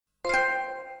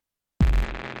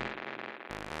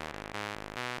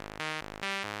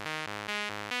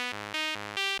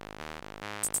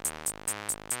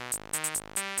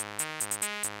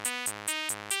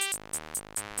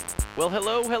Well,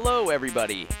 hello,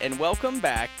 everybody, and welcome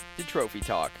back to Trophy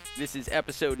Talk. This is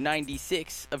episode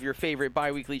 96 of your favorite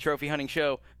bi-weekly trophy hunting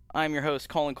show. I'm your host,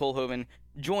 Colin Colhoven,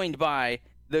 joined by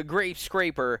the Grape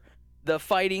Scraper, the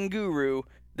Fighting Guru,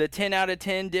 the 10 out of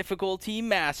 10 difficulty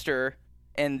master,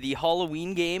 and the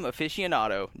Halloween game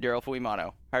aficionado, Daryl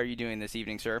Fuimano. How are you doing this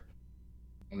evening, sir?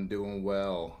 I'm doing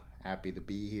well. Happy to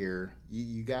be here.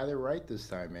 You got it right this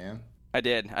time, man. I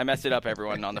did. I messed it up,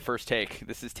 everyone, on the first take.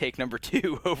 This is take number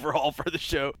 2 overall for the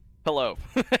show. Hello.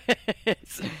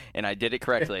 And I did it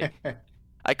correctly.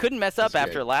 I couldn't mess up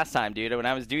after last time, dude. When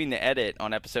I was doing the edit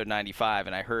on episode 95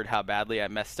 and I heard how badly I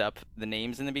messed up the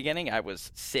names in the beginning, I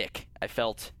was sick. I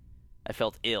felt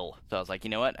ill. So I was like, you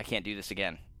know what? I can't do this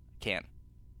again. I can't.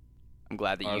 I'm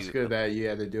glad that It's good that you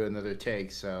had to do another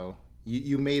take, so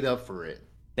you made up for it.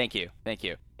 Thank you.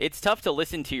 It's tough to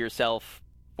listen to yourself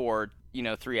for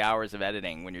 3 hours of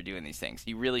editing when you're doing these things.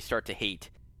 You really start to hate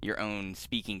your own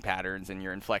speaking patterns and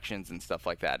your inflections and stuff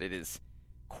like that. It is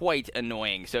quite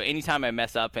annoying. So anytime I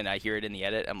mess up and I hear it in the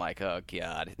edit, I'm like, oh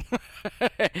God.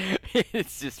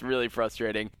 It's just really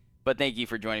frustrating. But thank you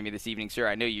for joining me this evening, sir.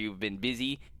 I know you've been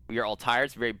busy. We are all tired.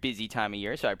 It's a very busy time of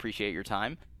year, so I appreciate your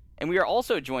time. And we are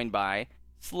also joined by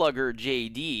Slugger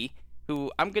JD, who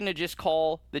I'm going to just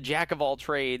call the jack of all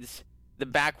trades, the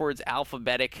backwards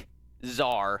alphabetic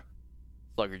czar,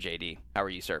 Slugger JD. How are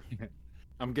you, sir?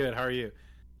 I'm good. How are you?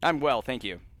 I'm well, thank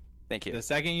you. The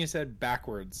second you said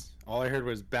backwards, all I heard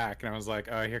was back, and I was like,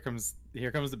 oh, here comes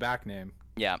the back name.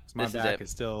 Yeah, so my back is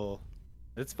still,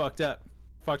 it's fucked up.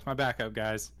 Fucked my back up,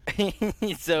 guys. So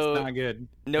it's not good.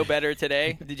 No better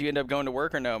today? Did you end up going to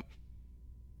work or no?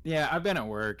 Yeah, I've been at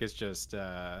work. It's just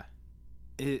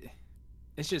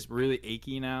it's just really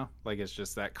achy now. Like, it's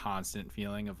just that constant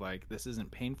feeling of like, this isn't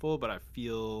painful, but I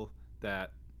feel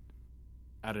that,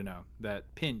 I don't know, that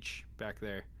pinch back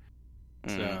there.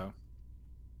 So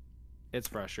it's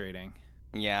frustrating.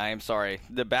 Yeah, I am sorry.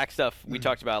 The back stuff we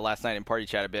talked about last night in party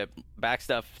chat a bit. Back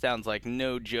stuff sounds like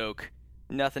no joke.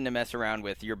 Nothing to mess around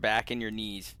with. Your back and your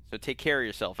knees. So take care of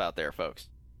yourself out there, folks.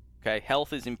 Okay,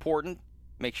 health is important.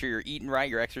 Make sure you're eating right,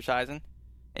 you're exercising,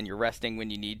 and you're resting when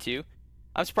you need to.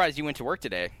 I'm surprised you went to work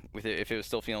today with it if it was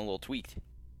still feeling a little tweaked.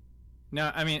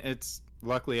 No, I mean,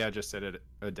 luckily I just sit at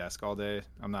a desk all day.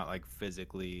 I'm not like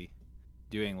physically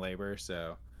doing labor.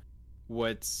 So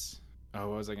what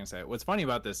was I gonna say? What's funny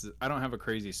about this is I don't have a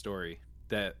crazy story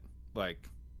that like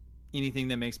anything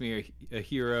that makes me a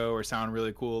hero or sound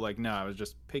really cool. Like, no, I was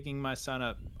just picking my son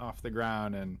up off the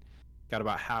ground and got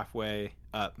about halfway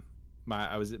up.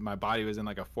 My body was in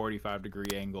like a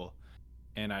 45-degree angle,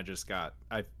 and I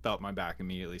felt my back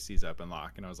immediately seize up and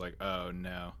lock, and I was like, oh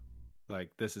no, like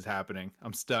this is happening.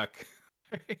 I'm stuck.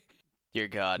 Dear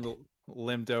God.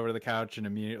 Limped over to the couch and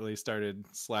immediately started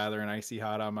slathering icy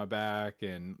hot on my back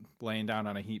and laying down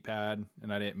on a heat pad,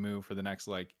 and I didn't move for the next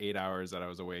like 8 hours that I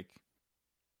was awake.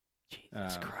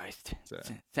 Jesus Christ.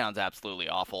 Sounds absolutely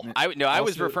awful. I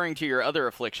was referring to your other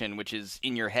affliction, which is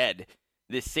in your head.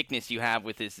 This sickness you have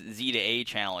with this Z to A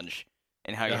challenge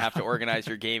and how you have to organize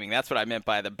your gaming. That's what I meant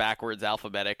by the backwards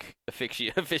alphabetic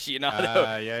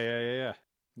aficionado. Yeah.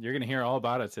 You're going to hear all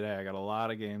about it today. I got a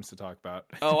lot of games to talk about.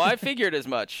 Oh, I figured as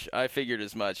much.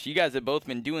 You guys have both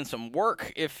been doing some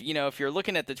work. If you're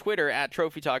looking at the Twitter at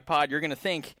Trophy Talk Pod, you're going to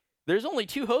think there's only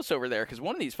 2 hosts over there because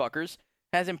one of these fuckers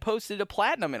hasn't posted a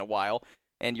platinum in a while.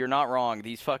 And you're not wrong.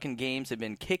 These fucking games have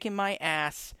been kicking my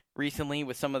ass recently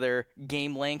with some of their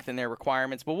game length and their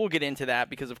requirements, but we'll get into that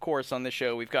because, of course, on this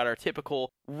show, we've got our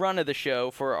typical run of the show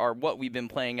for our What We've Been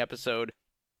Playing episode.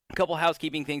 A couple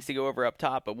housekeeping things to go over up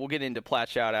top, but we'll get into Plat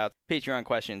shoutouts, Patreon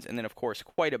questions, and then, of course,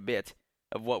 quite a bit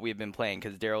of what we've been playing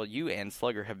because, Daryl, you and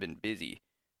Slugger have been busy,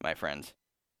 my friends.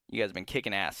 You guys have been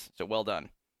kicking ass, so well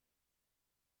done.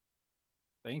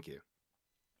 Thank you.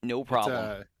 No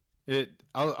problem.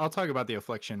 I'll talk about the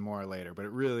affliction more later, but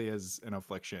it really is an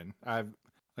affliction.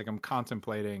 I'm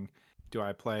contemplating, do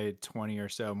I play 20 or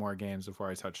so more games before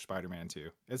I touch Spider-Man 2?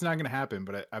 It's not going to happen,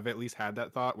 but I've at least had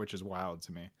that thought, which is wild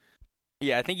to me.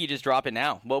 Yeah, I think you just drop it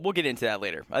now. Well, we'll get into that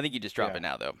later. I think you just drop it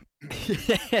now, though.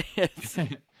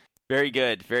 Very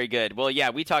good, very good. Well, yeah,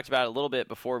 we talked about it a little bit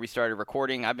before we started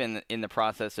recording. I've been in the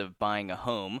process of buying a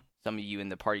home. Some of you in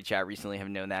the party chat recently have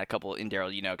known that. A couple in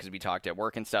Daryl, because we talked at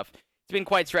work and stuff. It's been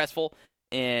quite stressful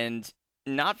and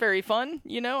not very fun,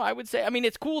 I would say. I mean,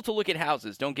 it's cool to look at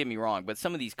houses, don't get me wrong, but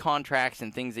some of these contracts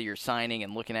and things that you're signing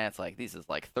and looking at, it's like, this is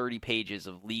like 30 pages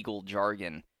of legal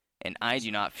jargon, and I do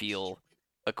not feel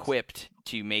equipped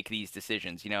to make these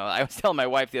decisions. I was telling my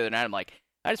wife the other night, I'm like,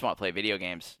 I just want to play video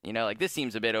games. This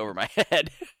seems a bit over my head.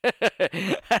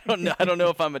 I don't know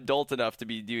if I'm adult enough to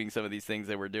be doing some of these things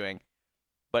that we're doing.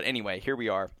 But anyway, here we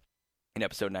are. in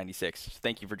episode 96.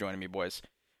 Thank you for joining me, boys.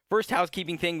 First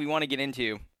housekeeping thing we want to get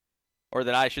into, or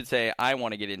that I should say I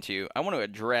want to get into, I want to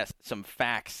address some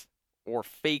facts or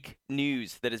fake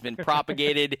news that has been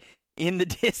propagated in the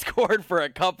Discord for a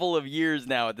couple of years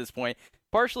now at this point,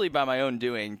 partially by my own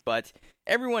doing, but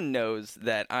everyone knows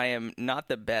that I am not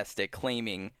the best at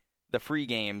claiming the free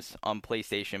games on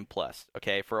PlayStation Plus.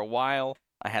 Okay, for a while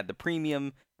I had the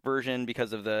premium version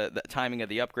because of the timing of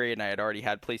the upgrade, and I had already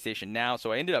had PlayStation Now,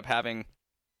 so I ended up having,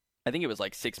 I think it was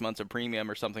like 6 months of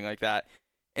premium or something like that.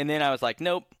 And then I was like,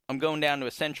 nope, I'm going down to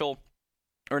Essential,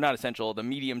 or not Essential, the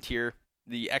medium tier,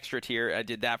 the extra tier. I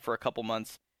did that for a couple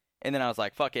months, and then I was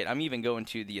like, fuck it, I'm even going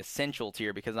to the Essential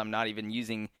tier because I'm not even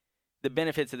using the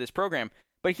benefits of this program.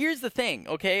 But here's the thing,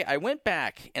 okay? I went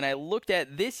back and I looked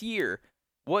at this year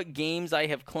what games I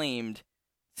have claimed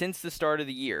since the start of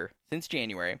the year, since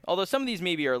January. Although some of these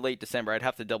maybe are late December. I'd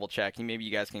have to double check. Maybe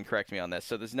you guys can correct me on this.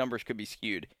 So these numbers could be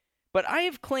skewed. But I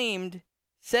have claimed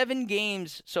 7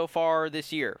 games so far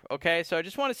this year, okay? So I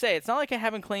just want to say, it's not like I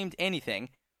haven't claimed anything.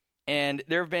 And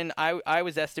there have been, I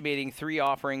was estimating 3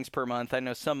 offerings per month. I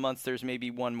know some months there's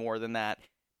maybe one more than that.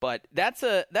 But that's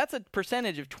a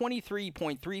percentage of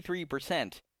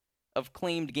 23.33% of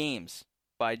claimed games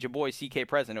by Jaboy CK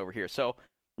Present over here. So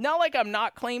not like I'm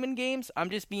not claiming games, I'm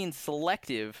just being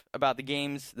selective about the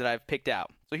games that I've picked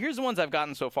out. So here's the ones I've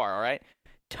gotten so far, all right?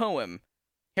 Toem,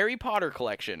 Harry Potter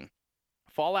Collection,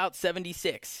 Fallout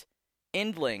 76,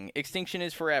 Endling, Extinction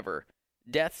is Forever,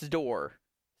 Death's Door,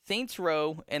 Saints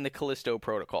Row, and the Callisto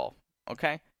Protocol,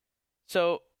 okay?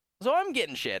 So I'm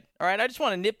getting shit, all right? I just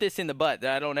want to nip this in the butt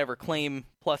that I don't ever claim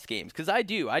Plus games, because I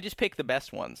do. I just pick the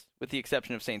best ones, with the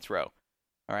exception of Saints Row,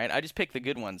 all right? I just pick the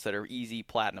good ones that are easy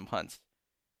platinum hunts.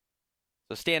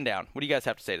 So stand down. What do you guys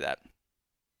have to say to that?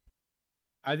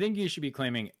 I think you should be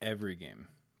claiming every game,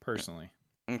 personally.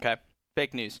 Okay.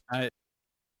 Fake news. My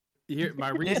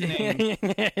reasoning,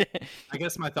 I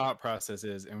guess my thought process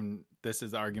is, and this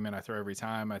is the argument I throw every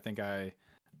time. I think I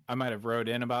might have wrote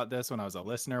in about this when I was a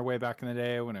listener way back in the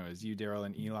day, when it was you, Daryl,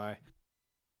 and Eli.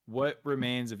 What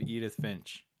remains of Edith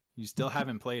Finch? You still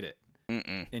haven't played it.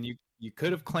 Mm-mm. And you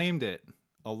could have claimed it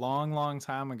a long, long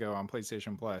time ago on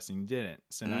PlayStation Plus, and you didn't.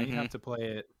 So now you have to play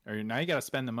it, or now you got to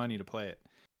spend the money to play it.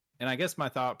 And I guess my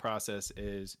thought process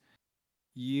is,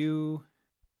 you're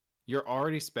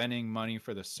already spending money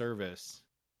for the service,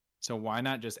 so why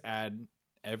not just add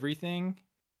everything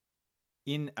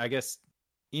in, I guess,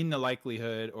 in the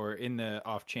likelihood or in the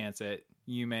off chance that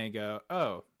you may go,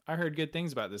 oh, I heard good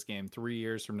things about this game 3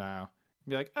 years from now.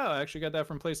 Be like, oh, I actually got that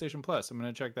from PlayStation Plus. I'm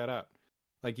going to check that out.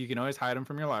 Like, you can always hide them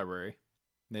from your library.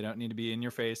 They don't need to be in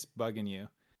your face bugging you.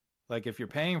 Like, if you're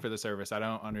paying for the service, I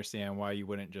don't understand why you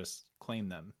wouldn't just claim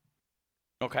them.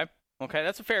 Okay,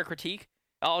 that's a fair critique.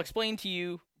 I'll explain to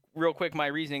you real quick my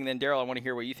reasoning, then Daryl, I want to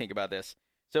hear what you think about this.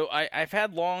 So I've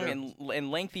had long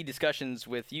and lengthy discussions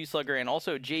with you, Slugger, and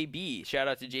also JB, shout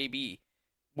out to JB,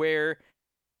 where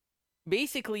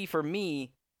basically for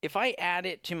me, if I add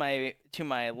it to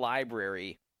my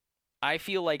library, I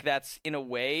feel like that's in a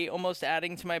way almost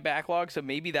adding to my backlog. So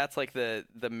maybe that's like the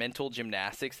mental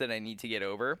gymnastics that I need to get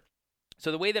over.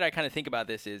 So the way that I kind of think about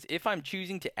this is, if I'm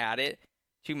choosing to add it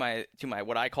to my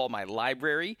what I call my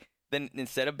library, then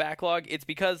instead of backlog, it's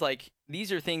because like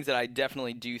these are things that I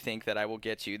definitely do think that I will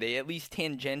get to. They at least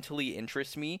tangentially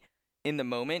interest me in the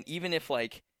moment, even if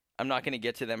like I'm not going to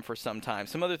get to them for some time.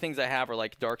 Some other things I have are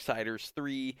like Darksiders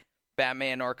 3,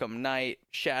 Batman Arkham Knight,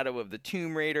 Shadow of the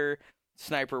Tomb Raider,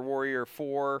 Sniper Warrior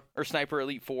 4, or Sniper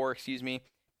Elite 4, excuse me.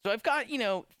 So I've got,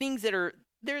 things that are,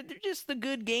 they're just the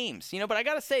good games, but I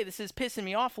gotta say, this is pissing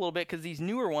me off a little bit, because these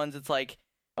newer ones, it's like,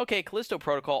 okay, Callisto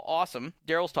Protocol, awesome.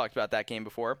 Daryl's talked about that game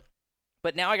before.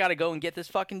 But now I gotta go and get this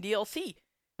fucking DLC.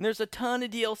 And there's a ton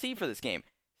of DLC for this game.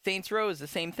 Saints Row is the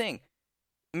same thing.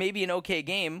 Maybe an okay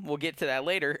game, we'll get to that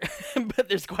later, but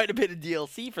there's quite a bit of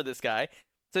DLC for this guy.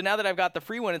 So now that I've got the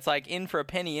free one, it's like in for a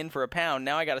penny, in for a pound.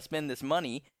 Now I gotta spend this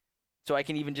money so I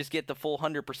can even just get the full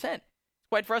 100%. It's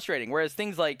quite frustrating. Whereas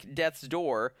things like Death's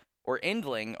Door or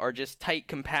Endling are just tight,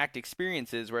 compact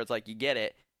experiences where it's like you get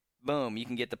it, boom, you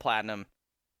can get the platinum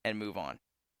and move on,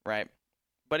 right?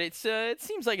 But it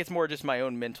seems like it's more just my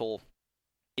own mental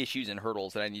issues and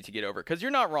hurdles that I need to get over. Because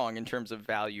you're not wrong in terms of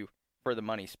value for the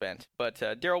money spent. But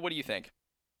Daryl, what do you think?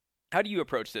 How do you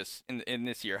approach this in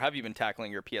this year? How have you been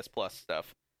tackling your PS Plus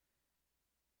stuff?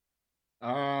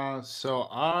 So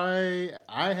I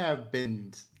have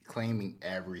been claiming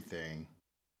everything.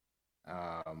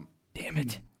 Damn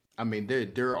it. I mean,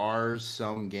 there are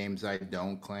some games I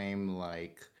don't claim.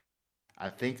 Like, I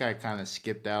think I kind of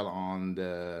skipped out on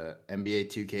the NBA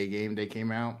 2K game that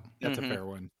came out. That's a fair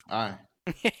one.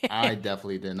 I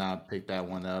definitely did not pick that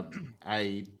one up.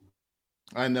 I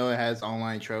know it has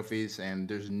online trophies, and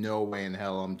there's no way in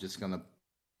hell I'm just gonna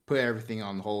put everything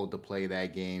on hold to play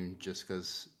that game just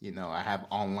because I have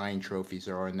online trophies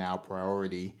that are now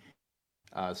priority.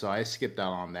 So I skipped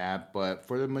out on that. But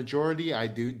for the majority, I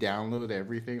do download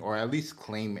everything or at least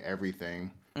claim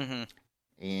everything. Hmm.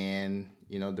 And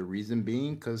the reason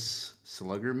being because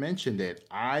Slugger mentioned it.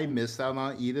 I missed out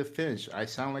on Edith Finch. I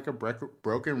sound like a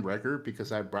broken record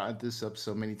because I brought this up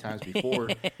so many times before,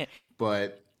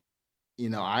 but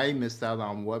I missed out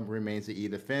on What Remains of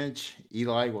Edith Finch.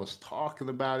 Eli was talking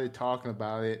about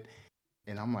it,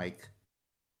 and I'm like,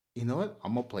 you know what?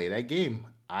 I'm gonna play that game.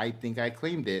 I think I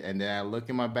claimed it, and then I look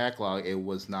in my backlog, it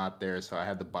was not there, so I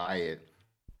had to buy it.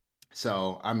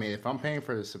 So I mean, if I'm paying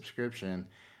for the subscription,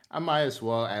 I might as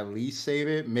well at least save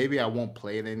it. Maybe I won't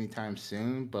play it anytime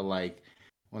soon, but like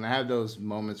when I have those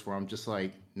moments where I'm just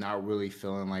like not really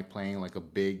feeling like playing like a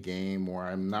big game or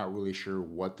I'm not really sure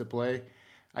what to play,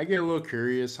 I get a little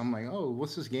curious. I'm like, oh,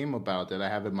 what's this game about that I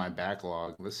have in my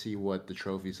backlog? Let's see what the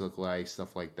trophies look like,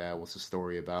 stuff like that. What's the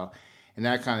story about? And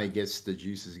that kind of gets the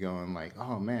juices going. Like,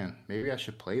 oh man, maybe I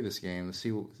should play this game. Let's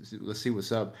see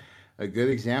what's up. A good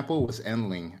example was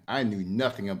Endling. I knew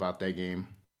nothing about that game,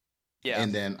 Yeah.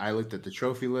 and then I looked at the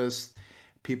trophy list.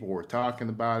 People were talking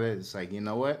about it. It's like, you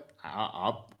know what?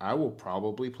 I will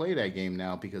probably play that game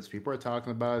now because people are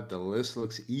talking about it. The list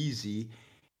looks easy,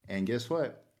 and guess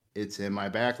what? It's in my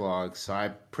backlog. So I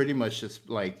pretty much just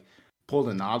like pulled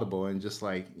an audible and just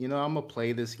like, I'm gonna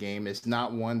play this game. It's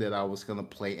not one that I was gonna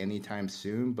play anytime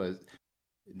soon, but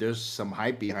there's some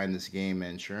hype behind this game,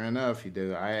 and sure enough, you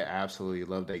do. I absolutely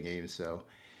love that game. So,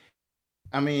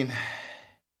 I mean,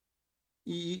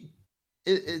 y-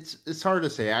 it's hard to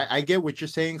say. I get what you're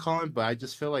saying, Colin, but I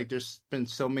just feel like there's been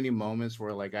so many moments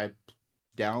where like I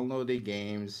downloaded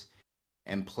games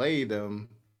and played them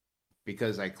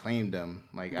because I claimed them.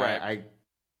 Like Right.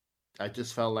 I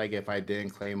just felt like if I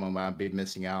didn't claim them, I'd be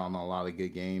missing out on a lot of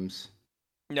good games.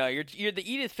 No, you're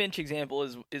the Edith Finch example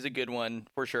is a good one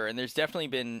for sure, and there's definitely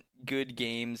been good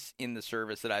games in the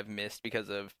service that I've missed because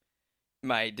of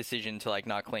my decision to like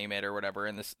not claim it or whatever,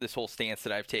 and this whole stance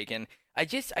that I've taken. I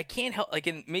can't help like,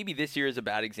 and maybe this year is a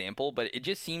bad example, but it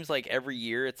just seems like every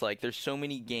year it's like there's so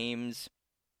many games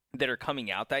that are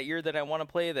coming out that year that I want to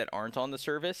play that aren't on the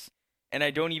service, and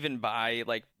I don't even buy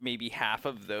like maybe half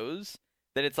of those.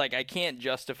 That it's like I can't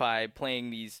justify playing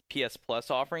these PS Plus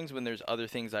offerings when there's other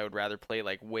things I would rather play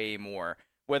like way more.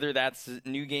 Whether that's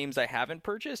new games I haven't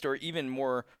purchased or even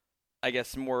more, I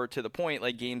guess more to the point,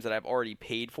 like games that I've already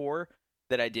paid for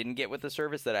that I didn't get with the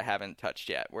service that I haven't touched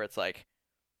yet. Where it's like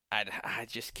I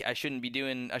shouldn't be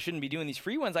doing these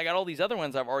free ones. I got all these other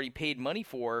ones I've already paid money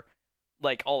for,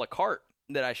 like a la carte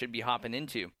that I should be hopping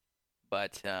into.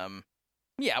 But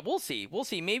yeah, we'll see. We'll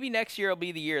see. Maybe next year will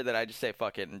be the year that I just say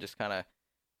fuck it and just kind of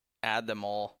add them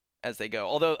all as they go.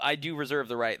 Although I do reserve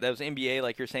the right. Those NBA,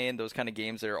 like you're saying, those kind of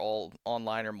games that are all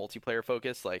online or multiplayer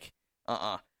focused, like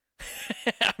I'm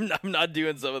not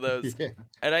doing some of those. Yeah.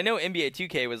 And I know NBA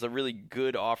 2K was a really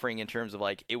good offering in terms of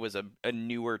like it was a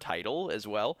newer title as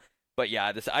well. But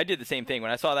yeah, I did the same thing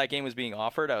when I saw that game was being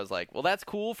offered. I was like, well, that's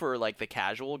cool for like the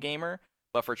casual gamer,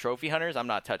 but for trophy hunters, I'm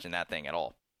not touching that thing at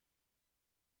all.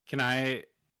 Can I?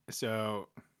 So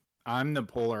I'm the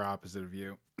polar opposite of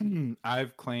you.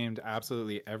 I've claimed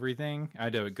absolutely everything. I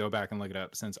had to go back and look it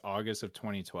up since August of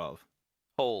 2012.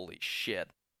 Holy shit.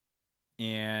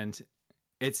 And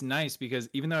it's nice because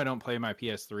even though I don't play my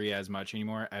PS3 as much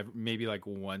anymore, maybe like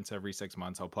once every 6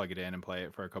 months I'll plug it in and play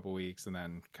it for a couple weeks and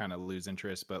then kind of lose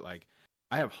interest. But like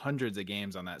I have hundreds of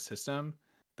games on that system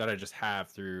that I just have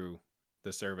through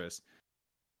the service.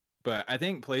 But I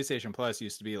think PlayStation Plus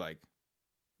used to be like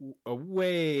a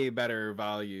way better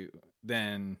value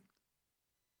than,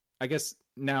 I guess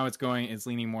now it's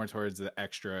leaning more towards the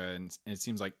extra, and it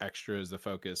seems like extra is the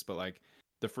focus. But like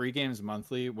the free games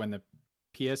monthly, when the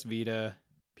PS Vita,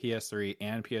 PS3,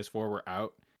 and PS4 were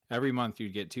out, every month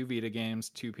you'd get 2 Vita games,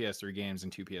 2 PS3 games,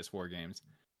 and 2 PS4 games.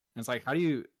 And it's like, how do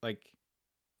you, like,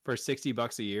 for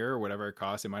 $60 a year or whatever it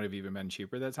costs, it might have even been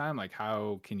cheaper that time. Like,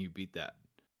 how can you beat that?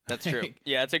 That's true.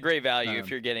 Yeah, it's a great value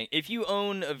if you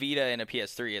own a Vita and a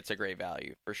PS3, it's a great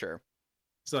value for sure.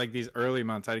 So like these early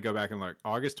months, I had to go back and look.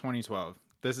 August 2012.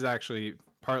 This is actually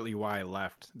partly why I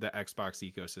left the Xbox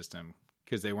ecosystem,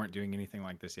 because they weren't doing anything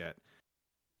like this yet.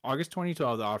 August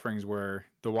 2012, the offerings were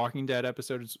The Walking Dead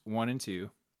episodes 1 and 2,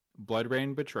 Blood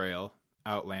Rain Betrayal,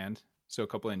 Outland, so a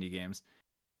couple indie games,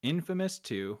 Infamous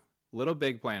 2, Little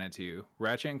Big Planet 2,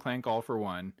 Ratchet and Clank All for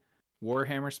One,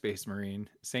 Warhammer Space Marine,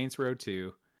 Saints Row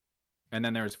 2, and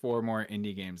then there was 4 more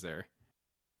indie games there.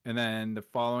 And then the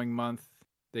following month,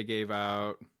 they gave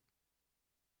out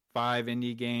 5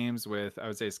 indie games, with I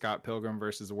would say Scott Pilgrim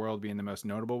versus the World being the most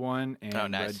notable one, and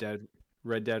nice.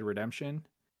 Red Dead Redemption.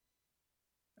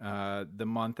 The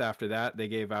month after that, they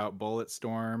gave out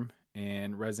Bulletstorm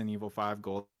and Resident Evil 5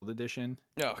 Gold Edition.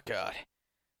 Oh God.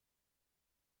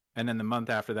 And then the month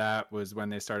after that was when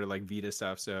they started like Vita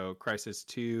stuff. So Crysis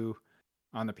 2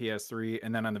 on the PS3,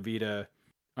 and then on the Vita,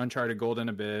 Uncharted Golden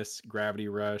Abyss, Gravity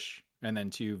Rush, and then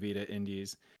 2 Vita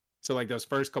indies. So like those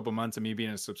first couple months of me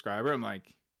being a subscriber, I'm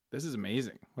like, this is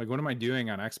amazing. Like, what am I doing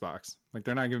on Xbox? Like,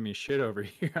 they're not giving me shit over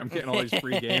here. I'm getting all these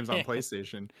free games on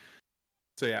PlayStation.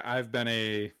 So yeah, I've been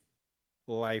a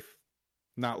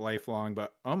not lifelong,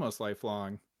 but almost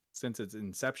lifelong since its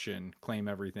inception, claim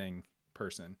everything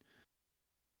person.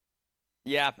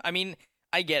 Yeah, I mean,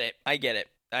 I get it.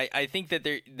 I think that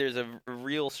there's a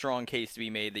real strong case to be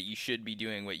made that you should be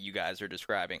doing what you guys are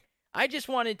describing. I just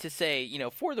wanted to say,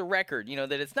 for the record,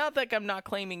 that it's not like I'm not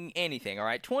claiming anything, all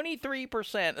right?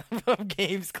 23% of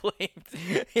games claimed.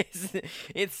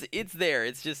 It's there.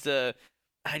 It's just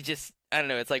I don't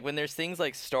know. It's like when there's things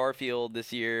like Starfield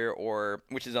this year,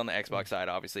 which is on the Xbox side,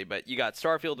 obviously, but you got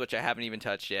Starfield, which I haven't even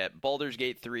touched yet, Baldur's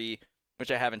Gate 3,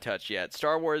 which I haven't touched yet,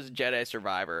 Star Wars Jedi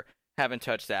Survivor, haven't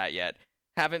touched that yet,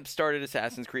 haven't started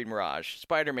Assassin's Creed Mirage,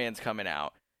 Spider-Man's coming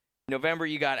out. November,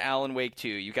 you got Alan Wake 2,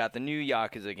 you got the new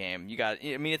Yakuza game,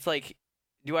 it's like,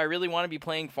 do I really want to be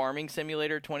playing Farming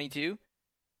Simulator 22?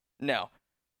 No.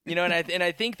 And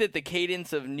I think that the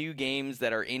cadence of new games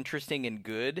that are interesting and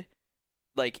good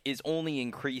is only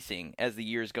increasing as the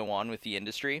years go on with the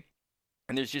industry.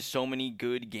 And there's just so many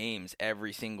good games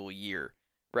every single year,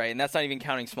 right? And that's not even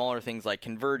counting smaller things like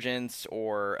Convergence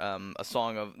or a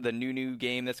song of the new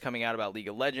game that's coming out about League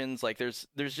of Legends. Like there's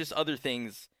just other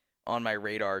things on my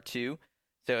radar too.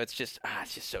 So it's just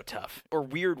so tough. Or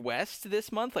Weird West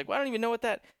this month. Like, well, I don't even know what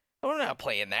that. I'm not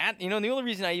playing that. And the only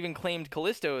reason I even claimed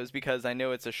Callisto is because I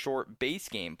know it's a short base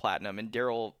game platinum, and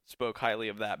Daryl spoke highly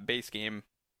of that base game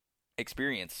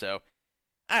experience. So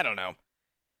I don't know.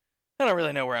 I don't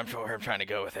really know where I'm trying to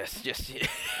go with this. Just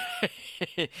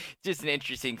just an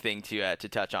interesting thing to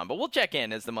touch on. But we'll check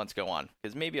in as the months go on,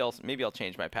 because maybe I'll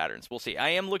change my patterns. We'll see. I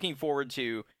am looking forward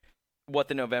to what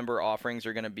the November offerings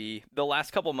are going to be. The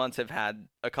last couple months have had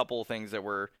a couple of things that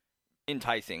were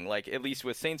enticing, like at least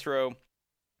with Saints Row,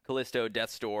 Callisto,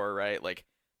 Death's Door, right? Like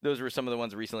those were some of the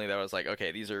ones recently that I was like,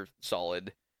 okay, these are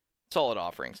solid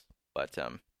offerings. But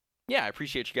yeah, I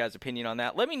appreciate you guys' opinion on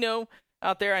that. Let me know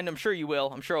out there, and I'm sure you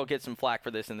will. I'm sure I'll get some flack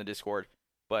for this in the Discord.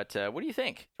 But what do you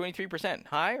think? 23%,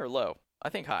 high or low? I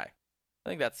think high. I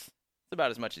think that's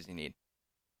about as much as you need.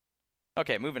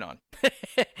 Okay, moving on.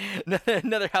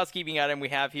 Another housekeeping item we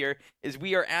have here is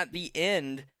we are at the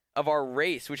end of our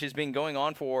race, which has been going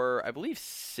on for, I believe,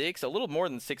 a little more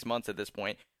than 6 months at this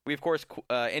point. We, of course,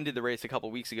 ended the race a couple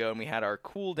weeks ago, and we had our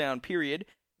cool-down period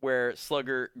where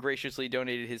Slugger graciously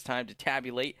donated his time to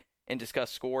tabulate and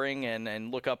discuss scoring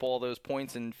and look up all those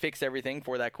points and fix everything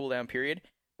for that cooldown period.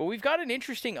 But we've got an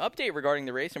interesting update regarding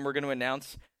the race, and we're going to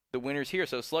announce the winners here.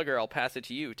 So, Slugger, I'll pass it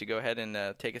to you to go ahead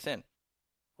and take us in.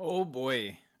 Oh,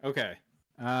 boy. Okay.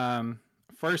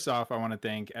 First off, I want to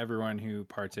thank everyone who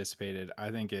participated. I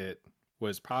think it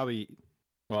was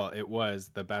it was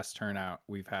the best turnout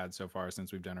we've had so far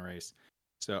since we've done a race.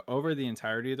 So over the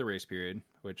entirety of the race period,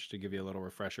 which, to give you a little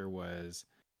refresher, was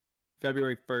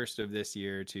February 1st of this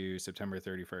year to September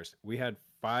 31st, we had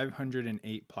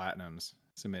 508 platinums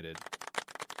submitted.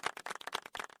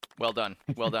 Well done.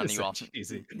 Well done, you all.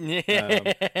 Easy.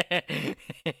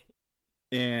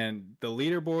 And the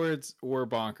leaderboards were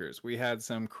bonkers. We had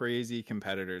some crazy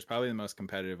competitors, probably the most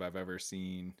competitive I've ever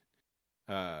seen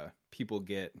people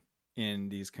get in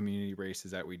these community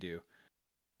races that we do.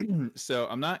 So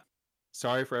I'm not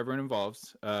sorry for everyone involved.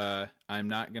 I'm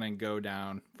not going to go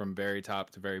down from very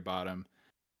top to very bottom.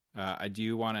 I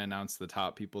do want to announce the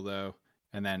top people, though.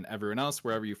 And then everyone else,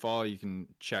 wherever you fall, you can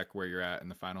check where you're at in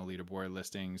the final leaderboard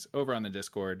listings over on the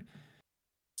Discord.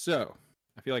 So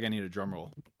I feel like I need a drum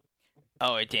roll.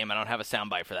 Oh, wait, damn, I don't have a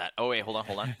soundbite for that. Oh, wait, hold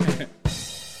on.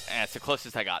 That's the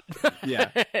closest I got.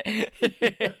 Yeah.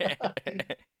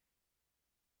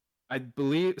 I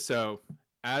believe so.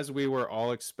 As we were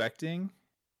all expecting,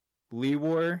 Lee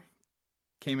War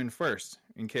came in first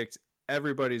and kicked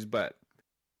everybody's butt.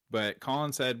 But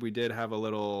Colin said we did have a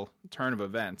little turn of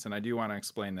events, and I do want to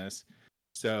explain this.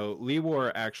 So Lee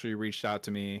War actually reached out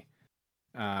to me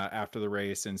after the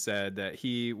race and said that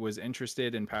he was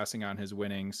interested in passing on his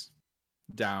winnings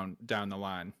down the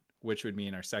line, which would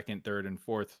mean our second, third, and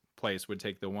fourth place would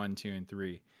take the 1, 2, and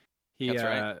 3. He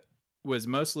was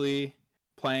mostly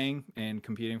playing and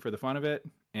competing for the fun of it,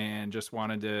 and just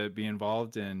wanted to be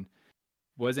involved and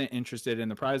wasn't interested in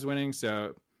the prize winning,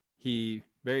 so he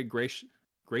very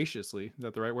graciously, is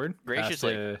that the right word?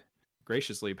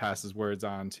 Graciously passes words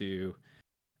on to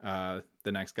the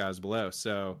next guys below.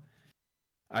 So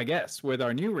I guess with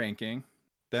our new ranking,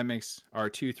 that makes our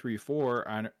 2, 3,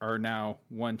 4 are now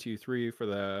 1, 2, 3 for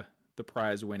the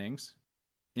prize winnings.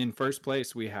 In first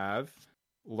place, we have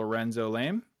Lorenzo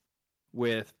Lame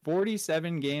with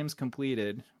 47 games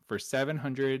completed for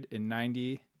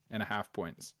 790.5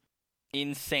 points.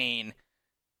 Insane.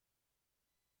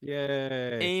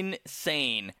 Yay.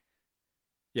 Insane.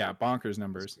 Yeah, bonkers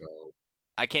numbers.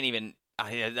 I can't even.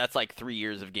 That's like 3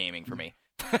 years of gaming for me.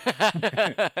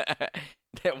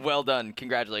 Well done.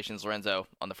 Congratulations, Lorenzo,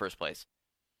 on the first place.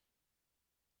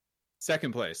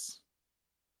 Second place.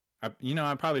 I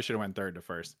probably should have went third to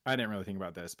first. I didn't really think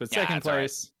about this. But second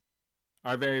place,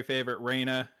 our very favorite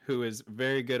Reyna, who is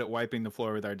very good at wiping the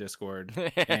floor with our Discord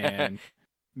and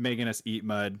making us eat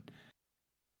mud.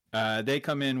 They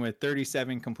come in with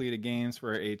 37 completed games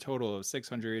for a total of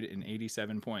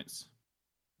 687 points.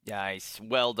 Nice.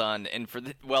 Well done. And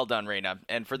well done, Reyna.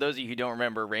 And for those of you who don't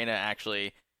remember, Reyna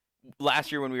actually,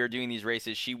 last year when we were doing these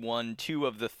races, she won 2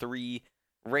 of the 3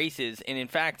 races, and in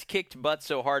fact kicked butt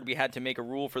so hard we had to make a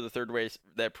rule for the third race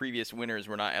that previous winners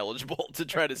were not eligible to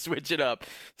try to switch it up.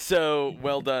 So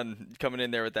well done coming in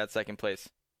there with that second place.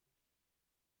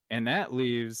 And that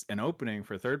leaves an opening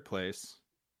for third place.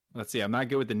 Let's see, I'm not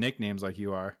good with the nicknames like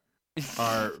you are.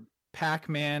 Our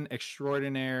Pac-Man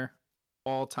extraordinaire,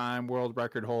 all-time world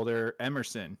record holder,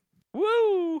 Emerson.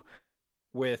 Woo!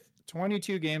 With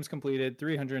 22 games completed,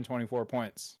 324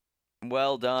 points.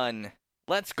 Well done.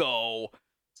 Let's go.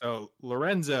 So,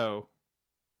 Lorenzo,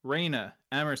 Reyna,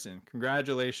 Emerson,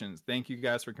 congratulations. Thank you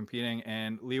guys for competing.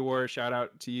 And Leewar, shout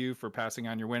out to you for passing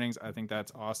on your winnings. I think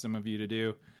that's awesome of you to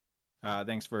do.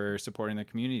 Thanks for supporting the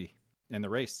community and the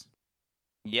race.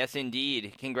 Yes,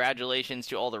 indeed. Congratulations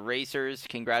to all the racers.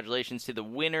 Congratulations to the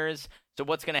winners. So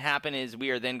what's going to happen is we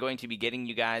are then going to be getting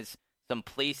you guys some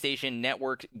PlayStation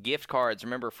Network gift cards.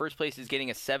 Remember, first place is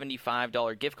getting a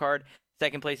 $75 gift card.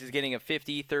 Second place is getting a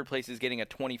 $50. Third place is getting a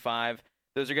 $25.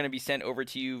 Those are going to be sent over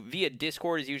to you via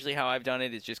Discord. Is usually how I've done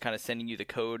it. Is just kind of sending you the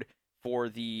code for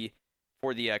the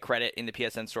credit in the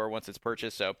PSN store once it's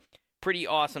purchased. So pretty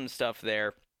awesome stuff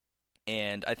there.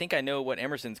 And I think I know what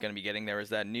Emerson's going to be getting. There is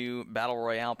that new Battle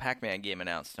Royale Pac-Man game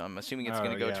announced. So I'm assuming it's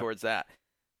going to go towards that.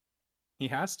 He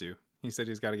has to. He said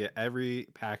he's got to get every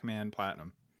Pac-Man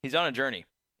platinum. He's on a journey,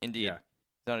 indeed. Yeah.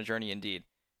 He's on a journey, indeed.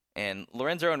 And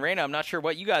Lorenzo and Reyna, I'm not sure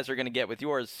what you guys are going to get with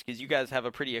yours because you guys have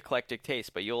a pretty eclectic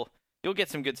taste, but you'll get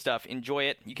some good stuff. Enjoy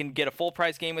it. You can get a full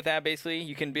price game with that. Basically,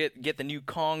 you can get the new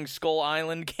Kong Skull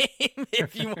Island game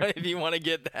if you want to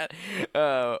get that,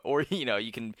 or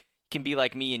you can be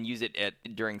like me and use it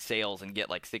during sales and get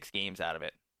like 6 games out of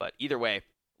it. But either way,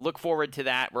 look forward to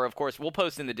that. Where of course we'll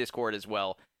post in the Discord as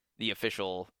well the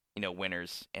official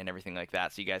winners and everything like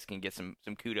that, so you guys can get some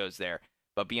kudos there.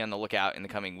 But be on the lookout in the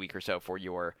coming week or so for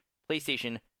your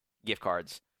PlayStation gift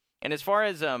cards. And as far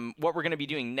as what we're going to be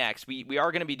doing next, we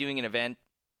are going to be doing an event.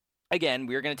 Again,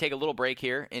 we're going to take a little break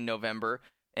here in November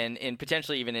and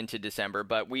potentially even into December.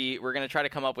 But we're going to try to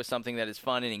come up with something that is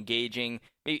fun and engaging,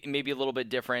 maybe a little bit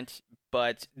different.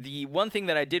 But the one thing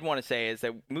that I did want to say is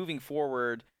that moving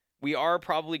forward, we are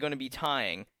probably going to be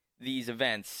tying these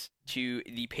events to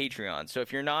the Patreon. So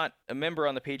if you're not a member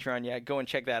on the Patreon yet, go and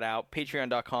check that out.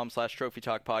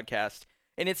 Patreon.com/TrophyTalkPodcast.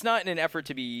 And it's not in an effort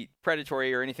to be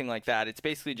predatory or anything like that. It's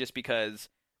basically just because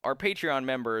our Patreon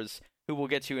members, who we'll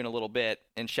get to in a little bit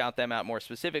and shout them out more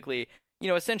specifically,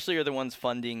 essentially are the ones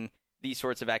funding these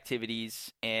sorts of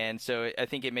activities. And so I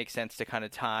think it makes sense to kind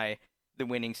of tie the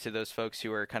winnings to those folks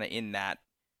who are kind of in that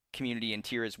community and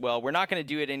tier as well. We're not going to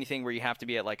do it anything where you have to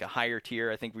be at like a higher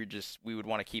tier. I think we would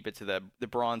want to keep it to the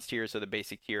bronze tier, so the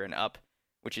basic tier and up,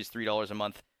 which is $3 a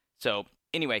month. So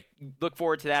anyway, look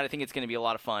forward to that. I think it's going to be a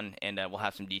lot of fun, and we'll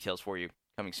have some details for you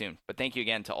coming soon. But thank you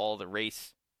again to all the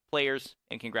race players,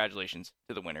 and congratulations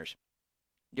to the winners.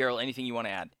 Daryl, anything you want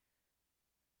to add?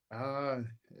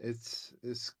 It's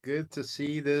good to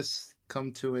see this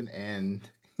come to an end.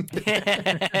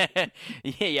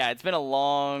 Yeah, it's been a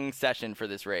long session for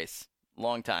this race.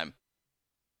 Long time.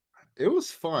 It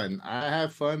was fun. I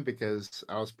had fun because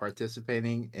I was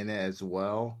participating in it as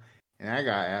well, and I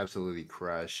got absolutely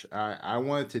crushed. I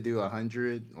wanted to do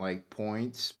 100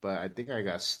 points, but I think I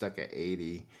got stuck at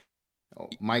 80.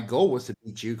 My goal was to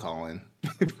beat you, Colin.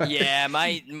 Yeah,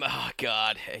 I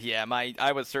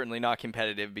was certainly not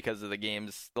competitive because of the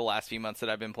games the last few months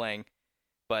that I've been playing,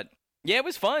 but yeah, it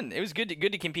was fun. It was good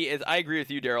to compete. I agree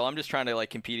with you, Daryl. I'm just trying to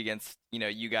compete against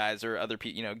you guys or other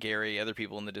people, Gary, other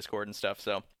people in the Discord and stuff.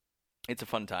 So it's a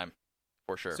fun time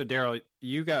for sure. So Daryl,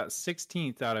 you got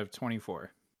 16th out of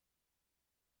 24.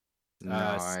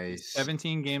 Nice.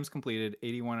 17 games completed,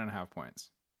 81.5 points.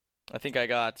 I think I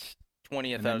got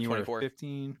 20th And out then of you 24. were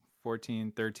 15,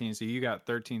 14, 13. So you got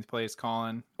 13th place,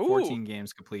 Colin. Ooh. 14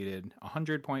 games completed,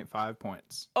 100.5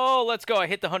 points. Oh, let's go. I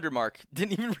hit the 100 mark.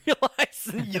 Didn't even realize.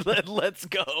 Let's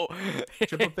go.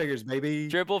 Triple figures, baby.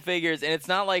 Triple figures. And it's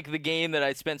not like the game that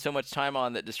I spent so much time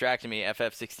on that distracted me,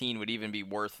 FF16, would even be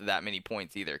worth that many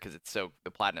points either, because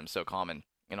the platinum's so common,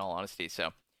 in all honesty.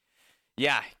 So,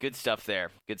 yeah, good stuff there.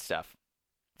 Good stuff.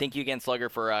 Thank you again, Slugger,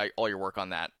 for all your work on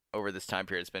that over this time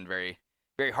period. It's been very,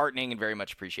 very heartening and very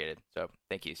much appreciated. So,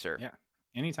 thank you, sir. Yeah,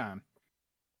 anytime.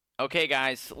 Okay,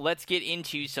 guys, let's get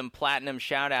into some platinum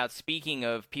shoutouts. Speaking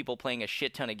of people playing a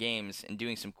shit ton of games and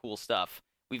doing some cool stuff,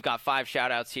 we've got 5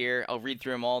 shoutouts here. I'll read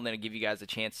through them all, and then I'll give you guys a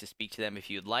chance to speak to them if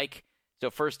you'd like.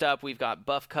 So first up, we've got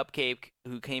Buff Cupcake,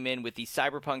 who came in with the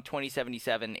Cyberpunk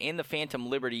 2077 and the Phantom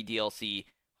Liberty DLC,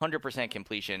 100%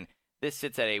 completion. This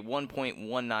sits at a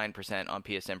 1.19% on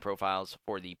PSN profiles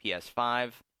for the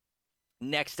PS5.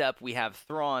 Next up, we have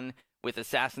Thrawn with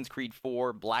Assassin's Creed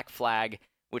 4 Black Flag,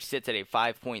 which sits at a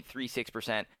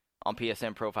 5.36% on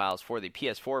PSN profiles for the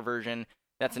PS4 version.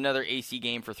 That's another AC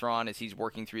game for Thrawn as he's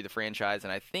working through the franchise,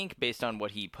 and I think based on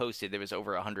what he posted, there was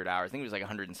over 100 hours. I think it was like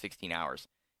 116 hours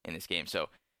in this game, so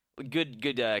good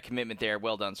commitment there.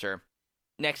 Well done, sir.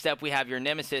 Next up, we have your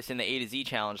nemesis in the A to Z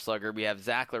Challenge, Slugger. We have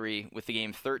Zachlary with the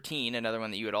game 13, another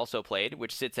one that you had also played,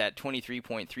 which sits at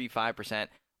 23.35%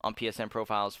 on PSN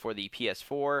profiles for the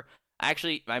PS4.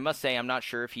 Actually, I must say, I'm not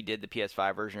sure if he did the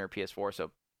PS5 version or PS4,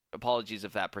 so apologies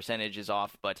if that percentage is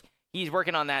off, but he's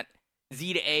working on that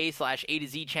Z to A / A to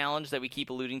Z challenge that we keep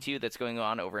alluding to that's going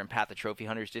on over in Path the Trophy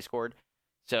Hunters Discord.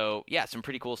 So, yeah, some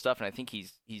pretty cool stuff, and I think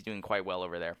he's doing quite well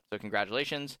over there. So,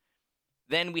 congratulations.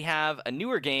 Then we have a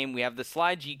newer game. We have the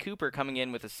Sly G. Cooper coming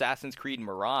in with Assassin's Creed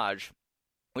Mirage,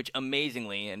 which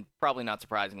amazingly, and probably not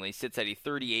surprisingly, sits at a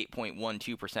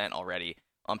 38.12% already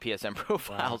on PSN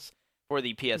profiles for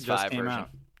the PS5 version.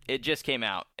 It just came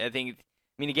out. I mean,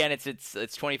 again, it's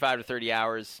 25 to 30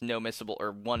 hours, no missable,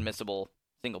 or one missable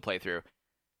single playthrough.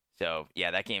 So,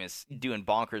 yeah, that game is doing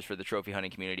bonkers for the trophy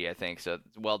hunting community, I think. So,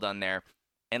 well done there.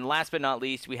 And last but not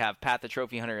least, we have Pat the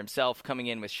Trophy Hunter himself coming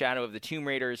in with Shadow of the Tomb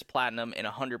Raiders Platinum in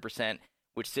 100%,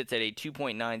 which sits at a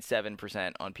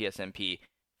 2.97% on PSNP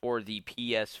for the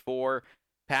PS4.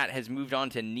 Pat has moved on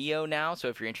to Neo now, so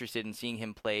if you're interested in seeing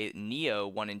him play Neo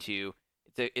 1 and 2,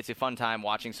 it's a fun time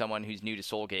watching someone who's new to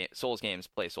Souls games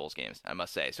play Souls games, I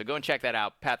must say. So go and check that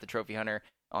out, Pat the Trophy Hunter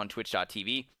on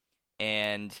twitch.tv.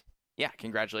 And yeah,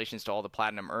 congratulations to all the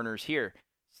Platinum earners here.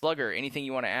 Slugger, anything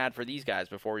you want to add for these guys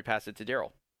before we pass it to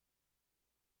Daryl?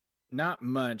 Not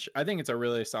much. I think it's a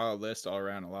really solid list all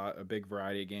around. A big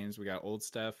variety of games. We got old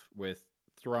stuff with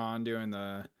Thrawn doing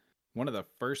one of the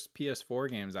first PS4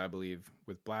 games, I believe,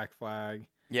 with Black Flag.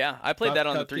 Yeah, I played that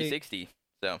on the 360.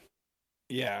 So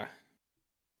yeah.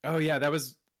 Oh yeah,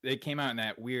 it came out in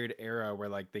that weird era where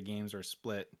like the games are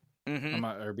split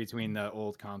or between the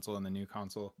old console and the new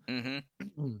console.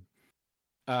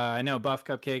 I know Buff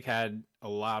Cupcake had a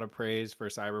lot of praise for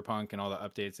Cyberpunk and all the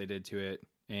updates they did to it,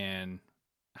 and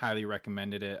highly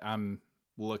recommended it. I'm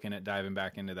looking at diving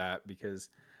back into that because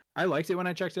I liked it when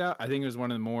I checked it out. I think it was one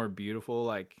of the more beautiful,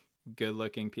 like good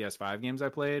looking PS5 games I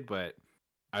played, but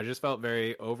I just felt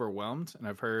very overwhelmed. And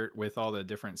I've heard with all the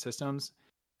different systems,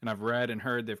 and I've read and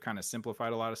heard they've kind of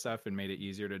simplified a lot of stuff and made it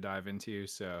easier to dive into.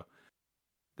 So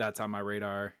that's on my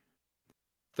radar.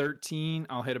 13,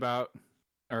 I'll hit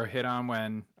on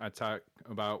when I talk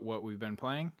about what we've been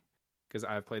playing, because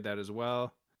I've played that as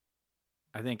well.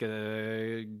 I think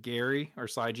Gary or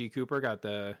Sly G. Cooper got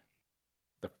the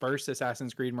first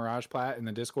Assassin's Creed Mirage plat in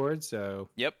the Discord. So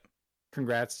yep,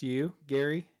 congrats to you,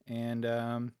 Gary. And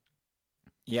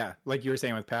yeah, like you were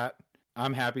saying with Pat,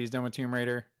 I'm happy he's done with Tomb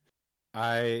Raider.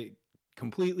 I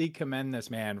completely commend this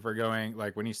man for going,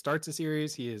 like, when he starts a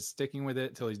series, he is sticking with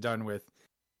it till he's done with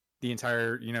the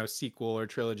entire, sequel or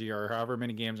trilogy or however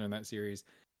many games are in that series.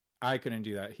 I couldn't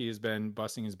do that. He has been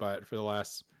busting his butt for the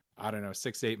last,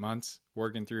 6 to 8 months,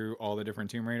 working through all the different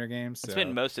Tomb Raider games. It's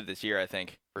been most of this year, I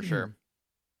think, for sure.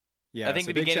 Yeah, I think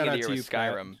the beginning of the year was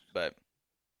Skyrim, but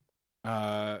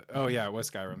oh yeah, it was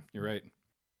Skyrim. You're right.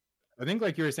 I think,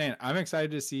 like you were saying, I'm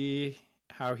excited to see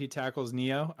how he tackles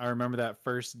Neo. I remember that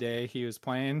first day he was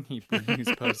playing. He was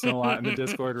posting a lot in the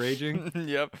Discord, raging.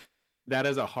 Yep. That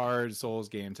is a hard Souls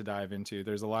game to dive into.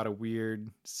 There's a lot of weird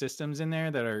systems in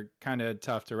there that are kind of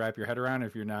tough to wrap your head around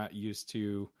if you're not used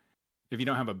to, if you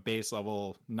don't have a base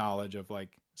level knowledge of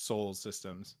like Souls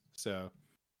systems. So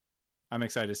I'm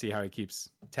excited to see how he keeps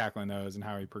tackling those and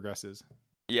how he progresses.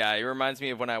 Yeah, it reminds me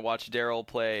of when I watched Daryl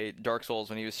play Dark Souls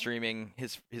when he was streaming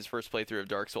his first playthrough of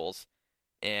Dark Souls,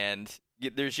 and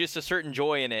there's just a certain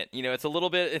joy in it. You know, it's a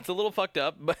little fucked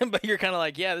up, but you're kind of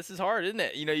like, yeah, this is hard, isn't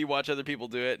it? You know, you watch other people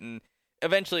do it, and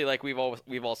eventually, like we've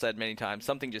all said many times,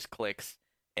 something just clicks,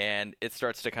 and it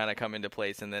starts to kind of come into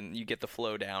place, and then you get the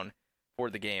flow down for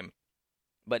the game.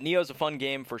 But Neo's a fun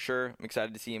game for sure. I'm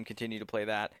excited to see him continue to play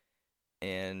that,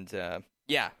 and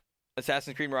yeah.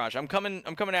 Assassin's Creed Mirage. I'm coming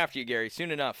after you, Gary,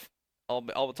 soon enough.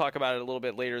 I'll talk about it a little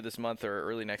bit later this month or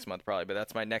early next month probably, but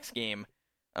that's my next game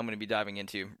I'm going to be diving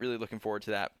into. Really looking forward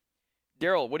to that.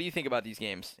 Daryl, what do you think about these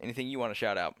games? Anything you want to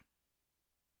shout out?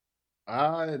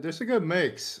 There's a good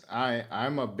mix.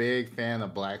 I'm a big fan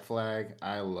of Black Flag.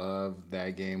 I loved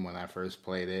that game when I first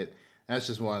played it. That's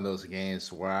just one of those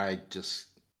games where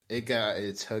it got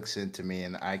its hooks into me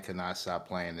and I could not stop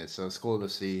playing it. So it's cool to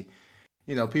see,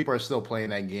 people are still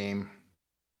playing that game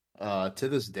to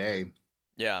this day.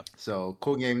 Yeah. So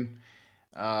cool game.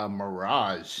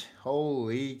 Mirage.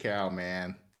 Holy cow,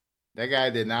 man. That guy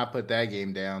did not put that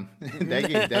game down. That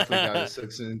game definitely got his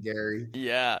hooks in Gary.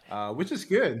 Yeah. Which is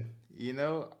good.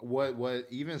 What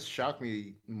even shocked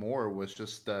me more was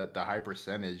just the high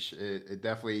percentage. It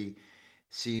definitely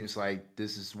seems like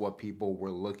this is what people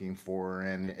were looking for,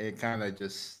 and it kind of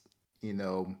just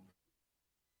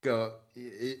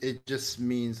it just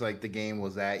means like the game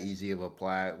was that easy of a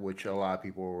plat, which a lot of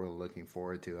people were looking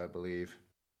forward to, I believe.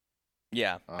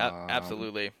 Yeah,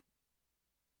 absolutely.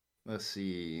 Let's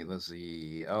see.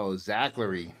 Oh,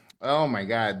 Zachary. Oh my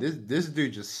God, this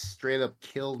dude just straight up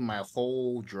killed my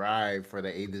whole drive for the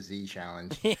A to Z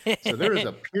challenge. So there was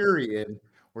a period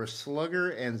where Slugger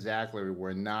and Zachary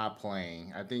were not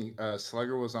playing. I think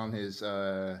Slugger was on his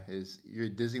your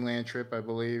Disneyland trip, I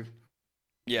believe.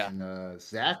 Yeah. And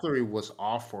Zachary was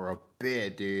off for a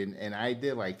bit, dude. And I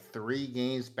did like 3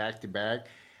 games back to back.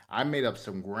 I made up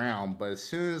some ground, but as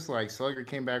soon as like Slugger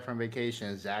came back from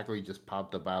vacation, Zachary just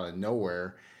popped up out of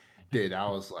nowhere. Dude, I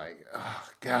was like, oh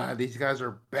God, these guys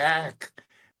are back.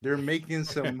 They're making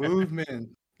some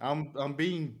movement. I'm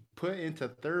being put into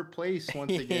 3rd place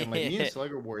once again. Like me and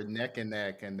Slugger were neck and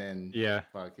neck, and then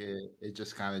fuck it. It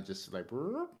just kind of just like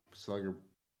Slugger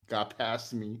got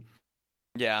past me.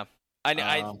 Yeah. I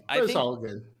think it's all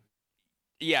good.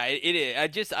 Yeah,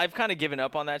 it is. I've kind of given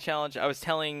up on that challenge. I was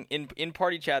telling in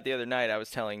party chat the other night, I was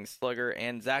telling Slugger,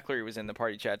 and Zachary was in the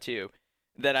party chat too,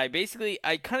 that I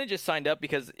kind of just signed up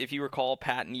because if you recall,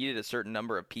 Pat needed a certain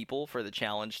number of people for the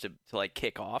challenge to like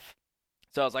kick off.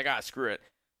 So I was like, screw it.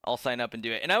 I'll sign up and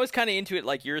do it. And I was kind of into it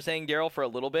like you're saying, Daryl, for a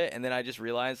little bit, and then I just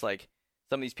realized like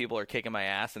some of these people are kicking my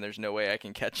ass and there's no way I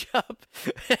can catch up.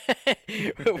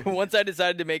 Once I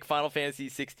decided to make Final Fantasy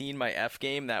 16 my F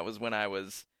game, that was when I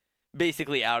was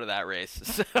basically out of that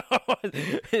race.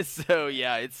 So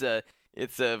yeah, it's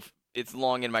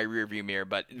long in my rearview mirror,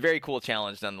 but very cool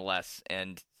challenge nonetheless.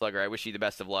 And Slugger, I wish you the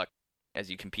best of luck as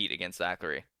you compete against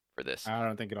Zachary for this. I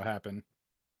don't think it'll happen.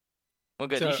 Well,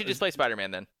 good. So, you should just play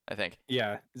Spider-Man then, I think.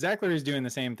 Yeah, Zachary's doing the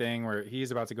same thing where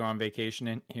he's about to go on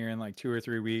vacation here in like 2 or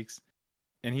 3 weeks,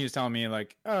 and he was telling me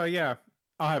like, "Oh yeah,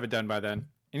 I'll have it done by then."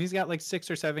 And he's got like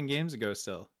 6 or 7 games to go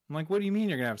still. I'm like, "What do you mean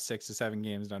you're gonna have 6 to 7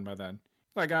 games done by then?"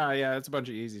 Like, yeah, it's a bunch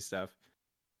of easy stuff.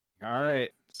 All right,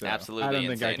 so absolutely. I don't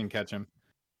think I can catch him.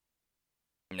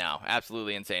 No,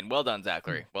 absolutely insane. Well done,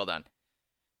 Zachary. Well done.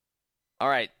 All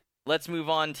right, let's move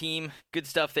on, team. Good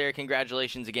stuff there.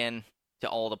 Congratulations again to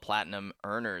all the platinum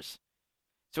earners.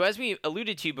 So as we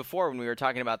alluded to before when we were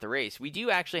talking about the race, we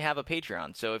do actually have a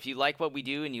Patreon. So if you like what we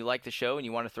do and you like the show and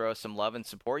you want to throw us some love and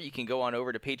support, you can go on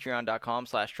over to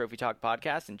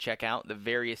patreon.com/trophytalkpodcast and check out the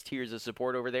various tiers of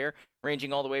support over there,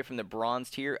 ranging all the way from the bronze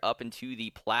tier up into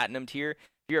the platinum tier. If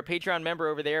you're a Patreon member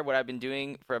over there, what I've been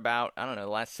doing for about, the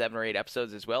last 7 or 8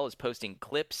 episodes as well is posting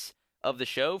clips of the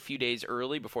show a few days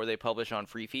early before they publish on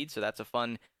free feed. So that's a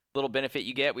fun little benefit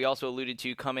you get. We also alluded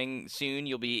to coming soon,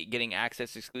 you'll be getting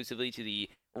access exclusively to the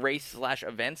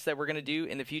race/events that we're going to do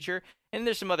in the future. And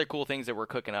there's some other cool things that we're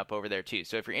cooking up over there too.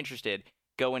 So if you're interested,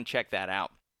 go and check that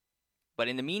out. But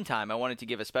in the meantime, I wanted to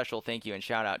give a special thank you and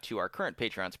shout out to our current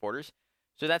Patreon supporters.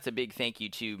 So that's a big thank you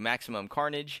to Maximum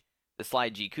Carnage, the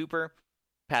Slide G Cooper,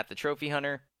 Pat the Trophy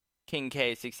Hunter, King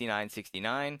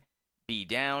K6969, B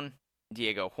Down,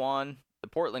 Diego Juan, the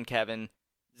Portland Kevin,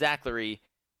 Zachary,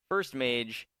 First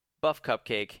Mage, Buff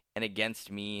Cupcake, and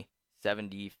Against Me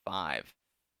 75.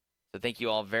 So thank you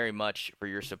all very much for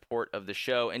your support of the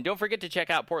show. And don't forget to check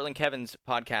out Portland Kevin's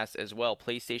podcast as well,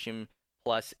 PlayStation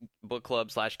Plus Book Club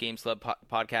 / Games Club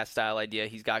podcast style idea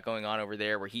he's got going on over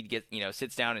there where he gets,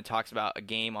 sits down and talks about a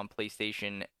game on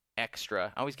PlayStation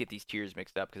Extra. I always get these tiers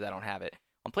mixed up because I don't have it.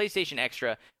 on PlayStation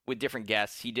Extra with different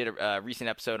guests. He did a recent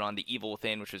episode on The Evil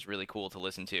Within, which was really cool to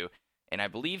listen to. And I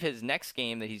believe his next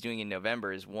game that he's doing in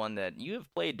November is one that you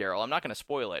have played, Daryl. I'm not going to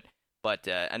spoil it, but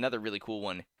another really cool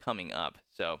one coming up.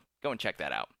 So go and check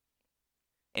that out.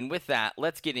 And with that,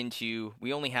 let's get into,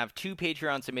 we only have 2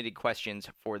 Patreon submitted questions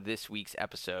for this week's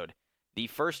episode. The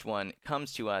first one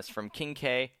comes to us from King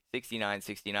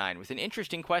K6969 with an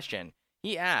interesting question.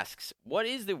 He asks, what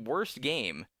is the worst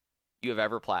game you have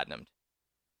ever platinumed?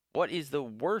 What is the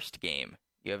worst game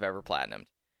you have ever platinumed?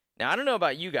 Now, I don't know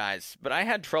about you guys, but I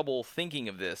had trouble thinking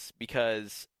of this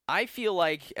because I feel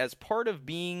like as part of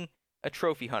being a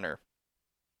trophy hunter,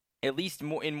 at least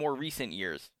in more recent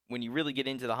years, when you really get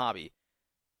into the hobby,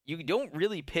 you don't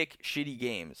really pick shitty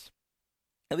games.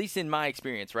 At least in my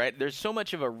experience, right? There's so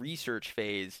much of a research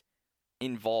phase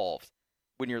involved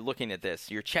when you're looking at this.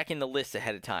 You're checking the lists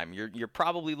ahead of time. You're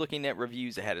probably looking at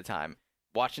reviews ahead of time,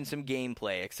 watching some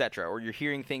gameplay, etc. Or you're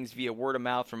hearing things via word of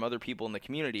mouth from other people in the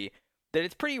community, that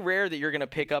it's pretty rare that you're going to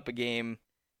pick up a game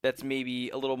that's maybe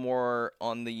a little more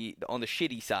on the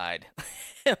shitty side,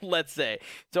 let's say.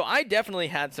 So I definitely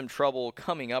had some trouble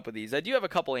coming up with these. I do have a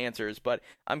couple answers, but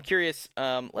I'm curious.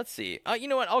 Let's see. You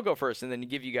know what? I'll go first and then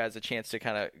give you guys a chance to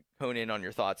kind of hone in on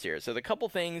your thoughts here. So the couple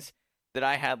things that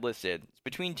I had listed, it's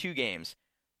between 2 games.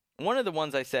 One of the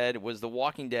ones I said was The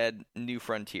Walking Dead New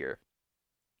Frontier.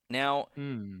 Now,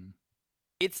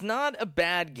 it's not a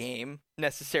bad game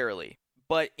necessarily.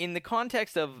 But in the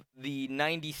context of the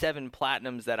 97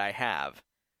 platinums that I have,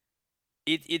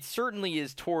 it certainly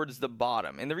is towards the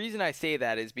bottom. And the reason I say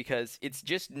that is because it's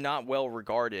just not well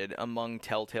regarded among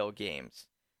Telltale games.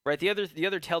 Right? The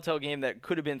other Telltale game that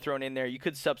could have been thrown in there, you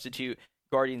could substitute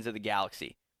Guardians of the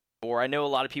Galaxy. Or I know a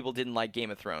lot of people didn't like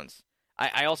Game of Thrones.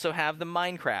 I also have the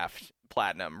Minecraft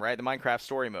Platinum, right? The Minecraft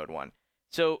Story Mode one.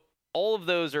 So all of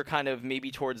those are kind of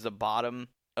maybe towards the bottom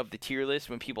of the tier list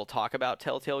when people talk about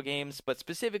Telltale games, but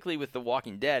specifically with the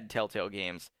Walking Dead Telltale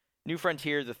games, New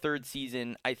Frontier, the 3rd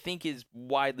season, I think is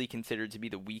widely considered to be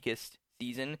the weakest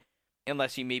season,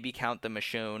 unless you maybe count the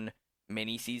Michonne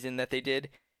mini-season that they did.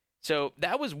 So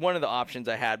that was one of the options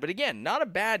I had, but again, not a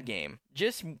bad game,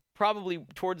 just probably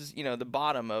towards, the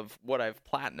bottom of what I've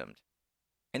platinumed.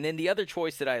 And then the other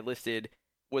choice that I listed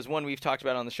was one we've talked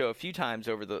about on the show a few times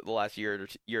over the last year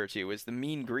or two, is the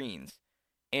Mean Greens.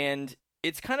 And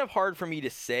it's kind of hard for me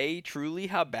to say truly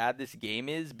how bad this game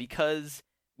is because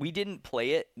we didn't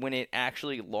play it when it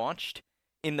actually launched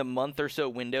in the month or so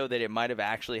window that it might have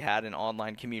actually had an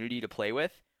online community to play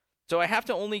with. So I have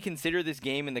to only consider this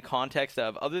game in the context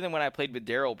of, other than when I played with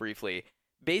Daryl briefly,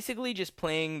 basically just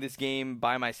playing this game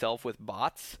by myself with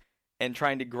bots and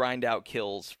trying to grind out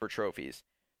kills for trophies.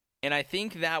 And I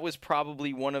think that was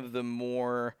probably one of the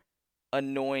more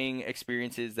annoying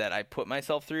experiences that I put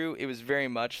myself through. It was very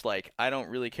much like, I don't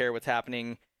really care what's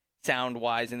happening sound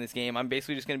wise in this game. I'm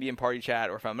basically just going to be in party chat,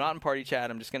 or if I'm not in party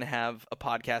chat, I'm just going to have a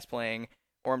podcast playing,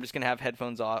 or I'm just going to have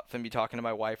headphones off and be talking to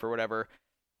my wife or whatever.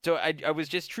 So I was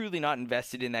just truly not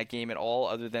invested in that game at all,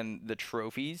 other than the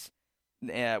trophies,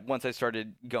 once I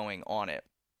started going on it.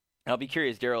 And I'll be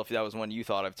curious, Daryl, if that was one you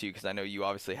thought of too, because I know you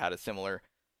obviously had a similar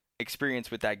experience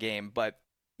with that game. But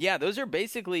yeah, those are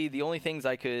basically the only things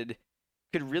I could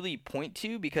really point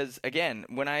to, because again,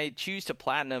 when I choose to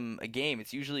platinum a game,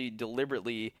 it's usually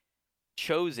deliberately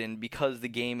chosen because the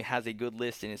game has a good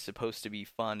list and is supposed to be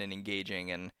fun and engaging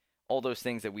and all those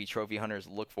things that we trophy hunters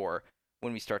look for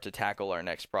when we start to tackle our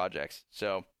next projects.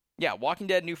 So yeah, Walking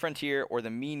Dead New Frontier or the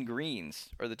Mean Greens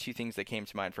are the 2 things that came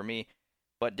to mind for me.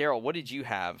 But Daryl, what did you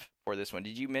have for this one?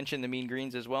 Did you mention the Mean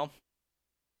Greens as well?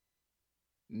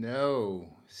 No.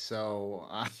 So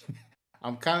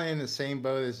I'm kind of in the same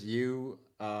boat as you.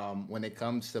 When it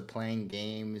comes to playing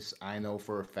games, I know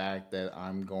for a fact that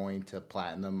I'm going to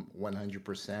platinum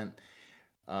 100%.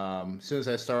 As soon as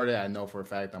I started, I know for a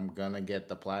fact I'm going to get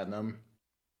the platinum.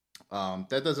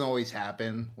 That doesn't always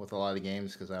happen with a lot of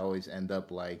games because I always end up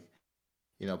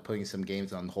putting some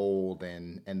games on hold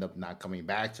and end up not coming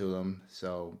back to them.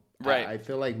 So right. I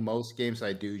feel like most games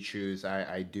I do choose,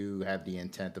 I do have the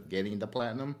intent of getting the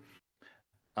platinum.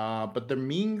 But the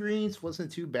Mean Greens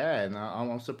wasn't too bad.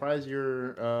 I'm surprised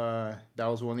that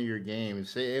was one of your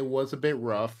games. It was a bit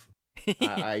rough.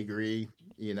 I agree.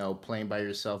 Playing by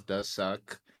yourself does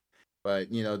suck.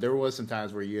 But there was some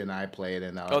times where you and I played,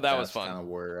 and that was fun. Kind of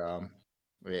where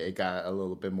it got a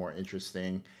little bit more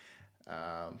interesting.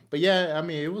 But yeah, I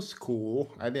mean, it was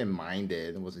cool. I didn't mind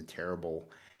it. It wasn't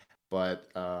terrible. But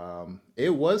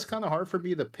it was kind of hard for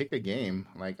me to pick a game.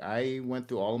 Like, I went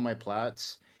through all of my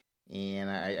plots, and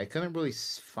I couldn't really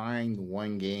find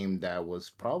one game that was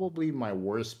probably my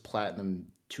worst platinum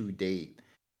to date.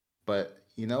 But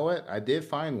you know what? I did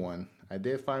find one. I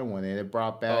did find one, and it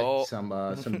brought back Oh. some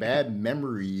bad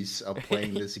memories of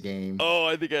playing this game. Oh,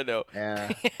 I think I know.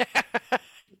 Yeah.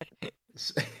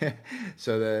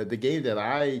 So the game that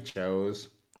I chose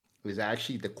was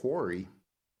actually The Quarry.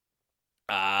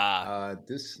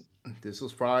 This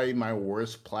was probably my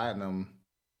worst platinum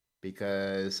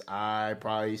because I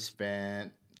probably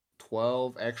spent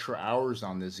 12 extra hours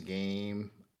on this game,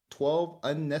 12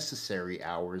 unnecessary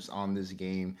hours on this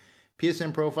game.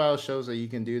 PSN profile shows that you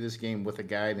can do this game with a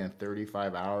guide in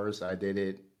 35 hours. I did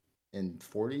it in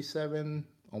 47,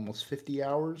 almost 50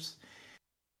 hours.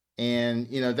 And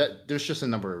that there's just a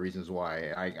number of reasons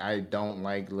why I don't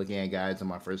like looking at guides on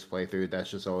my first playthrough.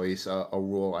 That's just always a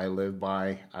rule I live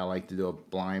by. I like to do a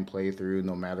blind playthrough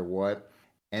no matter what.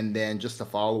 And then just to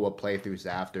follow up playthroughs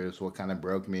after is what kind of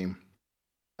broke me.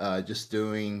 Just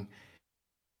doing,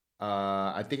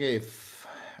 I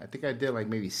think I did like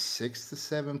maybe 6 to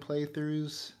 7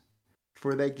 playthroughs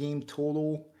for that game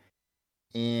total,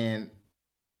 and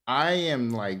I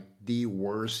am like the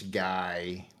worst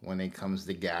guy when it comes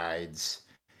to guides.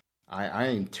 I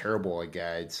am terrible at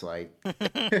guides. Like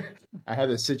I had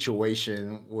a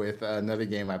situation with another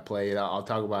game I played. I'll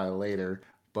talk about it later.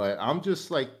 But I'm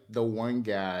just like the one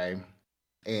guy,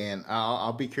 and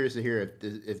I'll be curious to hear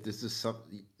if this is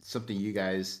something you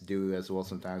guys do as well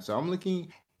sometimes. So I'm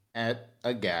looking at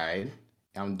a guide.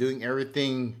 I'm doing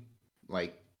everything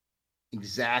like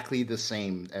exactly the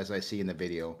same as I see in the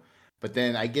video. But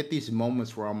then I get these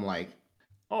moments where I'm like,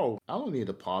 oh, I don't need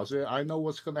to pause it. I know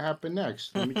what's going to happen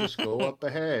next. Let me just go up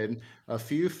ahead a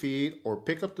few feet or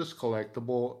pick up this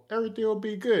collectible. Everything will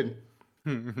be good.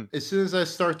 As soon as I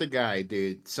start the guide,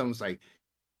 dude, someone's like,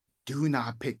 do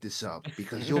not pick this up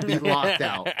because you'll be locked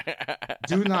out.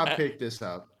 Do not pick this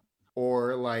up.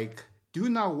 Or like, do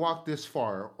not walk this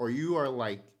far or you are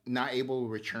like not able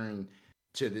to return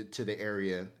to the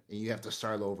area and you have to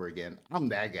start over again. I'm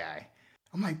that guy.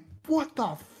 I'm like, what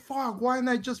the fuck? Why didn't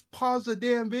I just pause the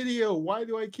damn video? Why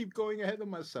do I keep going ahead of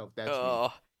myself? That's me.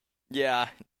 Yeah.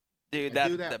 Dude, I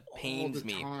do that pains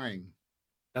me. Time.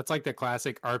 That's like the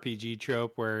classic RPG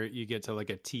trope where you get to like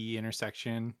a T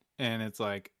intersection and it's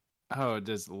like, oh,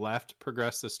 does left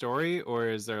progress the story or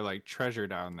is there like treasure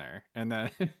down there? And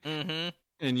then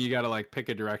and you got to like pick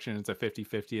a direction. It's a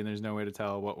 50-50 and there's no way to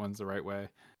tell what one's the right way.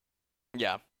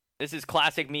 Yeah. This is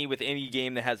classic me with any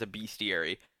game that has a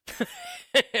bestiary.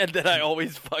 And that I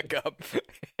always fuck up.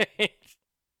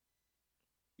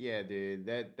 Yeah, dude,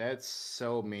 that's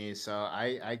so me. So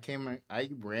I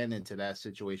ran into that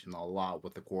situation a lot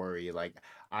with The Quarry. Like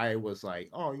I was like,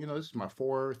 oh, this is my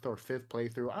 4th or 5th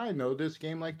playthrough. I know this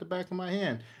game like the back of my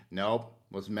hand. Nope,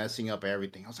 was messing up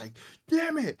everything. I was like,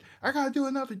 damn it, I gotta do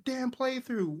another damn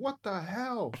playthrough. What the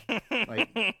hell?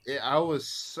 I was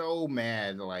so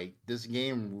mad. Like this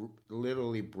game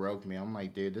literally broke me. I'm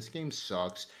like, dude, this game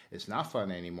sucks. It's not fun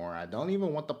anymore. I don't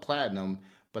even want the platinum.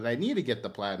 But I need to get the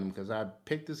platinum because I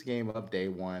picked this game up day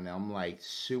one. And I'm like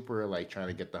super like trying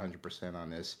to get the 100% on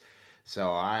this.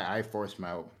 So I forced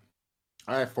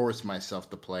myself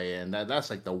to play, and that's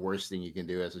like the worst thing you can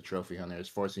do as a trophy hunter is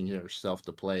forcing yourself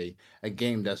to play a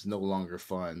game that's no longer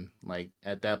fun. Like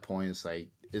at that point, it's like,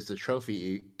 is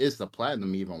the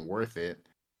platinum even worth it?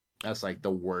 That's like the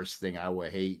worst thing I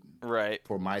would hate. Right.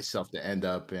 For myself to end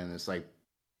up in. It's like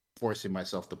forcing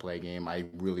myself to play a game I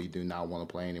really do not want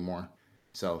to play anymore.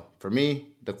 So for me,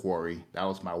 The Quarry, that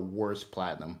was my worst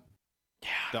platinum. Yeah.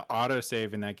 The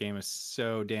autosave in that game is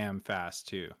so damn fast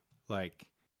too. Like,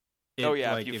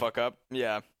 if you fuck up,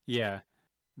 yeah.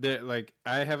 Like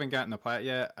I haven't gotten the plat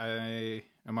yet. I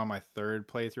am on my 3rd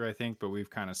playthrough, I think, but we've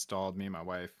kind of stalled, me and my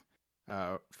wife,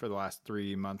 for the last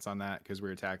 3 months on that because we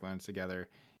were tackling it together.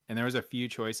 And there was a few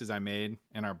choices I made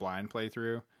in our blind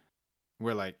playthrough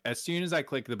where, like, as soon as I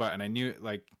clicked the button, I knew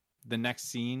like the next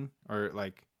scene or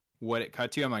like what it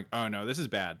cut to, I'm like, oh no, this is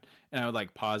bad. And I would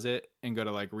like pause it and go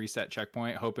to like reset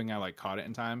checkpoint, hoping I like caught it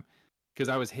in time. Because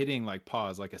I was hitting like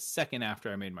pause like a second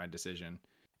after I made my decision.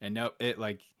 And no, it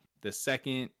like the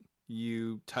second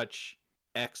you touch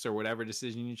X or whatever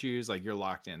decision you choose, like you're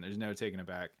locked in. There's no taking it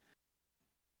back.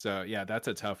 So yeah, that's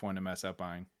a tough one to mess up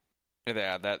on.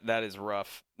 Yeah, that is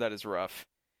rough. That is rough.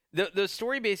 The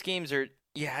story-based games are,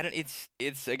 yeah,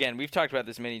 it's again, we've talked about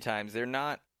this many times. They're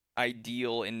not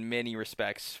ideal in many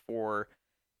respects for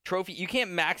trophy. You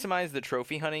can't maximize the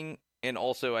trophy hunting and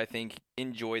also, I think,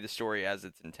 enjoy the story as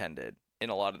it's intended in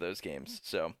a lot of those games.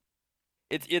 So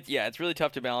it's really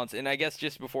tough to balance. And I guess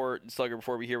just before Slugger,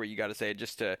 before we hear what you got to say,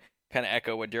 just to kind of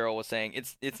echo what Daryl was saying,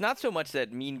 it's not so much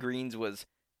that Mean Greens was,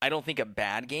 I don't think, a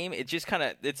bad game. It just kind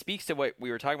of, it speaks to what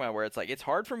we were talking about, where it's like it's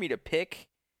hard for me to pick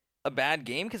a bad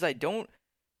game because I don't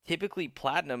typically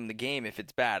platinum the game if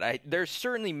it's bad. There's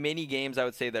certainly many games I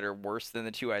would say that are worse than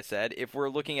the two I said if we're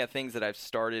looking at things that I've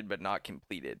started but not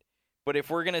completed. But if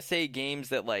we're going to say games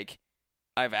that like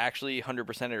I've actually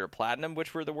 100%ed or platinum,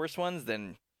 which were the worst ones,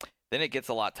 then it gets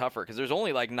a lot tougher because there's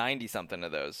only like 90 something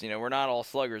of those. We're not all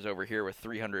sluggers over here with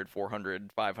 300,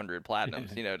 400, 500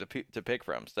 platinums, to pick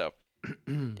from. So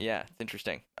yeah, it's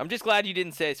interesting. I'm just glad you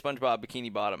didn't say SpongeBob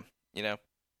Bikini Bottom,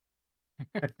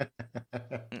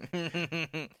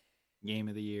 Game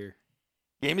of the year.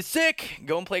 Game is sick.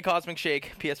 Go and play Cosmic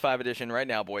Shake PS5 edition right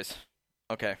now, boys.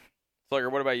 Okay.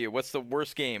 Slugger, what about you? What's the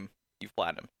worst game you've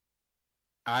platinum?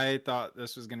 I thought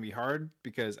this was going to be hard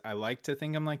because I like to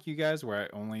think I'm like you guys where I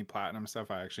only platinum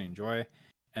stuff I actually enjoy.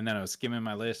 And then I was skimming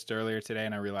my list earlier today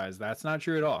and I realized that's not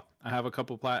true at all. I have a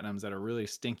couple platinums that are really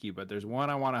stinky, but there's one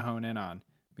I want to hone in on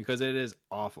because it is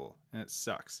awful and it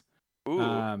sucks.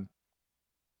 Ooh.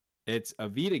 It's a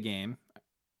Vita game.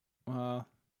 Well,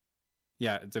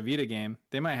 yeah, it's a Vita game.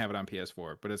 They might have it on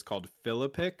PS4, but it's called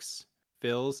Philipix,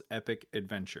 Phil's Epic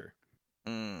Adventure.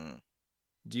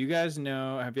 Do you guys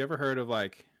know, have you ever heard of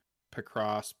like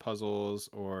Picross puzzles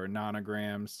or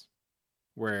nonograms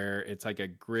where it's like a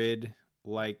grid,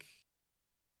 like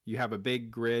you have a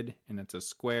big grid and it's a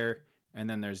square and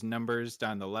then there's numbers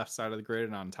down the left side of the grid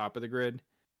and on top of the grid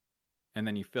and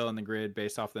then you fill in the grid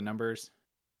based off the numbers?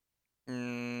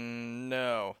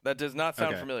 No, that does not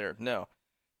sound familiar. No.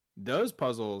 Those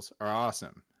puzzles are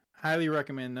awesome. Highly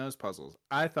recommend those puzzles.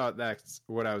 I thought that's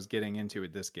what I was getting into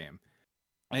with this game.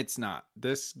 It's not.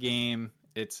 This game,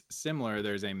 it's similar.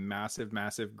 There's a massive,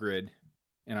 massive grid,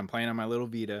 and I'm playing on my little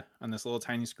Vita on this little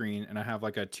tiny screen, and I have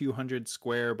like a 200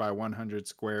 square by 100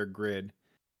 square grid,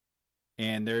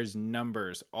 and there's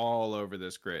numbers all over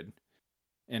this grid,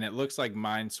 and it looks like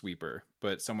Minesweeper,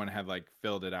 but someone had like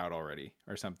filled it out already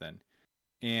or something.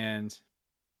 And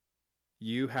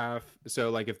you have, so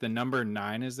like if the number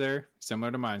 9 is there,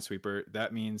 similar to Minesweeper,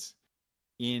 that means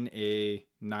in a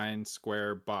 9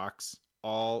 square box,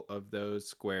 all of those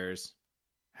squares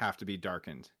have to be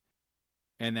darkened.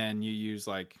 And then you use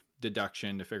like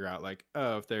deduction to figure out like,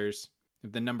 oh, if the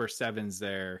number 7's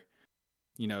there,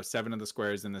 7 of the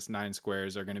squares in this 9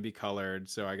 squares are going to be colored.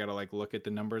 So I got to like look at the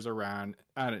numbers around.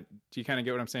 Do you kind of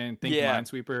get what I'm saying? Think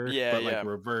Minesweeper, but like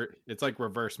it's like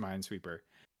reverse Minesweeper.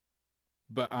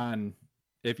 But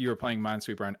if you were playing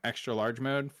Minesweeper on extra large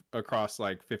mode across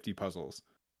like 50 puzzles.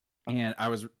 And I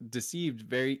was deceived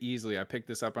very easily. I picked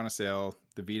this up on a sale.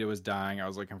 The Vita was dying. I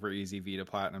was looking for easy Vita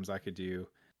platinums I could do.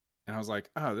 And I was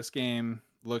like, oh, this game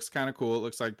looks kind of cool. It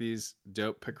looks like these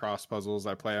dope Picross puzzles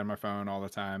I play on my phone all the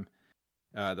time.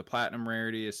 The platinum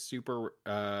rarity is super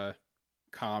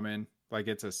common. Like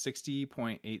it's a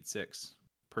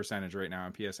 60.86% right now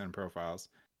on PSN profiles.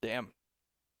 Damn.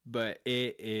 But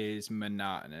it is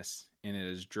monotonous and it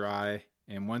is dry.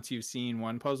 And once you've seen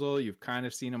one puzzle, you've kind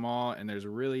of seen them all, and there's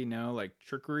really no like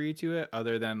trickery to it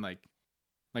other than like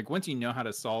once you know how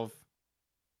the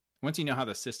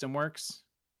system works,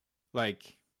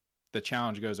 like the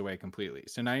challenge goes away completely.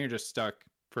 So now you're just stuck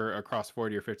for across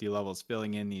 40 or 50 levels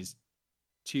filling in these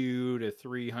 200 to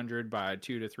 300 by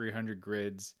 200 to 300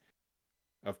 grids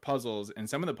of puzzles. And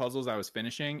some of the puzzles I was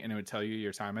finishing, and it would tell you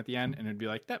your time at the end, and it'd be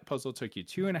like, that puzzle took you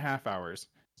 2.5 hours.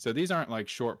 So these aren't like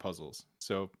short puzzles.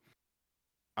 So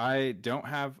I don't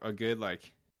have a good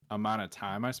like amount of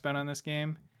time I spent on this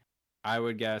game. I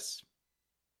would guess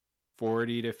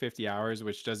 40 to 50 hours,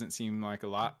 which doesn't seem like a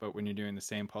lot, but when you're doing the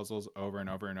same puzzles over and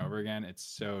over and over again, it's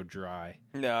so dry.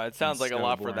 No, it sounds like a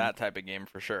lot boring for that type of game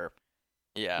for sure.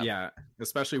 Yeah. Yeah,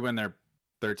 especially when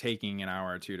they're taking an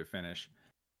hour or two to finish.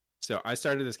 So I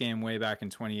started this game way back in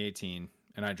 2018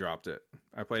 and I dropped it.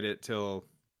 I played it till,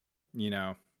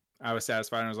 I was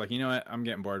satisfied and I was like, you know what? I'm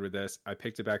getting bored with this. I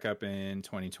picked it back up in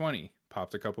 2020,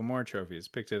 popped a couple more trophies,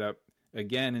 picked it up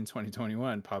again in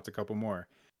 2021, popped a couple more.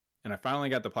 And I finally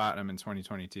got the platinum in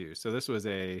 2022. So this was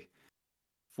a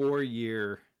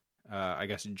 4-year,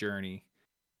 journey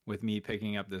with me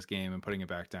picking up this game and putting it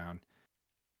back down.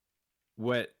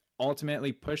 What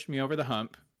ultimately pushed me over the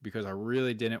hump, because I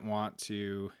really didn't want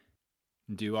to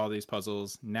do all these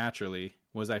puzzles naturally,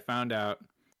 was I found out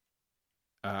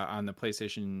on the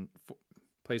PlayStation,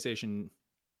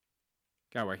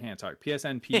 God, I can't talk.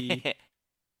 PSN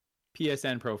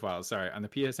profiles. Sorry, on the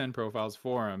PSN profiles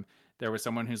forum, there was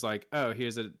someone who's like, "Oh,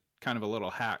 here's a kind of a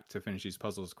little hack to finish these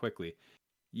puzzles quickly.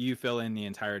 You fill in the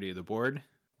entirety of the board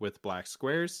with black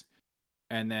squares,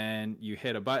 and then you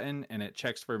hit a button, and it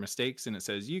checks for mistakes, and it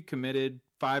says you committed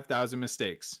 5,000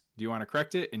 mistakes. Do you want to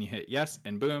correct it?" And you hit yes,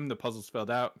 and boom, the puzzle's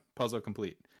filled out. Puzzle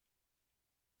complete.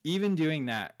 Even doing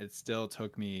that, it still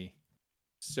took me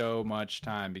so much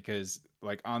time because,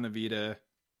 like, on the Vita,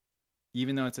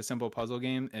 even though it's a simple puzzle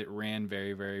game, it ran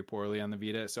very, very poorly on the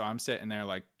Vita. So I'm sitting there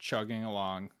like chugging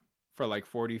along for like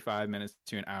 45 minutes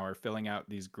to an hour, filling out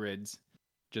these grids,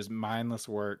 just mindless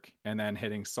work, and then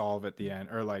hitting solve at the end,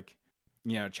 or like,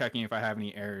 checking if I have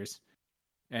any errors.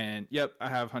 And yep, I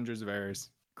have hundreds of errors.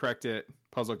 Correct it,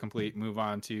 puzzle complete, move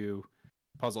on to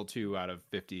puzzle 2 out of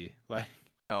 50. Like,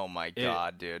 oh my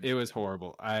god, dude. It was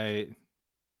horrible.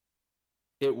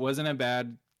 It wasn't a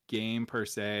bad game per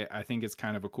se. I think it's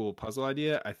kind of a cool puzzle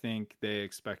idea. I think they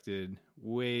expected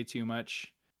way too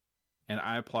much, and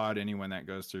I applaud anyone that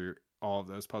goes through all of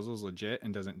those puzzles legit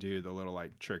and doesn't do the little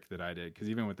like trick that I did, because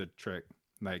even with the trick,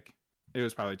 like, it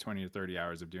was probably 20 to 30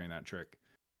 hours of doing that trick.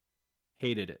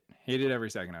 Hated every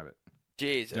second of it.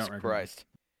 Jesus Christ.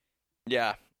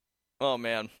 Yeah. Oh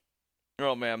man.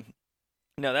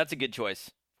 No, that's a good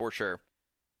choice for sure.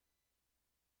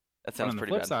 That sounds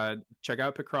pretty bad. On the flip side, check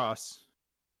out Picross.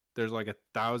 There's like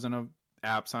 1,000 of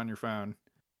apps on your phone,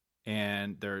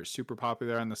 and they're super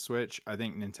popular on the Switch. I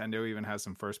think Nintendo even has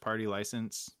some first-party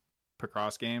license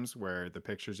Picross games where the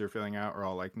pictures you're filling out are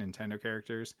all like Nintendo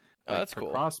characters. Oh, that's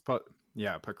cool.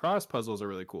 Picross puzzles are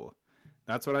really cool.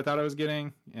 That's what I thought I was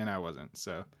getting, and I wasn't.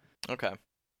 So okay.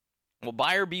 Well,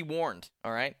 buyer be warned.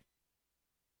 All right.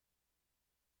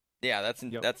 Yeah, that's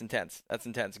intense. That's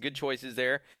intense. Good choices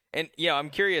there. And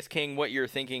I'm curious, King, what you're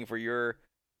thinking for your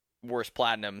worst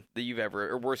platinum that you've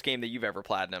ever, or worst game that you've ever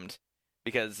platinumed,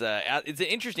 because it's an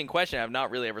interesting question I've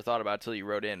not really ever thought about until you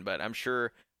wrote in. But I'm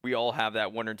sure we all have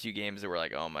that one or two games that we're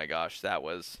like, oh my gosh, that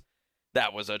was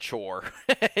a chore.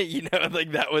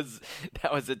 Like that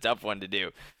was a tough one to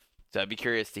do. So I'd be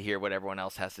curious to hear what everyone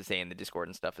else has to say in the Discord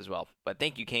and stuff as well. But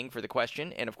thank you, King, for the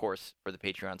question, and of course for the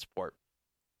Patreon support.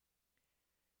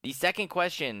 The second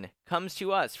question comes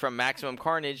to us from Maximum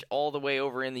Carnage all the way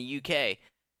over in the UK.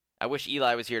 I wish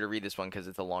Eli was here to read this one because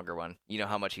it's a longer one. You know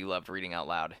how much he loved reading out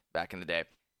loud back in the day.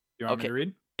 You want me to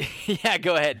read? Yeah,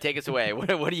 go ahead. Take us away.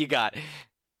 What do you got?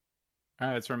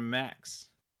 It's from Max.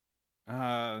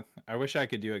 I wish I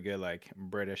could do a good like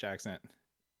British accent.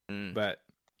 But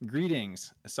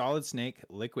greetings, Solid Snake,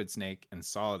 Liquid Snake, and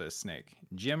Solidus Snake.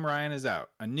 Jim Ryan is out.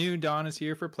 A new dawn is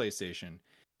here for PlayStation.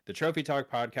 The Trophy Talk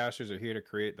podcasters are here to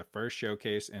create the first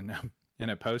showcase in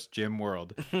a post-Jim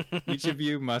world. Each of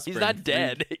you must He's not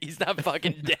dead. He's not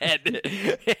fucking dead.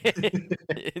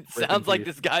 It sounds like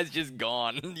this guy's just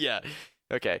gone. Yeah.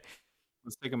 Okay.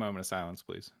 Let's take a moment of silence,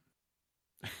 please.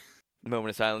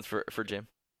 Moment of silence for Jim.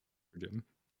 For Jim.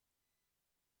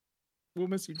 We'll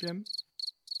miss you, Jim.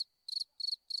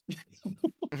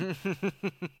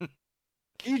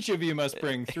 Each of you must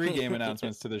bring 3 game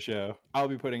announcements to the show. I'll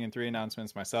be putting in 3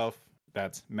 announcements myself.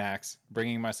 That's Max.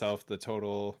 Bringing the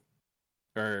total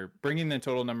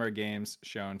number of games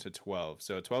shown to 12.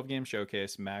 So a 12-game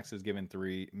showcase. Max has given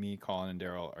 3. Me, Colin, and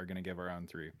Daryl are going to give our own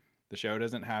 3. The show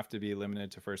doesn't have to be limited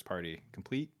to first party.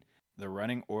 Complete the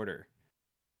running order.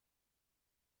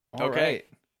 All right.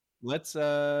 Let's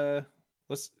I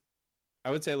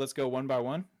would say let's go one by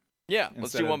one. Yeah,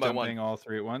 let's do one by one. All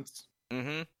 3 at once.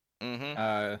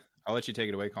 I'll let you take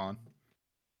it away, Colin.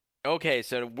 Okay,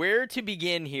 so where to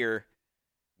begin here?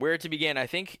 I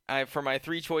think for my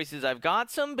 3 choices, I've got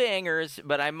some bangers,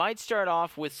 but I might start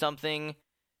off with something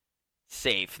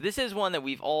safe. This is one that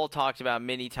we've all talked about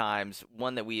many times,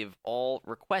 one that we have all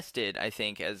requested, I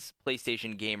think, as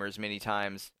PlayStation gamers many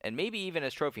times, and maybe even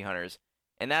as trophy hunters,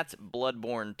 and that's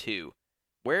Bloodborne 2.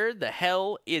 Where the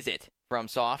hell is it,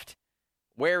 FromSoft?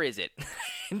 Where is it?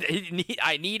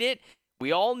 I need it.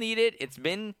 We all need it. It's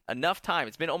been enough time.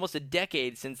 It's been almost a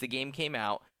decade since the game came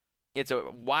out. It's a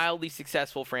wildly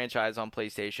successful franchise on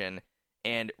PlayStation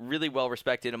and really well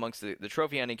respected amongst the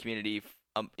trophy hunting community.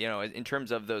 In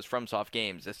terms of those FromSoft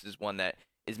games, this is one that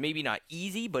is maybe not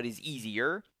easy, but is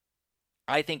easier.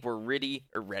 I think we're ready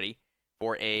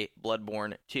for a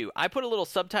Bloodborne 2. I put a little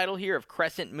subtitle here of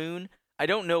Crescent Moon. I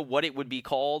don't know what it would be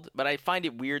called, but I find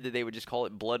it weird that they would just call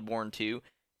it Bloodborne 2.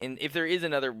 And if there is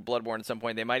another Bloodborne at some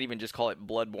point, they might even just call it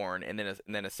Bloodborne and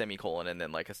then a semicolon and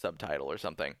then like a subtitle or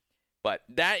something. But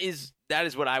that is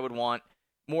what I would want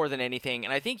more than anything.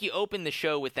 And I think you open the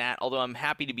show with that, although I'm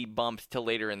happy to be bumped till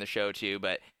later in the show too.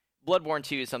 But Bloodborne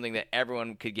 2 is something that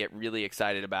everyone could get really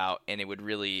excited about, and it would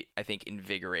really, I think,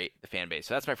 invigorate the fan base.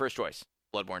 So that's my first choice,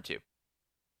 Bloodborne 2.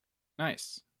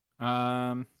 Nice.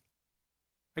 I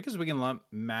guess we can lump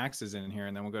Max's in here,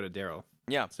 and then we'll go to Daryl.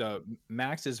 Yeah. So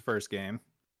Max's first game,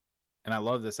 and I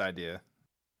love this idea,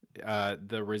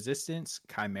 the Resistance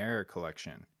Chimera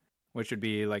Collection, which would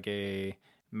be like a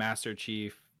Master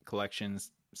Chief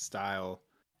Collections style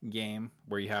game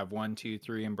where you have 1, 2,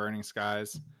 3 in Burning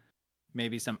Skies.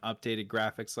 Maybe some updated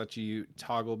graphics let you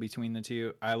toggle between the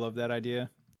two. I love that idea.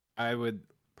 I would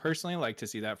personally like to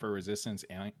see that for Resistance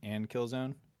and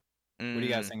Killzone. What do you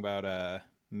guys think about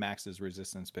Max's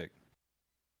Resistance pick?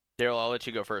 Daryl, I'll let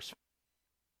you go first.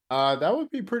 That would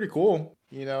be pretty cool.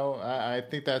 I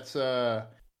think that's a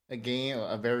game,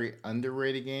 a very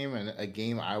underrated game, and a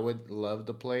game I would love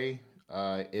to play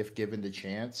if given the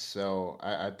chance. So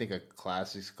I think a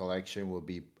Classics collection would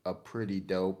be a pretty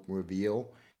dope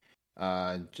reveal.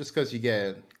 Just because you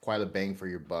get quite a bang for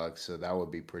your buck, so that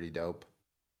would be pretty dope.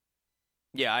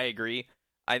 Yeah, I agree.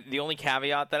 The only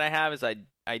caveat that I have is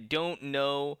I don't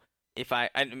know if I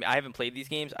haven't played these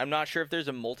games. I'm not sure if there's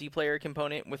a multiplayer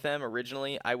component with them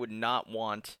originally. I would not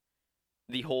want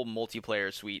the whole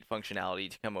multiplayer suite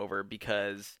functionality to come over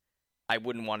because I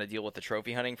wouldn't want to deal with the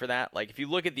trophy hunting for that. Like, if you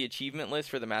look at the achievement list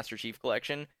for the Master Chief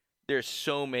Collection, there's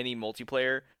so many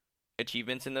multiplayer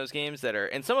achievements in those games that are,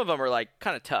 and some of them are like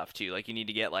kind of tough too. Like, you need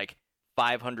to get like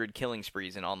 500 killing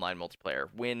sprees in online multiplayer,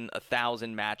 win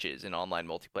 1,000 matches in online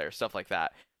multiplayer, stuff like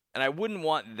that. And I wouldn't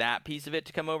want that piece of it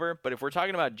to come over. But if we're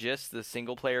talking about just the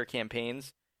single player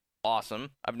campaigns, awesome.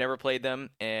 I've never played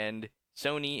them, and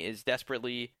Sony is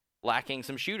desperately lacking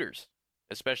some shooters,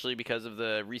 especially because of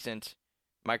the recent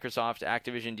Microsoft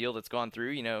Activision deal that's gone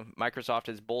through. Microsoft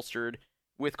has bolstered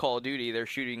with Call of Duty their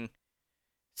shooting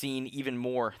scene even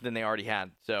more than they already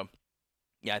had. So,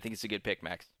 yeah, I think it's a good pick,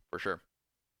 Max, for sure.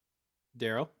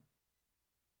 Daryl?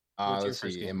 Let's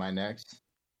see. Am I next?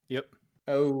 Yep.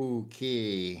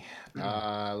 Okay.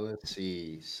 Let's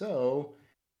see. So,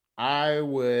 I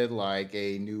would like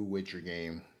a new Witcher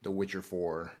game, The Witcher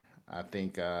 4. I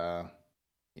think, been a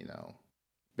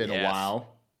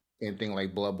while. Anything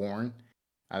like Bloodborne.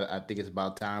 I think it's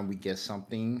about time we get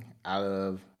something out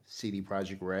of CD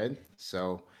Projekt Red.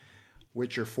 So,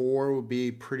 Witcher 4 would be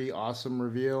a pretty awesome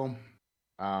reveal.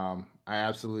 I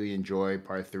absolutely enjoy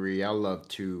Part 3. I love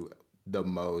 2 the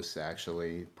most,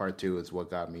 actually. Part 2 is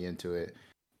what got me into it.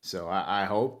 So I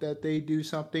hope that they do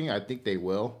something. I think they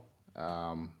will.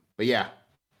 But yeah,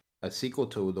 a sequel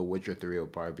to The Witcher 3 will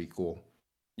probably be cool.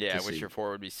 Yeah, Witcher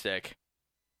 4 would be sick.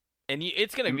 And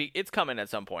it's coming at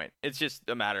some point. It's just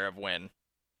a matter of when.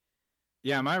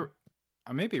 Yeah,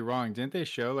 I may be wrong. Didn't they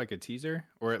show like a teaser,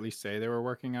 or at least say they were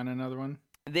working on another one?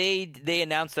 They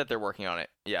announced that they're working on it.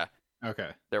 Yeah. Okay.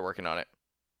 They're working on it.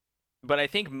 But I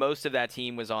think most of that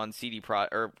team was on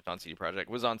Projekt,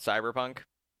 was on Cyberpunk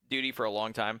duty for a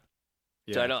long time.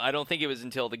 Yeah. So I don't think it was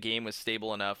until the game was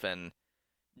stable enough and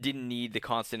didn't need the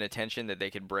constant attention that they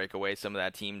could break away some of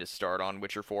that team to start on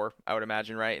Witcher 4, I would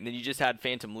imagine, right? And then you just had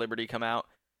Phantom Liberty come out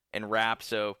and wrap,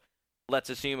 so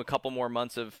let's assume a couple more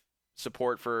months of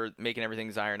support for making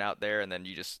everything's ironed out there, and then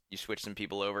you switch some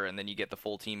people over, and then you get the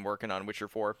full team working on Witcher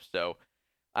 4. So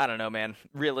I don't know, man.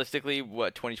 Realistically,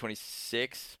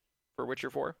 2026 for Witcher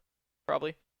 4?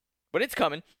 Probably. But it's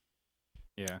coming.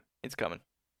 Yeah. It's coming.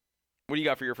 What do you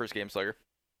got for your first game, Slugger?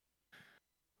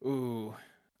 Ooh,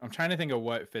 I'm trying to think of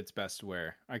what fits best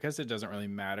where. I guess it doesn't really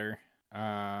matter.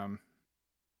 I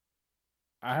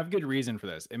have good reason for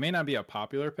this. It may not be a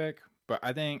popular pick, but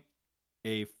I think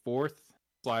a 4th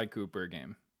Sly Cooper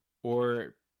game,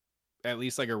 or at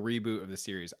least like a reboot of the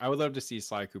series. I would love to see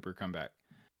Sly Cooper come back.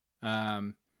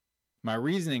 My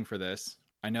reasoning for this,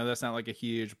 I know that's not like a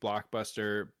huge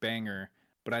blockbuster banger,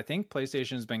 but I think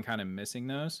PlayStation's been kind of missing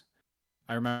those.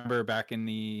 I remember back in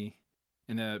the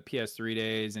PS3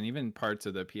 days and even parts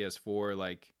of the PS4,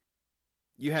 like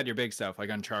you had your big stuff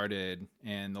like Uncharted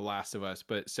and The Last of Us,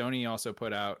 but Sony also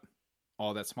put out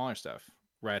all that smaller stuff,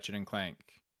 Ratchet and Clank,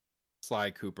 Sly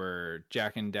Cooper,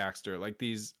 Jak and Daxter, like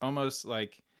these almost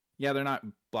like, yeah, they're not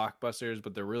blockbusters,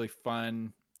 but they're really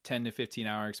fun 10 to 15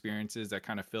 hour experiences that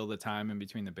kind of fill the time in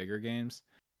between the bigger games.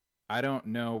 I don't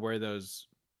know where those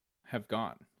have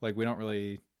gone. Like, we don't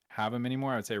really have them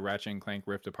anymore. I would say Ratchet and Clank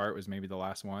Rift Apart was maybe the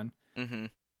last one. Mm-hmm.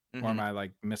 Mm-hmm. Or am I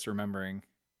like misremembering?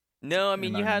 No, I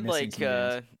mean, you had like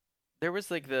there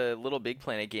was like the Little Big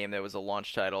Planet game that was a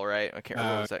launch title, right? I can't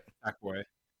remember what was that.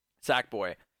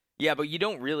 Sackboy. Yeah, but you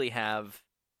don't really have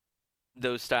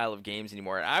those style of games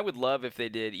anymore. I would love if they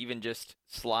did even just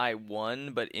Sly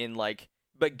 1, but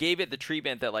gave it the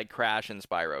treatment that like Crash and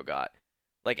Spyro got.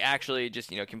 Like, actually just,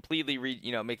 completely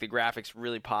make the graphics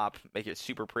really pop, make it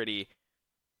super pretty.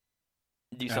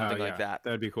 Do something like that.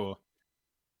 That'd be cool.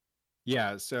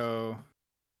 Yeah, so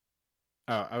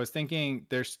I was thinking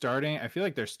I feel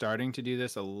like they're starting to do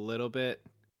this a little bit,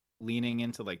 leaning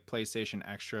into like PlayStation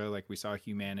Extra. Like, we saw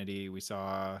Humanity, we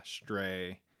saw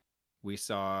Stray, we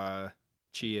saw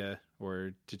Chia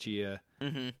or Tchia.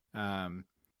 Mm-hmm.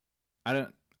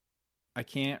 I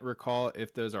can't recall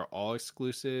if those are all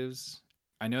exclusives.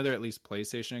 I know they're at least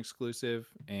PlayStation exclusive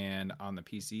and on the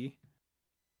PC.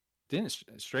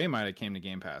 Stray might have came to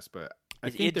Game Pass, but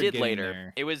It they're did getting later.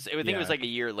 there. I think it was Yeah. like a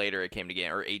year later it came to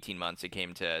game, or 18 months it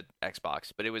came to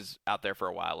Xbox, but it was out there for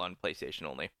a while on PlayStation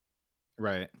only.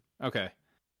 Right. Okay.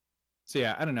 So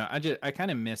yeah, I don't know. I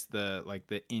kind of miss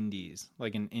the indies,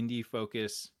 like an indie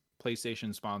focus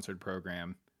PlayStation sponsored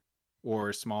program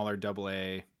or smaller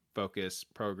AA focus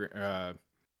program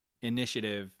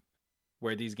initiative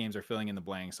where these games are filling in the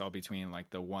blanks all between like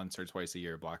the once or twice a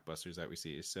year blockbusters that we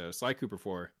see. So Sly Cooper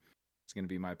 4 is going to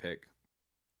be my pick.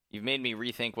 You've made me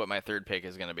rethink what my third pick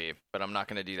is going to be, but I'm not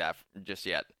going to do that just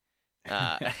yet.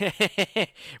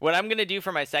 What I'm going to do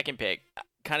for my second pick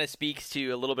kind of speaks to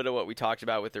a little bit of what we talked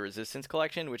about with the Resistance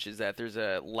Collection, which is that there's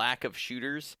a lack of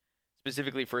shooters,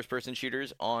 specifically first-person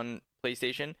shooters, on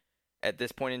PlayStation at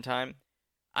this point in time.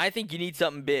 I think you need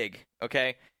something big,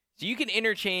 okay? So you can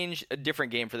interchange a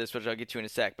different game for this, which I'll get to in a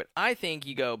sec, but I think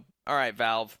you go, all right,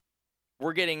 Valve,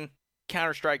 we're getting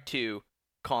Counter-Strike 2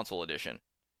 Console Edition.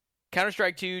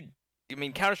 Counter-Strike 2, I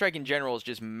mean, Counter-Strike in general is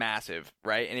just massive,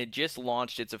 right? And it just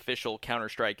launched its official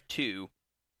Counter-Strike 2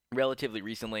 relatively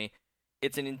recently.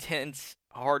 It's an intense,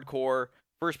 hardcore,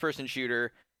 first-person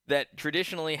shooter that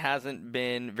traditionally hasn't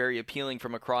been very appealing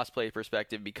from a cross-play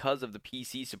perspective because of the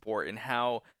PC support and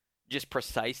how just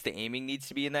precise the aiming needs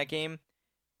to be in that game.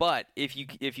 But if you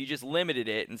just limited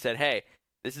it and said, hey,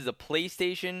 this is a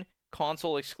PlayStation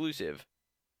console exclusive,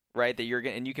 right, that you're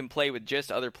gonna, and you can play with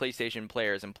just other PlayStation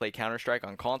players and play Counter-Strike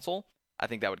on console, I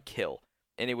think that would kill.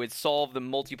 And it would solve the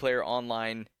multiplayer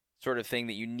online sort of thing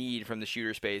that you need from the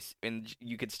shooter space, and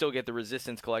you could still get the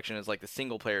Resistance Collection as like the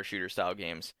single-player shooter style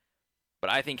games.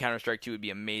 But I think Counter-Strike 2 would be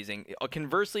amazing.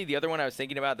 Conversely, the other one I was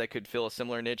thinking about that could fill a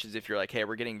similar niche is if you're like, hey,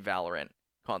 we're getting Valorant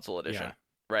Console Edition,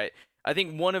 right? I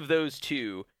think one of those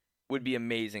two would be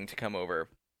amazing to come over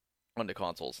onto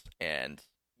consoles and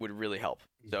would really help.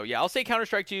 So yeah, I'll say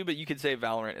Counter-Strike 2, but you could say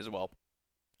Valorant as well.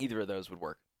 Either of those would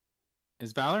work.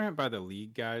 Is Valorant by the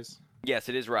League guys? Yes,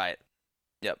 it is Riot.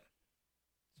 Yep.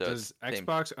 So does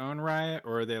Xbox own Riot,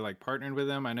 or are they like partnered with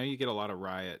them? I know you get a lot of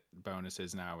Riot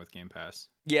bonuses now with Game Pass.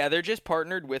 Yeah, they're just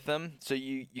partnered with them, so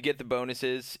you get the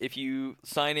bonuses. If you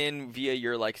sign in via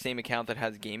your like same account that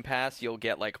has Game Pass, you'll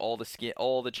get like all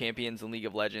the champions in League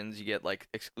of Legends. You get like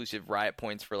exclusive Riot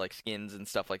points for like skins and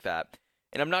stuff like that.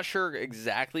 And I'm not sure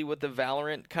exactly what the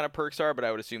Valorant kind of perks are, but I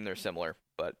would assume they're similar.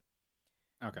 But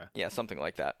okay, yeah, something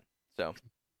like that. So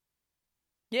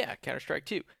yeah, Counter-Strike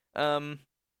 2.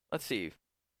 Let's see.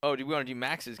 Oh, do we want to do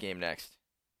Max's game next?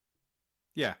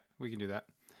 Yeah, we can do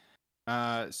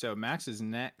that. So Max's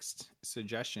next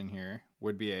suggestion here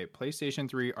would be a PlayStation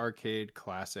 3 Arcade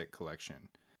Classic Collection.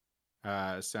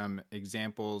 Some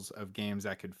examples of games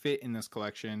that could fit in this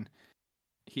collection.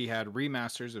 He had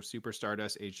remasters of Super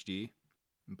Stardust HD,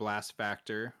 Blast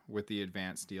Factor with the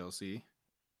Advanced DLC,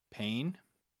 Pain,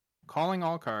 Calling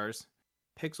All Cars,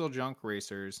 Pixel Junk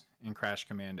Racers, and Crash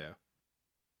Commando.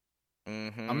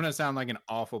 Mm-hmm. I'm gonna sound like an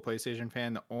awful PlayStation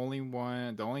fan. The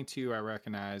only two I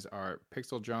recognize are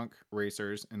Pixel Junk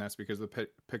Racers, and that's because of the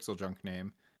Pixel Junk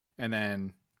name, and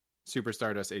then Super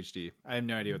Stardust HD. I have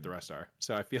no idea what the rest are,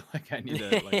 so I feel like I need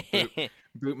to like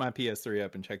boot my PS3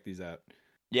 up and check these out.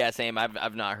 Yeah, same.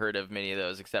 I've not heard of many of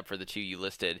those except for the two you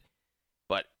listed.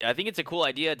 But I think it's a cool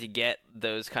idea to get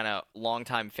those kind of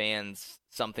longtime fans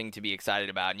something to be excited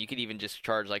about, and you could even just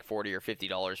charge like $40 or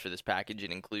 $50 for this package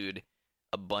and include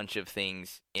a bunch of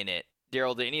things in it.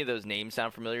 Daryl, do any of those names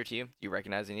sound familiar to you? Do you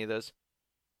recognize any of those?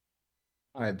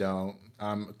 I don't.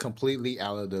 I'm completely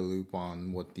out of the loop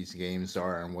on what these games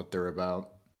are and what they're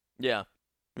about. Yeah.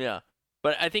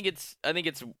 But I think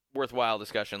it's worthwhile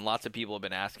discussion. Lots of people have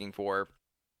been asking for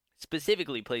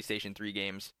specifically PlayStation 3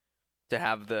 games to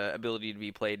have the ability to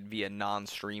be played via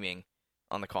non-streaming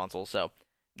on the console. So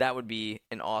that would be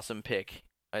an awesome pick,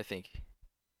 I think,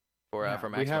 for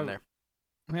Max on there.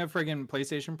 We have friggin'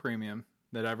 PlayStation Premium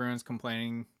that everyone's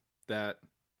complaining that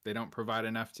they don't provide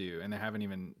enough to, and they haven't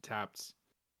even tapped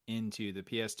into the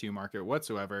PS2 market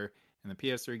whatsoever. And the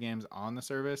PS3 games on the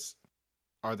service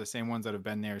are the same ones that have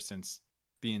been there since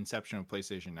the inception of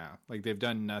PlayStation Now. Like, they've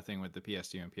done nothing with the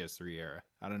PS2 and PS3 era.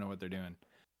 I don't know what they're doing.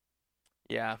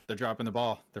 Yeah. They're dropping the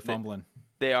ball. They're fumbling.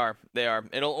 They are.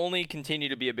 It'll only continue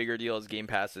to be a bigger deal as Game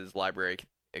Pass's library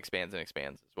expands as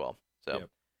well. So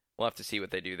We'll have to see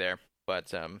what they do there.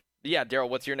 But, yeah, Daryl,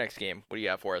 what's your next game? What do you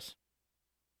have for us?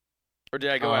 Or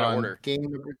did I go out of order?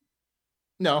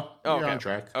 No, you're on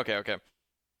track. Okay.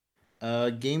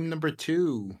 Game number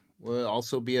 2 will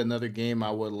also be another game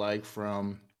I would like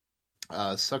from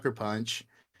Sucker Punch.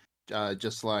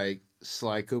 Just like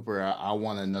Sly Cooper, I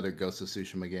want another Ghost of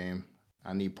Tsushima game.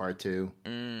 I need part 2.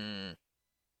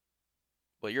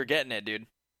 Well, you're getting it, dude.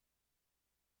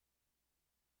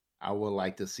 I would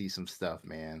like to see some stuff,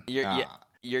 man.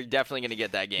 you're definitely gonna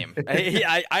get that game.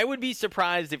 I would be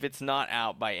surprised if it's not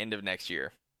out by end of next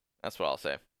year. That's what I'll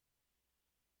say.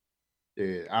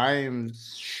 Dude, I am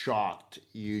shocked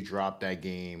you dropped that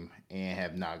game and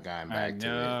have not gotten back to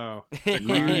know. it.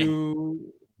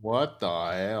 You, what the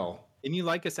hell? And you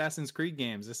like Assassin's Creed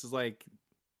games? This is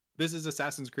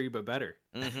Assassin's Creed but better.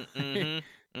 I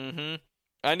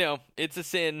know it's a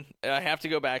sin. I have to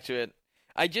go back to it.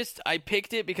 I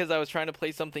picked it because I was trying to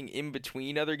play something in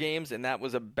between other games, and that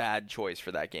was a bad choice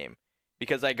for that game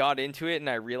because I got into it and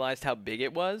I realized how big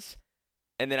it was.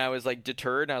 And then I was like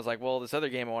deterred, and I was like, well, this other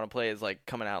game I want to play is like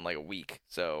coming out in like a week,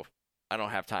 so I don't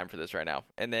have time for this right now.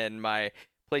 And then my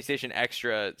PlayStation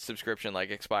Extra subscription like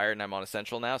expired, and I'm on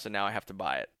Essential now, so now I have to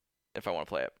buy it if I want to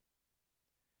play it.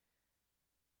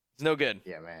 It's no good.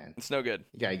 Yeah, man. It's no good.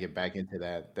 You gotta get back into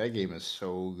that. That game is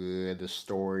so good. The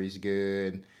story's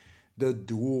good. The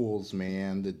duels,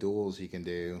 man. The duels you can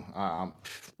do.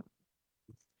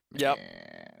 Yep.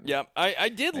 Man, Yep. I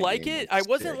did that like game it.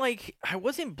 was I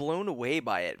wasn't blown away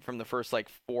by it from the first like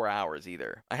 4 hours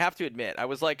either. I have to admit. I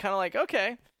was like kind of like,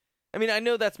 okay. I mean, I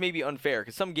know that's maybe unfair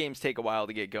cuz some games take a while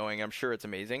to get going. I'm sure it's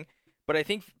amazing. But I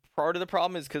think part of the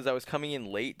problem is cuz I was coming in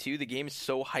late too. The game's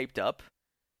so hyped up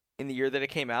in the year that it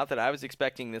came out that I was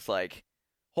expecting this like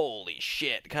holy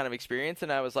shit kind of experience,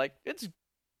 and I was like, it's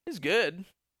good.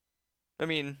 I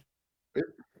mean,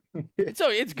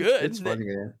 it's good. It's funny,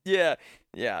 man.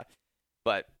 Yeah.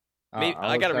 But maybe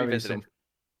I gotta revisit it.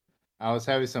 I was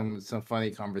having some funny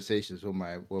conversations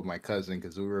with my cousin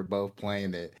because we were both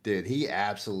playing it. Dude, he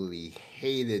absolutely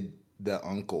hated the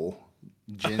uncle,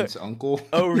 Jin's uncle.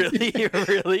 Oh, really?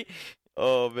 Really?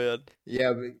 Oh man.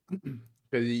 Yeah,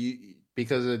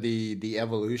 because of the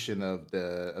evolution of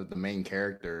the main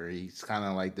character. He's kind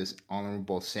of like this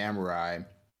honorable samurai,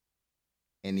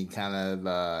 and he kind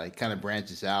of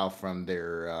branches out from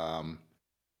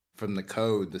from the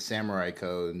code, the samurai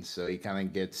code, and so he kind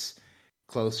of gets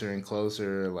closer and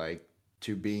closer, like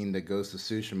to being the Ghost of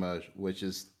Tsushima, which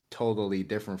is totally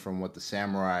different from what the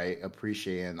samurai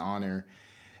appreciate and honor.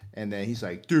 And then he's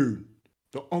like, dude,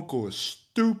 the uncle is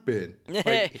stupid.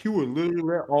 Like, he would literally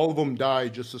let all of them die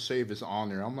just to save his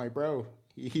honor. I'm like, bro,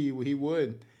 he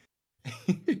would.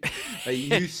 Like,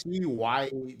 you see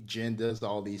why Jin does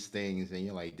all these things, and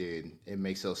you're like, dude, it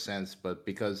makes no sense. But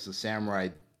because the samurai,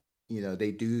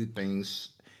 they do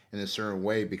things in a certain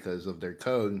way because of their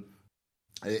code,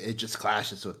 it just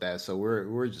clashes with that. So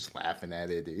we're just laughing at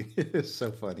it, dude. It's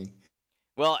so funny.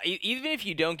 Well, even if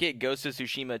you don't get Ghost of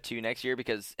Tsushima 2 next year,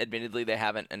 because admittedly they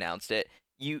haven't announced it,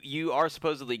 you are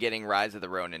supposedly getting Rise of the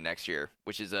Ronin next year,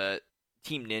 which is a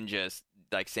Team Ninja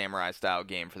like samurai style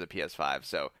game for the PS5.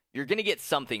 So you're gonna get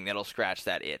something that'll scratch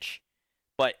that itch.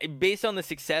 But based on the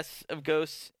success of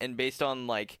Ghosts and based on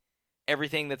like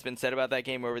everything that's been said about that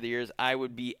game over the years, I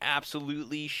would be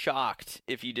absolutely shocked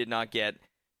if you did not get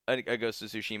a Ghost of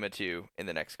Tsushima 2 in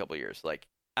the next couple of years. Like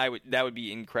that would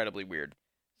be incredibly weird.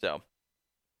 So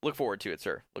look forward to it,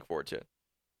 sir. Look forward to it.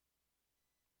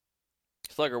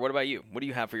 Slugger, what about you? What do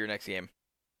you have for your next game?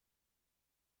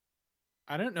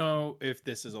 I don't know if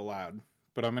this is allowed,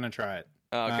 but I'm gonna try it.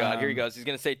 Oh God, here he goes. He's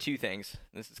gonna say two things.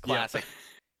 This is classic.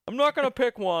 Yeah. I'm not gonna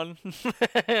pick one.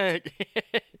 All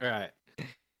right.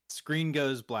 Screen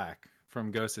goes black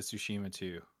from Ghost of Tsushima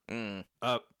 2.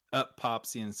 Up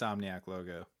pops the Insomniac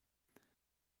logo.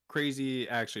 Crazy.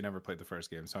 I actually never played the first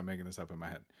game, so I'm making this up in my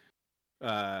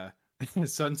head.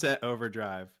 Sunset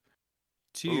Overdrive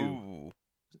 2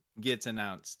 gets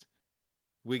announced.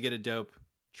 We get a dope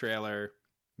trailer.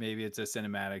 Maybe it's a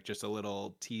cinematic, just a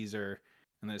little teaser,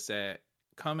 and they say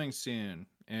coming soon.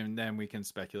 And then we can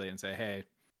speculate and say, hey,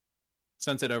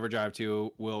 Sunset Overdrive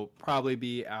 2 will probably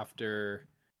be after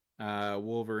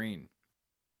Wolverine.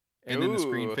 And then the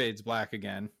screen fades black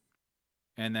again.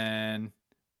 And then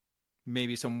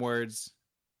maybe some words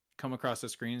come across the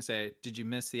screen and say, did you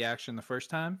miss the action the first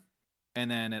time? And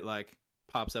then it like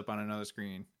pops up on another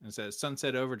screen and says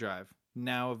Sunset Overdrive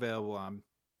now available on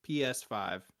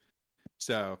PS5.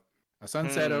 So a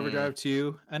Sunset Overdrive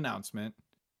 2 announcement,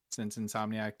 since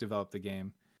Insomniac developed the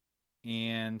game,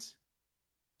 and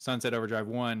Sunset Overdrive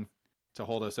 1 to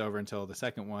hold us over until the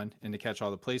second one, and to catch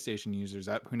all the PlayStation users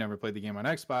who never played the game on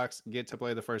Xbox get to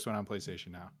play the first one on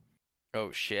PlayStation now.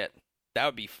 Oh shit, that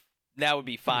would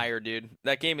be fire, dude.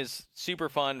 That game is super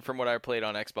fun from what I played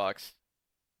on Xbox.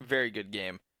 Very good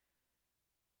game.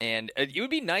 And it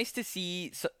would be nice to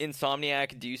see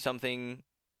Insomniac do something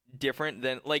different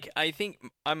than, like, I think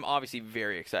I'm obviously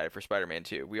very excited for Spider-Man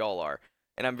 2. We all are.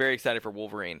 And I'm very excited for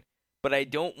Wolverine. But I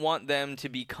don't want them to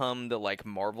become the, like,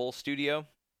 Marvel studio.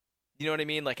 You know what I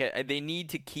mean? Like, they need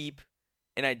to keep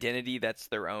an identity that's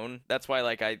their own. That's why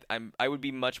like I would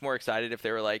be much more excited if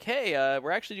they were like, hey,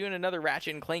 we're actually doing another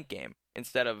Ratchet and Clank game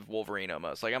instead of Wolverine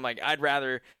almost. Like I'm like I'd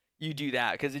rather you do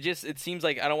that because it seems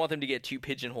like I don't want them to get too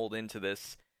pigeonholed into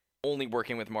this only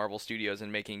working with Marvel Studios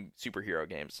and making superhero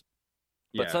games.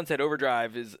 But Sunset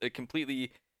Overdrive is a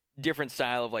completely different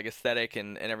style of like aesthetic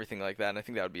and everything like that, and I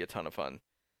think that would be a ton of fun.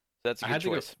 So that's a good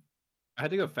choice. I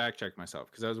had to go fact check myself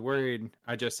because I was worried.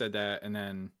 I just said that, and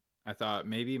then I thought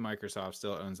maybe Microsoft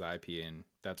still owns the IP, and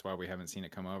that's why we haven't seen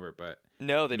it come over. But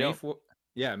no, they don't.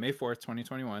 May 4th,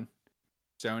 2021,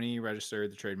 Sony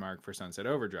registered the trademark for Sunset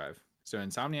Overdrive. So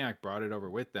Insomniac brought it over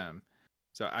with them.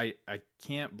 So I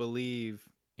can't believe,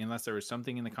 unless there was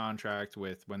something in the contract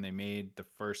with when they made the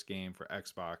first game for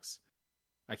Xbox,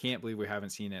 I can't believe we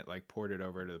haven't seen it like ported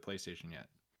over to the PlayStation yet.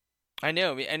 I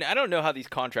know, and I don't know how these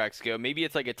contracts go. Maybe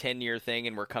it's like a 10-year thing,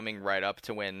 and we're coming right up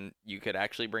to when you could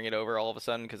actually bring it over all of a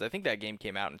sudden, because I think that game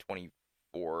came out in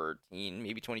 2014,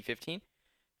 maybe 2015, if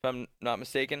I'm not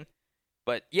mistaken.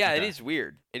 But yeah, okay. It is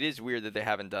weird. It is weird that they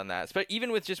haven't done that. But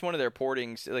even with just one of their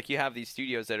portings, like you have these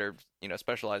studios that are,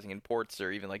 specializing in ports,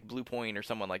 or even like Bluepoint or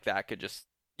someone like that could just,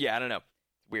 I don't know,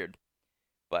 it's weird.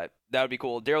 But that would be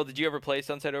cool. Daryl, did you ever play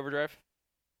Sunset Overdrive?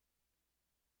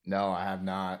 No, I have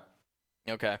not.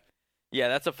 Okay. Yeah,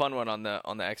 that's a fun one on the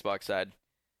Xbox side.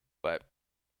 But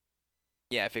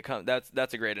yeah, if it comes,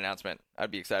 that's a great announcement.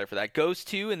 I'd be excited for that. Ghost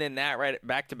 2 and then that right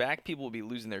back to back, people will be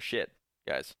losing their shit,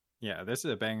 guys. Yeah, this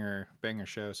is a banger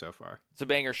show so far. It's a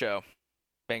banger show.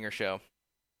 Banger show.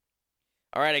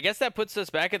 All right, I guess that puts us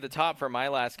back at the top for my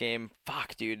last game.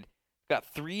 Fuck, dude. Got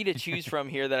 3 to choose from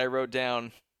here that I wrote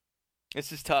down.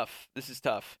 This is tough.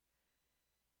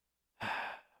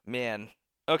 Man.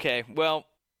 Okay, well,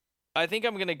 I think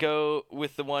I'm going to go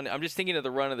with the one. I'm just thinking of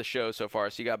the run of the show so far.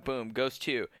 So you got boom, Ghost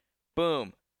 2.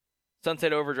 Boom.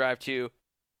 Sunset Overdrive 2.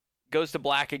 Goes to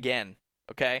black again.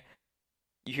 Okay?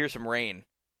 You hear some rain,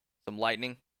 some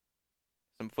lightning,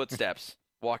 some footsteps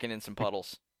walking in some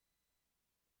puddles.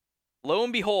 Lo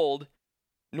and behold,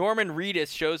 Norman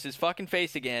Reedus shows his fucking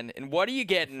face again. And what are you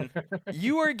getting?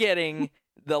 You are getting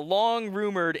the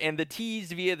long-rumored and the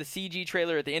teased via the CG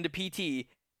trailer at the end of PT,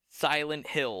 Silent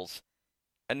Hills.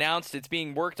 Announced it's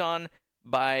being worked on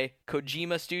by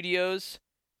Kojima Studios,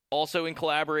 also in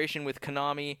collaboration with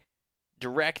Konami,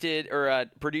 directed or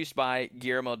produced by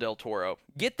Guillermo del Toro.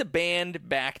 Get the band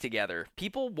back together.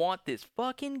 People want this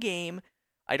fucking game.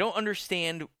 I don't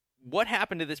understand what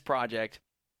happened to this project.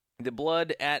 The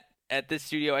blood at this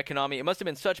studio at Konami, it must have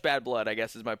been such bad blood, I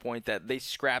guess is my point, that they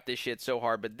scrapped this shit so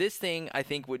hard. But this thing, I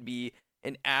think, would be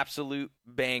an absolute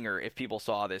banger if people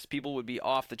saw this. People would be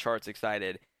off the charts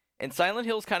excited. And Silent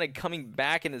Hill's kind of coming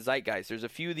back in the zeitgeist. There's a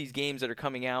few of these games that are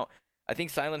coming out. I think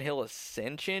Silent Hill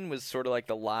Ascension was sort of like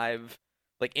the live,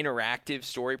 like interactive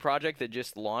story project that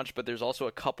just launched, but there's also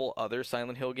a couple other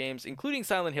Silent Hill games, including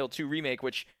Silent Hill 2 Remake,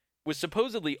 which was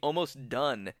supposedly almost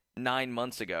done 9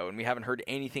 months ago, and we haven't heard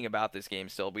anything about this game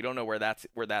still. We don't know where that's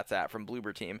at from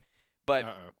Bloober Team. But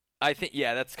I think,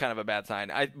 that's kind of a bad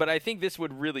sign. But I think this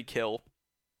would really kill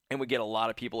and would get a lot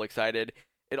of people excited.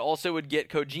 It also would get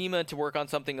Kojima to work on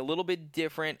something a little bit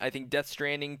different. I think Death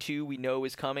Stranding 2 we know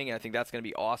is coming, and I think that's going to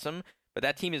be awesome. But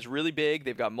that team is really big.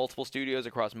 They've got multiple studios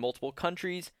across multiple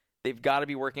countries. They've got to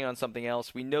be working on something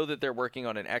else. We know that they're working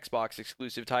on an Xbox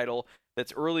exclusive title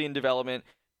that's early in development.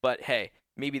 But hey,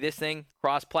 maybe this thing,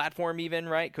 cross-platform even,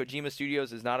 right? Kojima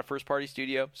Studios is not a first-party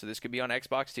studio, so this could be on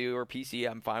Xbox too or PC.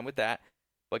 I'm fine with that.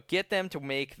 But get them to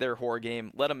make their horror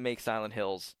game. Let them make Silent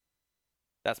Hills.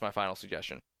 That's my final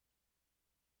suggestion.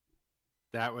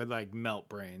 That would melt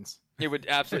brains. It would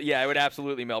absolutely, it would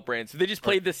absolutely melt brains. They just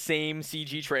played the same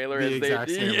CG trailer as they,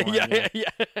 same yeah.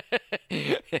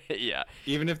 Yeah.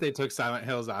 Even if they took Silent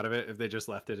Hills out of it, if they just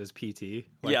left it as PT,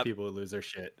 people would lose their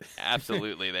shit.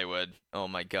 Absolutely, they would. Oh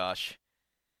my gosh.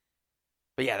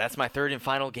 But yeah, that's my third and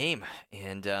final game.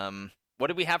 And what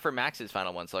did we have for Max's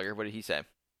final one, Slugger? What did he say?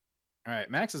 All right,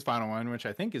 Max's final one, which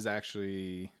I think is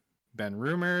actually been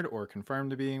rumored or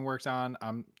confirmed to being worked on.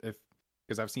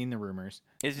 Because I've seen the rumors.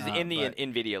 This is in the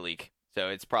NVIDIA leak, so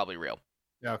it's probably real.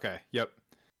 Okay, yep.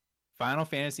 Final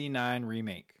Fantasy IX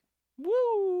Remake.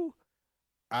 Woo!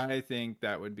 I think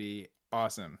that would be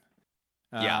awesome.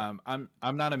 Yeah. I'm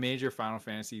not a major Final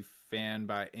Fantasy fan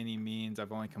by any means.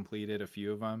 I've only completed a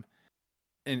few of them.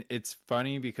 And it's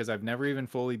funny because I've never even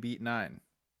fully beat 9.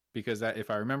 Because if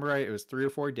I remember right, it was 3 or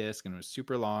 4 discs and it was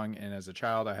super long. And as a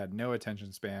child, I had no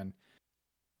attention span.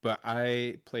 But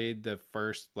I played the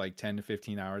first 10 to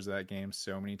 15 hours of that game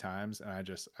so many times. And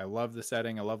I love the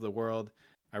setting. I love the world.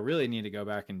 I really need to go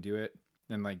back and do it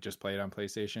and just play it on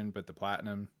PlayStation. But the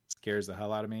platinum scares the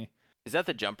hell out of me. Is that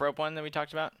the jump rope one that we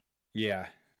talked about? Yeah.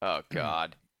 Oh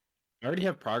God. I already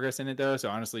have progress in it though, so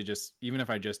honestly, just even if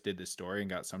I just did the story and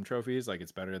got some trophies, like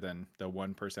it's better than the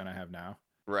 1% I have now.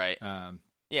 Right.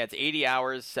 Yeah, it's 80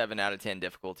 hours, 7 out of 10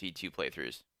 difficulty, 2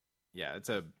 playthroughs. Yeah, it's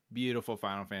a beautiful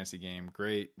Final Fantasy game,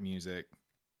 great music.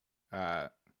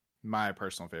 My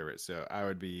personal favorite. So I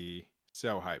would be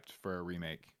so hyped for a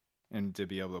remake and to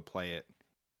be able to play it,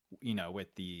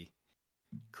 with the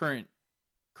current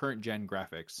gen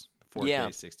graphics,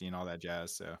 4K, 60, and all that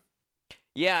jazz. So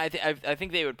yeah, I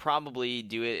think they would probably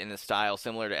do it in a style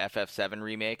similar to FF7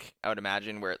 remake. I would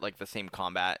imagine where like the same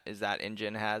combat as that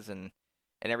engine has and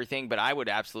everything. But I would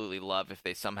absolutely love if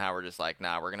they somehow were just like,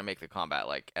 nah, we're gonna make the combat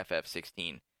like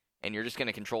FF16, and you're just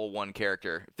gonna control one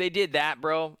character. If they did that,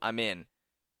 bro, I'm in.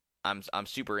 I'm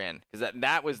super in because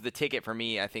that was the ticket for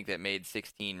me. I think that made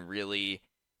 16 really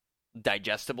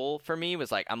digestible for me.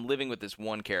 Was like I'm living with this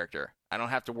one character. I don't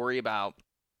have to worry about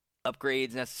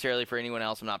upgrades necessarily for anyone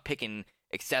else. I'm not picking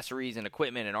accessories and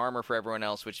equipment and armor for everyone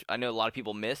else, which I know a lot of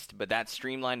people missed, but that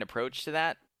streamlined approach to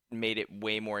that made it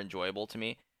way more enjoyable to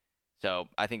me. So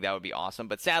I think that would be awesome.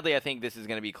 But sadly, I think this is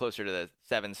going to be closer to the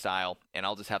 7 style, and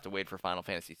I'll just have to wait for Final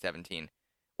Fantasy 17.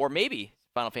 Or maybe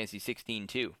Final Fantasy 16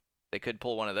 too. They could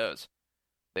pull one of those.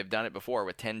 They've done it before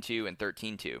with 10-2 and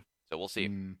 13-2. So we'll see.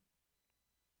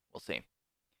 We'll see.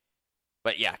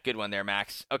 But yeah, good one there,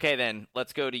 Max. Okay, then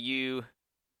let's go to you,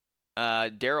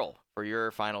 Daryl, for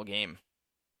your final game.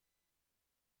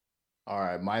 All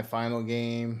right, my final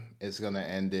game is going to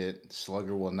end it.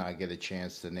 Slugger will not get a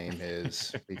chance to name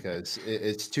his because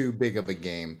it's too big of a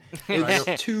game.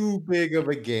 It's too big of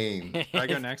a game. Should I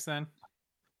go next then?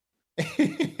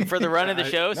 For the run of the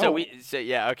show? No.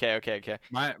 Okay.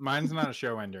 Mine's not a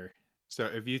show ender. So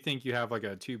if you think you have like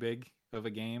a too big of a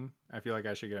game, I feel like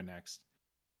I should go next.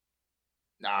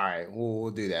 All right, we'll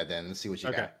do that then. Let's see what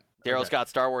you got. Daryl's got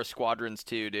Star Wars Squadrons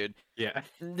too, dude. Yeah.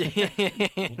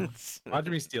 Watch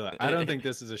me steal it. I don't think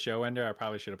this is a show ender. I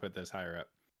probably should have put this higher up.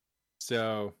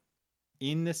 So,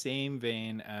 in the same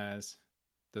vein as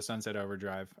the Sunset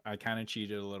Overdrive, I kind of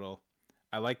cheated a little.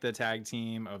 I like the tag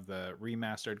team of the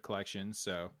remastered collection,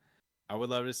 so I would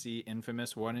love to see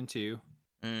Infamous 1 and 2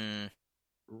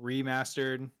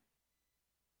 remastered,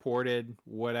 ported,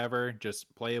 whatever,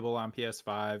 just playable on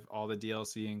PS5, all the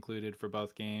DLC included for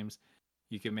both games.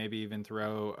 You could maybe even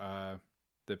throw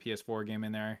the PS4 game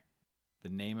in there. The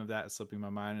name of that is slipping my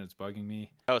mind and it's bugging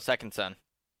me. Oh, Second Son.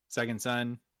 Second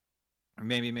Son. Or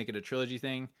maybe make it a trilogy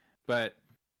thing. But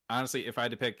honestly, if I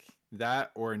had to pick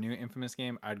that or a new Infamous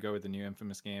game, I'd go with the new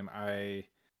Infamous game. I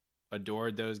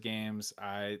adored those games.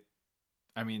 I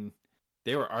mean,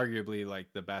 they were arguably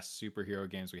like the best superhero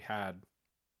games we had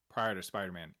prior to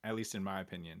Spider-Man, at least in my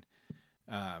opinion.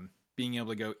 Being able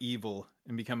to go evil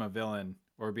and become a villain,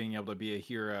 or being able to be a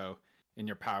hero and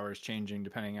your powers changing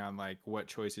depending on like what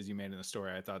choices you made in the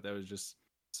story. I thought that was just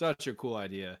such a cool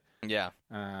idea. Yeah.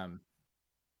 And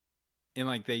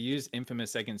like they used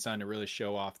Infamous Second Son to really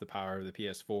show off the power of the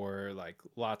PS4, like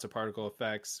lots of particle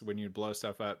effects. When you blow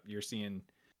stuff up, you're seeing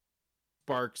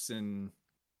sparks and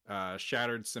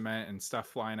shattered cement and stuff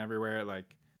flying everywhere.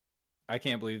 Like I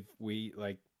can't believe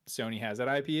Sony has that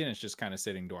IP and it's just kind of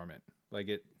sitting dormant. Like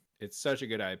it's such a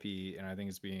good IP, and I think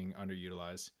it's being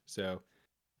underutilized. So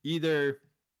either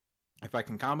if I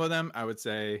can combo them, I would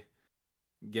say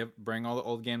bring all the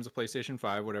old games of PlayStation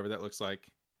 5, whatever that looks like,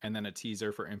 and then a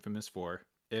teaser for Infamous 4.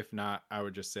 If not, I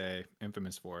would just say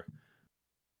Infamous 4.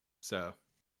 So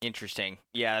interesting.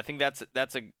 Yeah, I think that's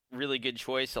a really good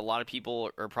choice. A lot of people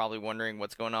are probably wondering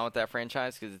what's going on with that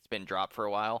franchise because it's been dropped for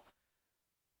a while.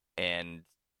 And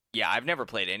yeah, I've never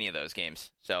played any of those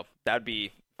games, so that'd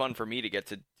be fun for me to get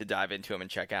to dive into them and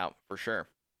check out for sure.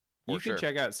 You can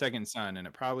check out Second Son, and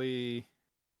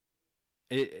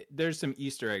there's some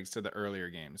Easter eggs to the earlier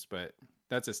games, but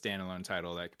that's a standalone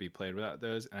title that could be played without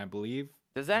those. And I believe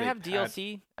does that have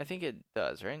DLC? I think it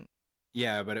does, right?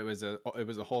 Yeah, but it was a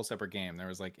whole separate game. There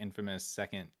was like Infamous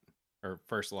Second or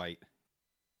First Light.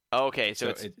 Oh, okay, so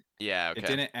it okay. It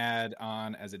didn't add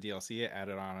on as a DLC. It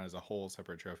added on as a whole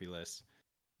separate trophy list.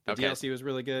 The DLC was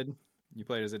really good. You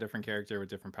played as a different character with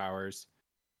different powers.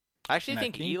 I actually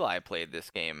think Eli played this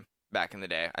game back in the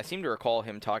day. I seem to recall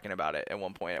him talking about it at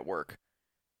one point at work.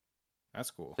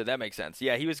 That's cool. So that makes sense.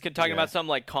 Yeah, he was talking about some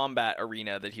like combat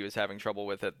arena that he was having trouble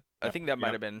with. It. I think that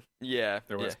might have been. Yeah,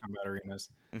 there was combat arenas.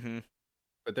 Mm-hmm.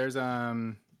 But there's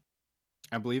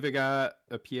I believe it got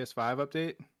a PS5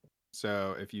 update.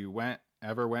 So if you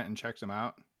ever went and checked them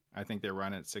out, I think they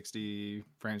run at 60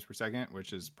 frames per second,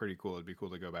 which is pretty cool. It'd be cool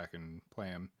to go back and play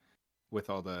them with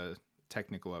all the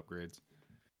technical upgrades.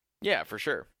 Yeah, for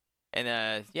sure.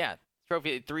 And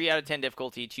trophy 3 out of 10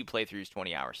 difficulty, 2 playthroughs,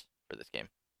 20 hours for this game.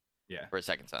 Yeah, for a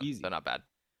Second Son. Easy. So not bad.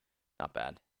 Not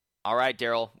bad. All right,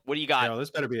 Daryl, what do you got? Yo,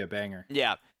 this better be a banger.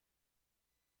 Yeah.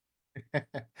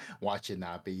 Watch it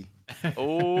not be.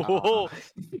 Oh.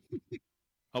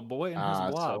 A boy and his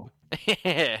blob.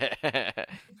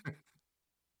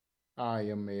 I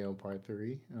Am Mayo Part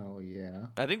 3. Oh, yeah.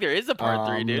 I think there is a part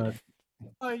 3, dude.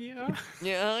 Oh yeah.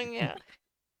 Yeah.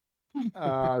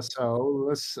 So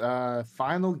let's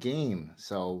final game.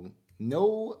 So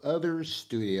no other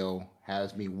studio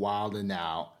has me wilding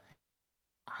out,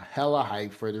 hella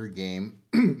hype for their game,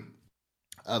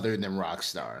 other than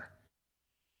Rockstar.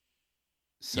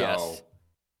 So Yes.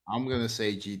 I'm gonna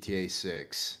say GTA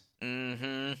 6.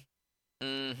 Mm-hmm.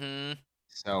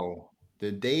 So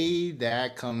the day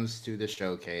that comes to the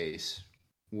showcase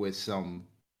with some,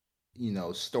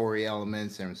 story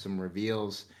elements and some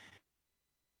reveals,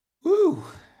 woo,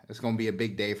 it's gonna be a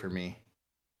big day for me.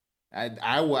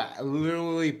 I will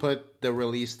literally put the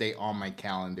release date on my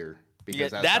calendar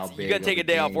because that's how big. You gotta take a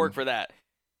day off work game. for that.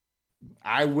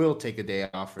 I will take a day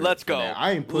off. Let's for go. That.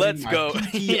 I am putting Let's my go.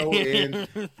 PTO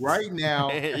in right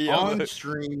now Yeah. on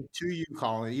stream to you,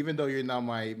 Colin. Even though you're not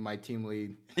my team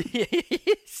lead.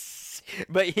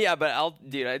 but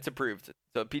dude, it's approved.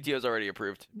 So PTO's already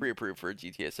approved, pre-approved for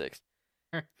GTA 6.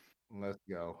 Let's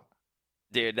go,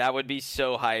 dude. That would be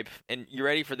so hype. And you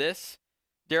ready for this,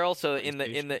 Daryl? So in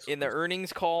the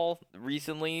earnings call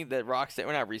recently that Rocksteady,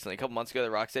 well, not recently, a couple months ago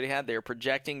that Rocksteady had, they were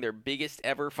projecting their biggest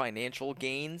ever financial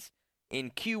gains in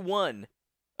Q1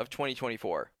 of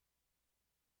 2024.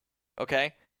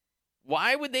 Okay,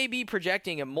 why would they be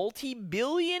projecting a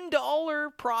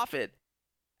multi-billion-dollar profit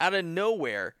out of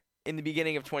nowhere in the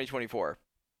beginning of 2024?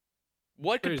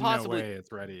 What could no way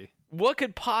it's ready. What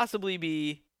could possibly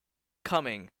be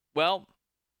coming? Well,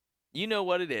 you know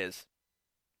what it is.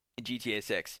 GTA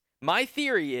 6. My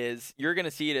theory is you're going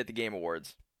to see it at the Game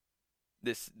Awards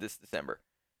this December.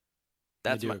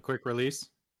 That's a quick release.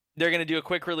 They're going to do a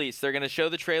quick release. They're going to show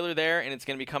the trailer there, and it's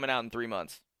going to be coming out in 3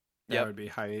 months. That would be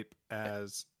hype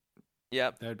as.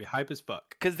 Yep. That would be hype as fuck.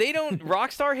 Because they don't.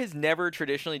 Rockstar has never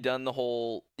traditionally done the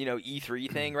whole,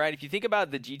 E3 thing, right? If you think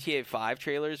about the GTA 5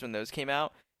 trailers when those came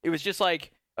out, it was just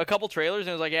like a couple trailers, and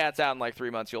it was like, yeah, it's out in like 3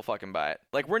 months. You'll fucking buy it.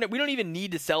 Like we don't even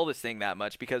need to sell this thing that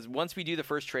much because once we do the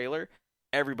first trailer,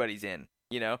 everybody's in,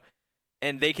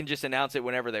 and they can just announce it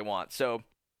whenever they want. So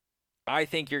I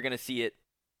think you're gonna see it.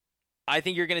 I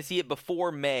think you're gonna see it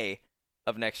before May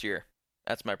of next year.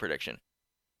 That's my prediction.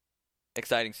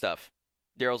 Exciting stuff.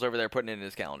 Daryl's over there putting it in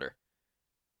his calendar.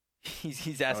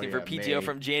 He's asking for PTO May.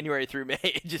 From January through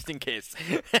May, just in case.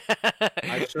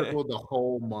 I circled the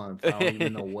whole month. I don't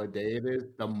even know what day it is.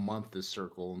 The month is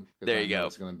circled. There you go.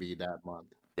 It's going to be that month.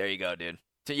 There you go, dude.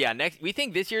 So yeah, we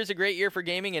think this year is a great year for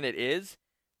gaming, and it is.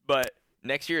 But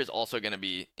next year is also going to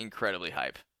be incredibly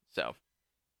hype. So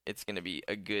it's going to be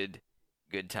a good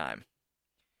time.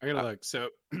 I gotta look. So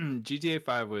GTA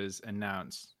 5 was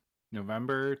announced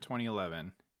November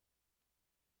 2011.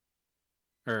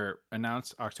 Or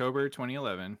announced October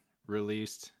 2011,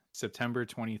 released September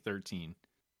 2013.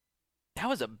 That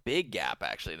was a big gap,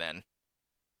 actually, then.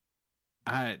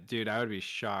 Dude, I would be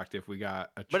shocked if we got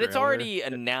a trailer. But it's already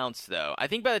announced, though. I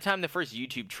think by the time the first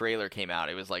YouTube trailer came out,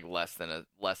 it was like less than a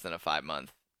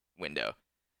 5-month window.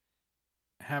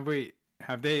 Have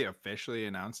they officially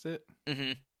announced it?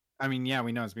 Mm-hmm. I mean, yeah,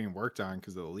 we know it's being worked on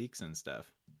because of the leaks and stuff.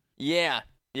 Yeah.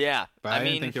 But I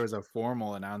didn't think there was a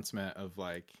formal announcement of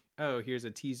like, oh, here's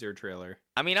a teaser trailer.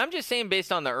 I mean, I'm just saying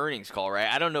based on the earnings call,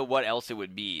 right? I don't know what else it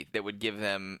would be that would give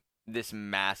them this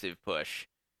massive push.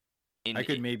 I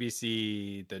could maybe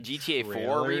see the GTA 4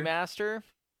 trailer. remaster.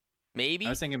 Maybe. I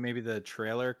was thinking maybe the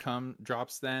trailer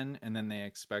drops then, and then they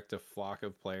expect a flock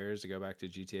of players to go back to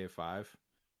GTA 5.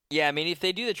 Yeah, I mean, if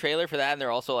they do the trailer for that, and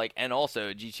they're also like, and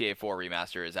also GTA 4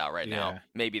 remaster is out right now.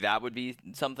 Maybe that would be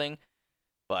something.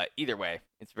 But either way,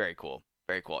 it's very cool.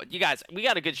 Very cool. You guys, we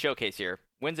got a good showcase here.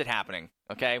 When's it happening?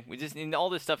 Okay, we just all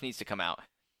this stuff needs to come out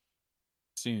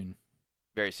soon.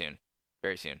 Very soon.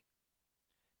 Very soon.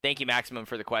 Thank you, Maximum,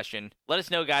 for the question. Let us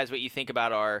know, guys, what you think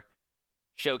about our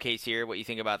showcase here, what you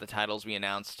think about the titles we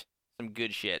announced. Some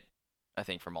good shit, I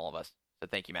think, from all of us. So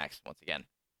thank you, Max, once again.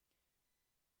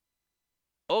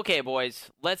 Okay,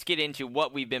 boys, let's get into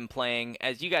what we've been playing.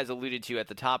 As you guys alluded to at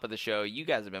the top of the show, you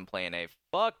guys have been playing a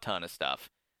fuck ton of stuff.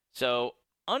 So,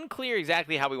 unclear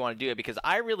exactly how we want to do it because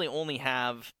I really only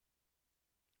have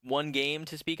one game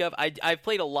to speak of. I've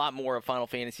played a lot more of Final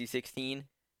Fantasy 16,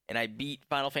 and I beat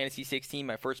Final Fantasy 16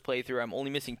 my first playthrough. I'm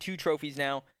only missing 2 trophies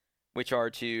now, which are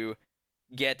to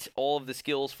get all of the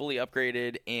skills fully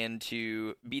upgraded and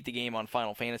to beat the game on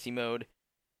Final Fantasy mode.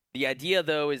 The idea,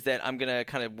 though, is that I'm going to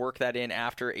kind of work that in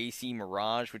after AC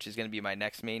Mirage, which is going to be my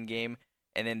next main game.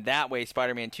 And then that way,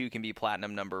 Spider-Man 2 can be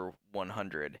platinum number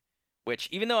 100. Which,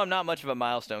 even though I'm not much of a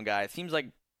milestone guy, it seems like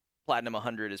platinum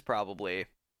 100 is probably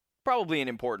an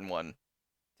important one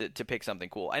to pick something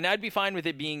cool. And I'd be fine with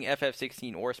it being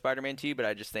FF16 or Spider-Man 2, but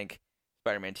I just think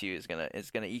Spider-Man 2 is gonna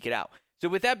eke it out. So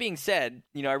with that being said,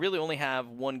 I really only have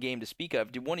one game to speak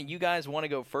of. Do one of you guys want to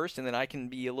go first, and then I can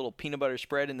be a little peanut butter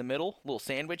spread in the middle, a little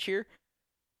sandwich here?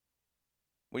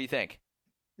 What do you think?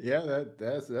 Yeah,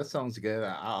 that sounds good.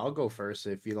 I'll go first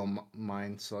if you don't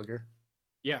mind, Slugger.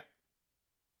 Yeah.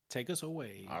 Take us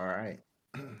away. All right.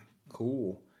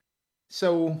 Cool.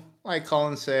 So, like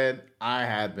Colin said, I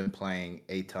have been playing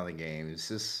a ton of games.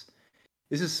 This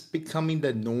is becoming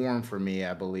the norm for me,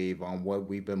 I believe, on what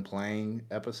we've been playing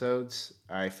episodes.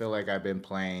 I feel like I've been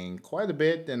playing quite a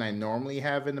bit than I normally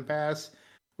have in the past,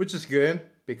 which is good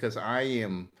because I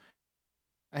am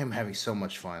having so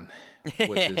much fun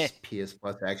with this PS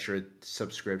Plus Extra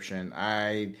subscription.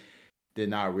 I did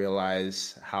not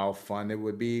realize how fun it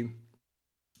would be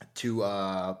to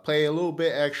play a little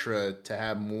bit extra to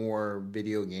have more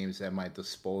video games at my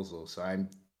disposal. So I am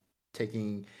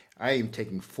taking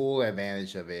full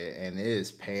advantage of it, and it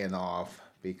is paying off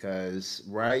because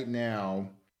right now,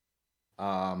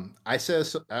 I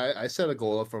set a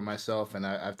goal up for myself, and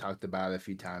I've talked about it a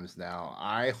few times now.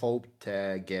 I hope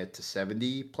to get to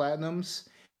 70 platinums,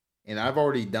 and I've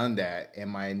already done that. And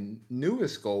my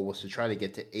newest goal was to try to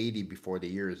get to 80 before the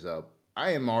year is up. I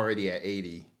am already at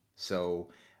 80, so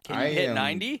can you hit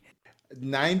 90?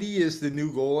 90 is the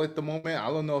new goal at the moment. I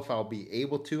don't know if I'll be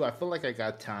able to. I feel like I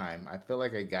got time. I feel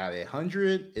like I got it.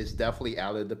 100 is definitely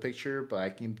out of the picture, but I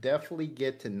can definitely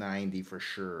get to 90 for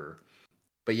sure.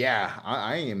 But yeah,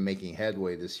 I am making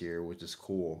headway this year, which is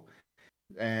cool.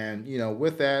 And,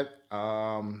 with that,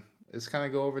 let's kind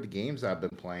of go over the games I've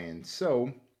been playing.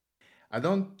 So, I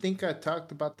don't think I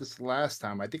talked about this last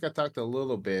time. I think I talked a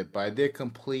little bit, but I did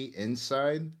complete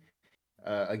Inside,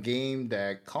 a game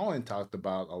that Colin talked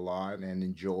about a lot and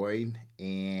enjoyed.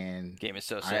 And game is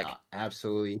so sick.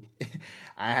 Absolutely.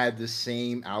 I had the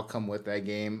same outcome with that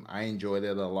game. I enjoyed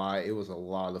it a lot. It was a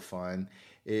lot of fun.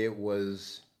 It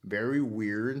was very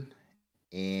weird,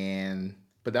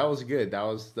 but that was good. That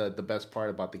was the best part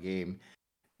about the game.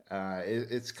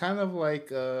 It's kind of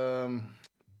like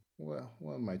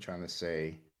what am I trying to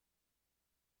say?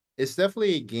 It's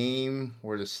definitely a game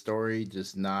where the story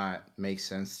does not make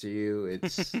sense to you.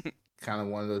 It's kind of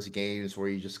one of those games where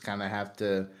you just kind of have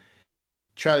to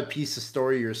try to piece the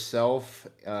story yourself.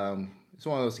 It's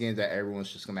one of those games that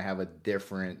everyone's just going to have a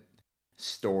different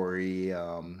story.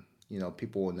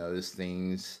 People will notice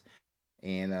things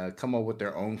and come up with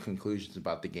their own conclusions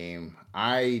about the game.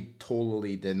 I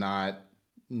totally did not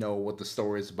know what the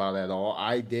story is about at all.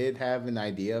 I did have an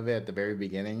idea of it at the very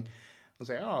beginning. I was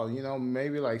like, oh,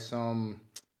 maybe like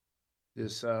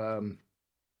this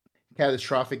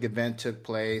catastrophic event took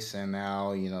place, and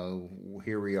now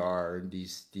here we are.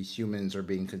 These humans are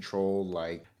being controlled,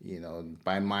 like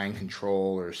by mind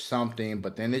control or something.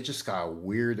 But then it just got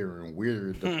weirder and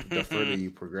weirder the further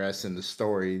you progress in the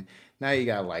story. Now you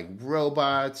got like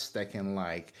robots that can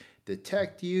like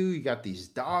detect you. You got these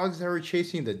dogs that were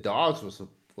chasing. The dogs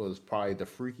was probably the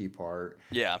freaky part.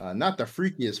 Yeah, not the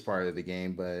freakiest part of the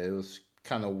game, but it was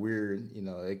kind of weird.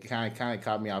 It kind of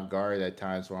caught me off guard at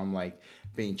times where I'm like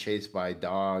being chased by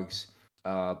dogs.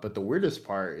 But the weirdest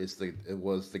part is it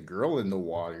was the girl in the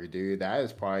water, dude. That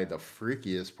is probably the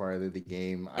freakiest part of the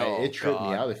game. It tripped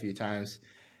me out a few times,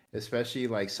 especially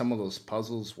like some of those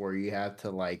puzzles where you have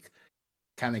to like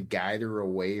kind of guide her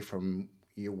away from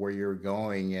where you're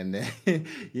going, and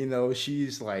then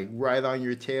she's like right on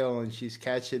your tail and she's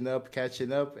catching up,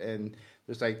 and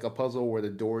there's like a puzzle where the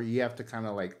door, you have to kind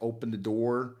of like open the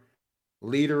door,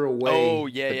 lead her away. Oh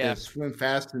yeah. Then swim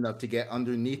fast enough to get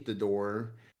underneath the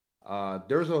door.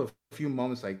 There's a few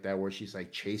moments like that where she's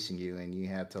like chasing you, and you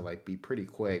have to like be pretty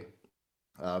quick.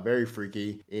 Very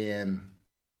freaky. And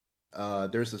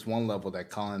there's this one level that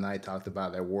Colin and I talked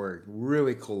about at work.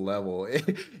 Really cool level.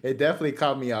 It definitely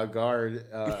caught me off guard.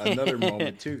 Another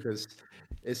moment too, because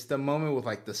it's the moment with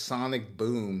like the sonic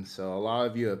boom. So a lot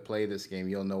of you have played this game,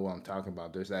 you'll know what I'm talking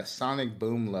about. There's that sonic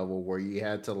boom level where you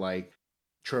had to like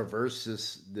traverse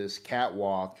this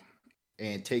catwalk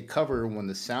and take cover when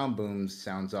the sound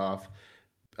sounds off.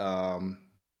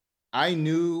 I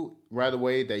knew right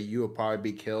away that you would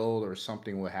probably be killed or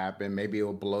something would happen. Maybe it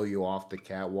would blow you off the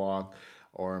catwalk,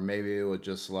 or maybe it would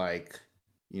just like,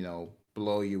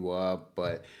 blow you up.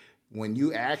 But when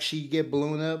you actually get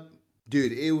blown up,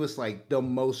 dude, it was like the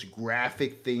most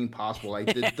graphic thing possible.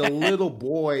 Like the little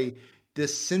boy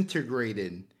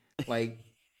disintegrated. Like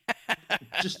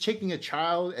just taking a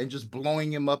child and just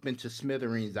blowing him up into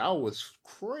smithereens. That was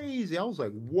crazy. I was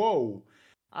like, whoa.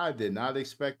 I did not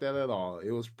expect that at all.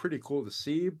 It was pretty cool to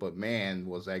see, but man,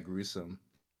 was that gruesome.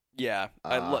 Yeah,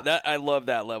 Uh, I love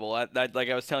that level. Like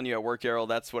I was telling you at work, Daryl,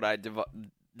 that's what I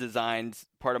designed.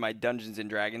 Part of my Dungeons and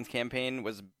Dragons campaign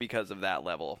was because of that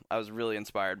level. I was really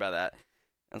inspired by that.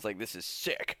 I was like, this is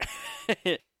sick.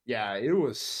 yeah, it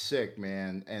was sick,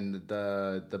 man. And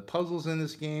the puzzles in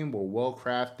this game were well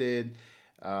crafted.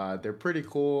 They're pretty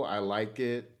cool. I liked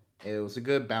it. It was a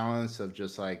good balance of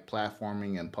just like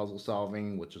platforming and puzzle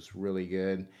solving, which was really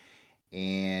good.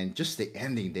 And just the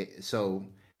ending. So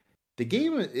the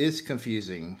game is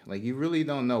confusing. Like you really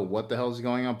don't know what the hell is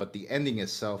going on, but the ending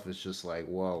itself is just like,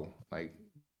 whoa,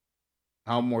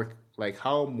 how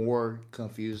more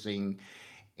confusing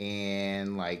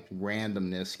and like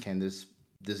randomness can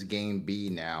this game be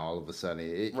now all of a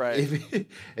sudden? Right.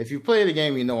 If you play the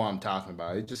game, you know what I'm talking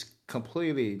about. It just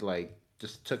completely like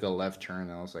just took a left turn,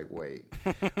 and I was like, wait,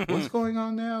 what's going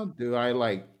on now? Do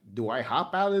I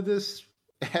hop out of this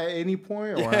at any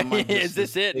point, or am I Is just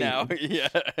this it now? escape?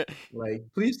 Yeah. Like,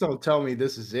 please don't tell me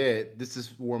this is it. This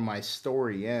is where my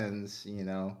story ends, you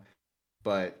know.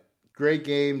 But great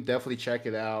game, definitely check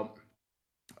it out.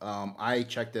 I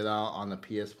checked it out on the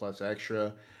PS Plus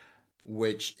Extra,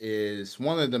 which is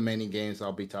one of the many games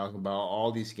I'll be talking about.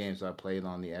 All these games I played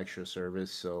on the Extra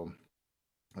service, so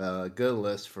good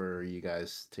list for you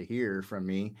guys to hear from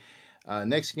me.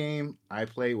 Next game I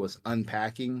played was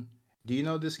Unpacking. Do you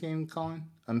know this game, Colin?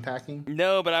 Unpacking?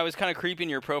 No, but I was kind of creeping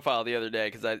your profile the other day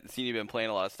because I seen you've been playing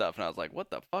a lot of stuff, and I was like,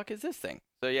 what the fuck is this thing?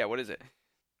 So yeah, what is it?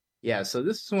 Yeah, so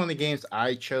this is one of the games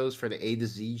I chose for the A to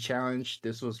Z challenge.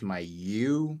 This was my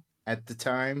U at the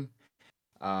time,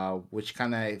 which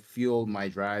kind of fueled my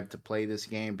drive to play this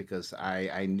game because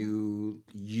I knew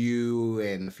U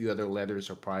and a few other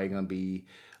letters are probably going to be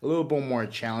a little bit more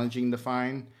challenging to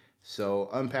find. So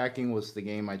Unpacking was the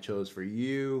game I chose for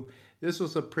U. This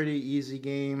was a pretty easy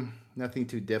game, nothing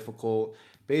too difficult.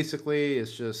 Basically,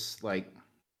 it's just like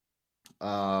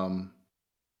um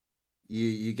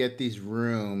you get these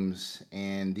rooms,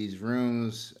 and these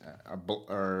rooms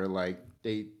are like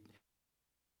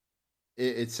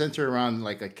it's centered around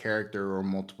like a character or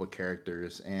multiple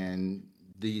characters, and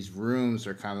these rooms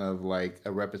are kind of like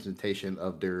a representation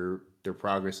of their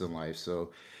progress in life.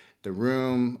 So the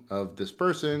room of this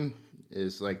person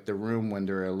is like the room when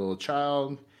they're a little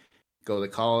child, go to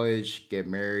college, get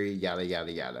married, yada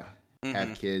yada yada, Mm-hmm.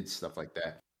 have kids, stuff like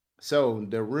that. So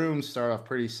the rooms start off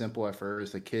pretty simple at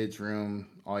first. The kids' room,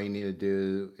 all you need to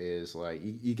do is like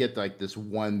you get like this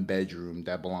one bedroom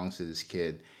that belongs to this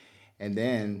kid, and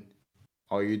then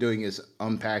all you're doing is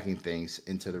unpacking things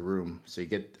into the room. So you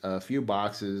get a few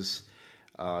boxes.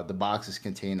 The boxes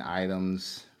contain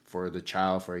items for the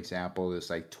child, for example. There's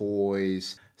like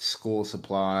toys, school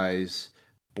supplies,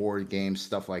 board games,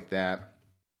 stuff like that.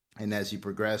 And as you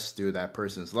progress through that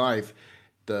person's life,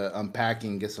 the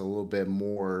unpacking gets a little bit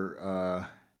more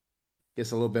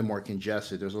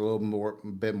congested. There's a little more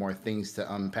bit more things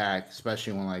to unpack,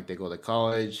 especially when like they go to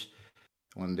college,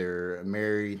 when they're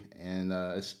married, and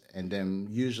then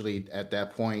usually at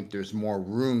that point there's more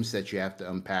rooms that you have to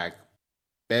unpack: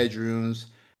 bedrooms,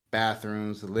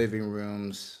 bathrooms, living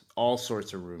rooms, all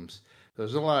sorts of rooms.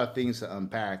 There's a lot of things to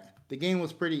unpack. The game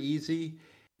was pretty easy.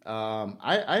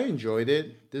 I enjoyed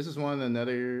it. This is one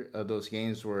another of those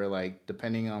games where like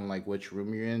depending on like which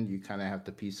room you're in, you kind of have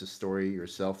to piece the story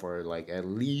yourself, or like at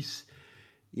least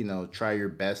try your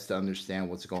best to understand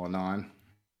what's going on.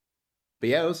 But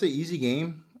yeah, it was an easy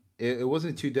game. It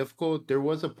wasn't too difficult. There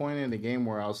was a point in the game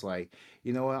where I was like,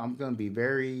 you know what, I'm gonna be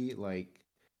very like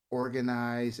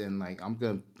organized, and like I'm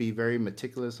gonna be very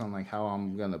meticulous on like how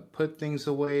I'm gonna put things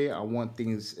away. I want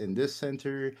things in this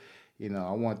center.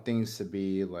 I want things to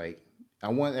be like I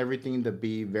want everything to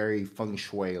be very feng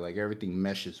shui, like everything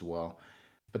meshes well.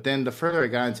 But then the further I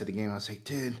got into the game, I was like,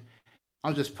 dude,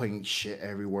 I'm just putting shit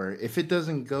everywhere. If it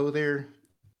doesn't go there,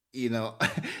 you know,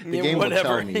 the Yeah, game will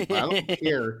tell whatever. me, but I don't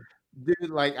care.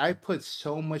 Dude, like I put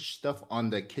so much stuff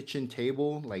on the kitchen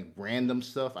table, like random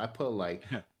stuff. I put like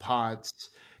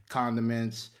pots,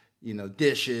 condiments,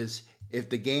 dishes. If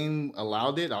the game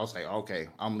allowed it, I was like, okay,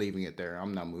 I'm leaving it there.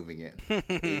 I'm not moving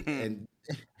and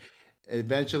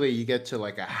eventually you get to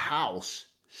like a house,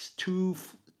 two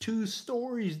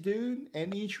stories, dude,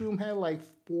 and each room had like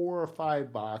 4 or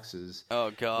 5 boxes. Oh I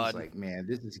was God. like, man,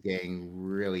 this is getting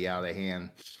really out of hand.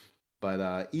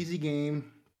 But easy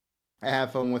game. I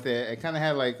had fun with it. It kind of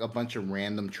had like a bunch of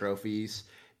random trophies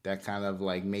that kind of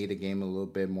like made the game a little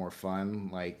bit more fun.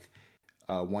 Like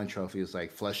one trophy was like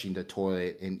flushing the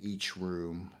toilet in each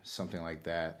room, something like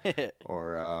that.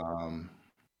 Or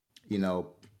you know,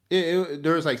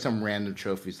 there was like some random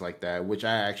trophies like that, which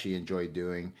I actually enjoyed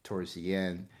doing towards the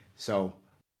end. So,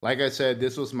 like I said,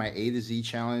 this was my A to Z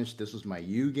challenge. This was my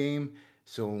U game.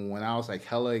 So when I was like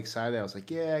hella excited, I was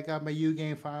like, yeah, I got my U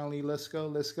game finally. Let's go,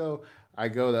 let's go. I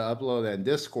go to upload that in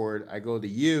Discord. I go to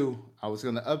U. I was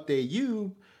gonna update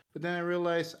U, but then I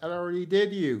realized I already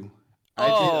did U. I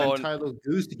did Oh, Untitled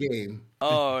Goose Game.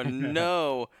 oh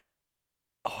no.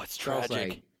 Oh, it's So I was tragic.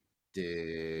 like,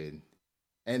 dude.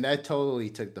 And that totally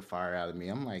took the fire out of me.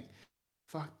 I'm like,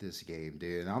 fuck this game,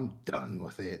 dude. I'm done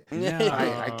with it.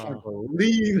 I can't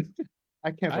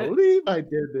believe I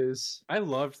did this. I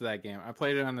loved that game. I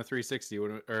played it on the 360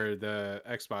 or the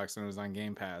Xbox when it was on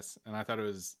Game Pass, and I thought it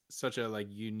was such a like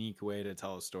unique way to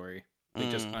tell a story.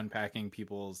 Like just unpacking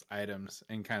people's items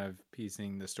and kind of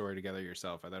piecing the story together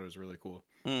yourself. I thought it was really cool.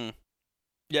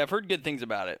 Yeah, I've heard good things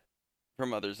about it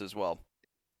from others as well.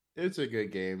 It's a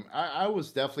good game. I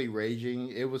was definitely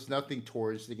raging. It was nothing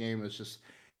towards the game. It's just,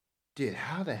 dude,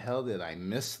 how the hell did I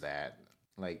miss that?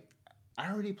 Like, I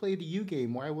already played the U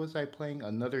game. Why was I playing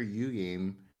another U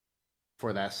game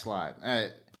for that slot?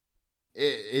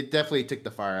 It definitely took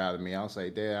the fire out of me. I was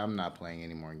like, dude, I'm not playing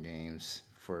any more games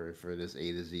for this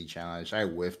A to Z challenge. I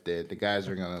whiffed it. The guys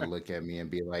are gonna look at me and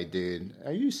be like, dude,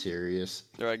 are you serious?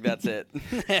 They're like, that's it.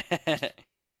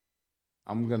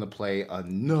 I'm gonna play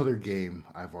another game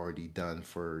I've already done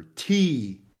for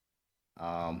T,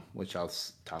 which I'll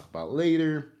talk about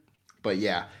later. But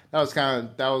yeah, that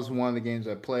was one of the games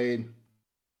I played.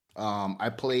 I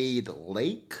played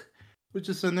Lake, which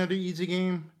is another easy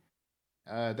game.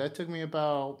 That took me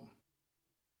about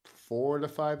 4 to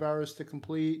 5 hours to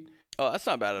complete. Oh, that's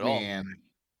not bad at all. Man,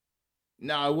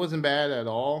 no, it wasn't bad at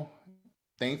all.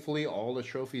 Thankfully, all the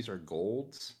trophies are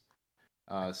golds.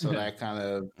 So that kind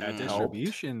of that helped.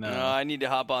 distribution, though. No, I need to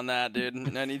hop on that,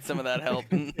 dude. I need some of that help.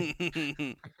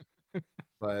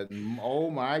 But oh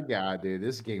my god, dude,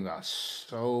 this game got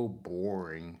so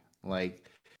boring. Like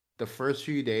the first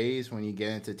few days when you get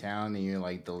into town and you're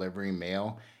like delivering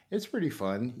mail, it's pretty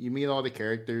fun. You meet all the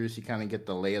characters, you kind of get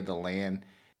the lay of the land.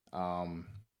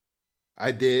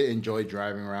 I did enjoy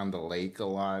driving around the lake a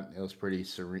lot. It was pretty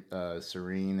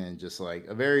serene and just like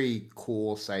a very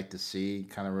cool sight to see.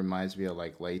 Kind of reminds me of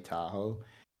like Lake Tahoe.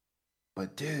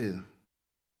 But dude,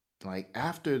 like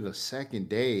after the second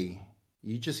day,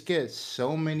 you just get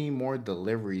so many more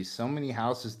deliveries, so many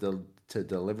houses to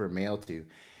deliver mail to.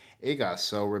 It got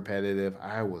so repetitive.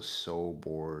 I was so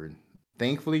bored.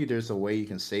 Thankfully, there's a way you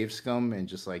can save scum and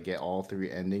just like get all 3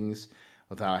 endings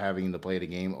without having to play the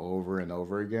game over and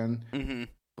over again. Mm-hmm.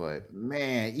 But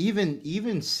man,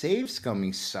 even save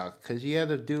scumming sucked because you had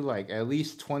to do like at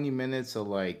least 20 minutes of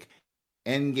like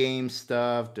end game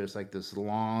stuff. There's like this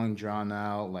long drawn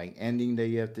out like ending that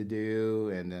you have to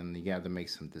do, and then you have to make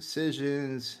some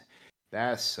decisions.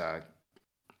 That sucked.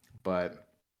 But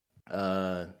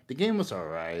the game was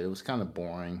alright. It was kind of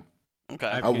boring. Okay.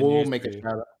 I will make a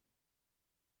shout out.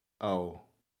 Oh,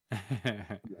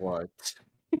 what?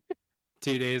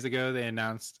 2 days ago, they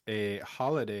announced a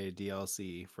holiday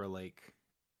DLC for Lake.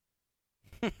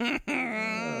 Oh,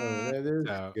 that is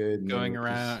So, good. Going news.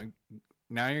 around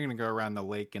now, you're gonna go around the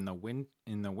lake in the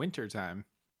winter time,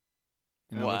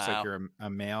 and it looks like Wow. you're a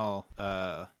male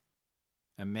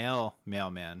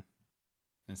mailman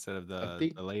instead of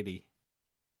the lady.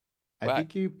 I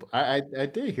think I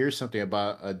did hear something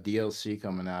about a DLC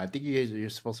coming out. I think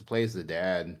you're supposed to play as the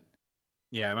dad.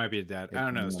 Yeah, it might be a dad. I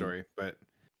don't know the story, but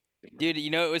Dude, you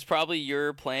know, it was probably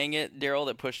your playing it, Daryl,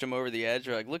 that pushed him over the edge.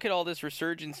 You're like, look at all this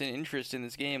resurgence and interest in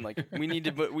this game. Like, we need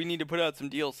to put out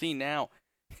some DLC now.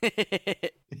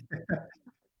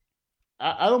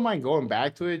 I don't mind going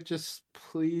back to it. Just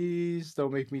please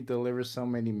don't make me deliver so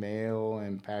many mail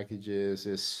and packages.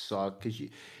 It sucks because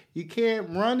you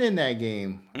can't run in that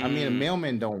game. I mean, the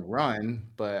mailmen don't run,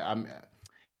 but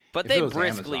But if they it was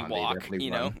briskly Amazon, they walk, definitely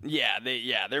you know. run.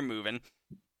 Yeah, they're moving.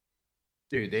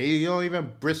 Dude, you don't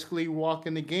even briskly walk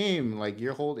in the game. Like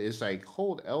it's like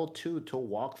hold L2 to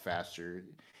walk faster.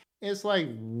 It's like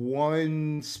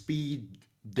 1 speed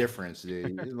difference,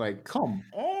 dude. It's like, come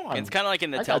on. It's kind of like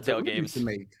in the I got Telltale deliveries games. to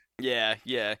make.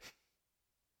 Yeah.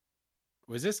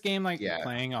 was this game like Yeah.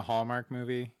 playing a Hallmark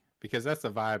movie? Because that's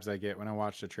the vibes I get when I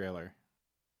watch the trailer.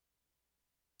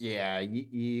 Yeah,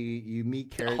 you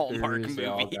meet Hallmark characters. They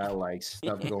all movie. got like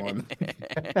stuff going.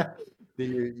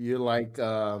 You're like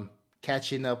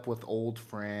catching up with old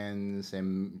friends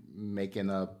and making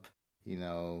up,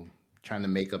 trying to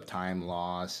make up time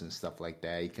loss and stuff like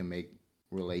that. You can make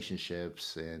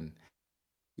relationships and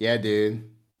yeah, dude,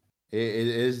 it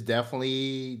is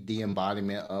definitely the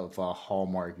embodiment of a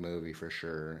Hallmark movie for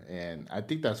sure. And I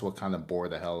think that's what kind of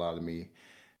bored the hell out of me.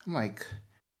 I'm like,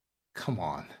 come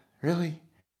on, really?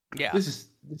 Yeah. This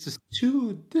is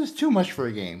too much for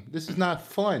a game. This is not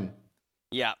fun.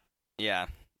 Yeah. Yeah.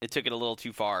 It took it a little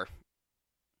too far.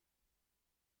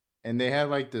 And they had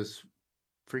like this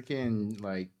freaking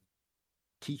like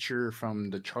teacher from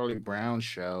the Charlie Brown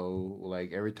show.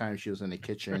 Like every time she was in the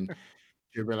kitchen,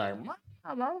 she'd be like,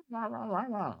 I'm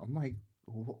like,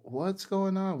 what's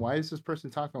going on? Why is this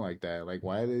person talking like that? Like,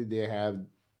 why did they have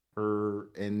her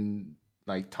in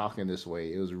like talking this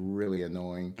way? It was really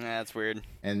annoying. That's weird.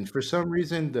 And for some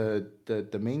reason,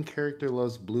 the main character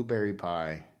loves blueberry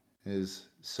pie. Is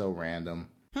so random.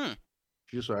 Hmm.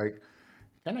 She's like,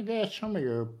 "Can I get some of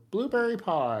your blueberry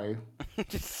pie?"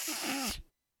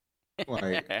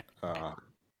 Like,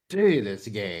 dude, this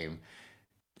game.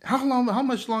 How long? How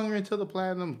much longer until the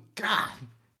platinum? God,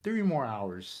 3 more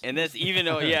hours. And this, even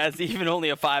though, yeah, it's even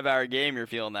only a 5-hour game, you're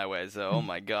feeling that way. So, oh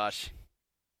my gosh.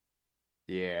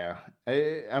 Yeah,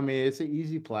 I mean, it's an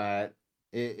easy plat.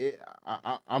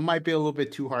 I might be a little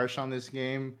bit too harsh on this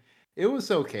game. It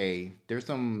was okay. There's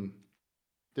some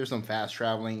fast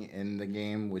traveling in the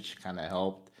game, which kind of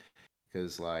helped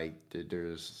because like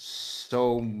there's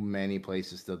so many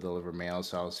places to deliver mail,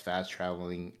 so I was fast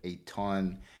traveling a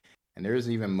ton. And there's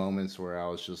even moments where I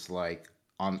was just like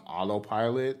on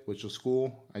autopilot, which was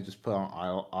cool. I just put on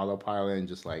autopilot and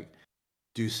just like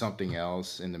do something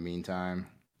else in the meantime.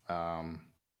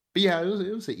 But yeah, it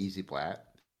was an easy plat,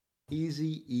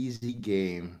 easy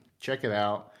game. Check it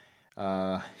out.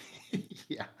 Uh,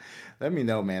 yeah, let me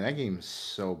know, man. That game's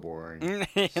so boring.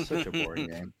 Such a boring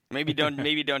game. maybe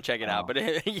don't check it out. But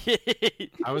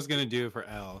I was gonna do it for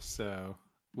L, so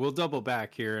we'll double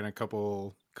back here in a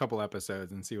couple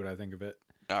episodes and see what I think of it.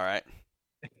 All right.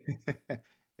 It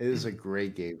is a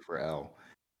great game for L.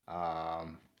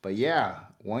 But yeah,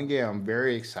 one game I'm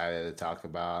very excited to talk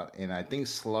about, and I think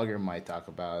Slugger might talk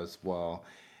about as well,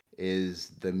 is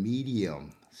the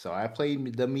Medium. So I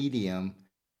played the Medium,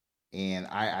 and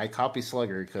I copied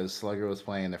Slugger because Slugger was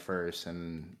playing it first,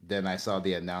 and then I saw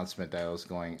the announcement that I was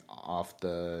going off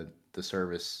the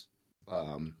service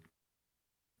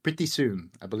pretty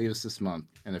soon. I believe it's this month,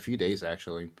 in a few days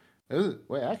actually.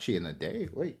 Wait, actually in a day.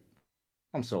 Wait,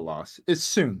 I'm so lost. It's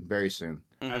soon, very soon.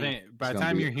 Mm-hmm. I think by the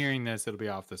time you're hearing this, it'll be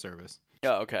off the service.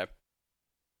 Oh, okay.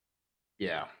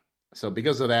 Yeah. So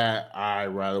because of that, I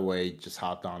right away just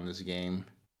hopped on this game.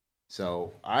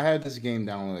 So I had this game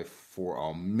downloaded for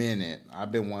a minute.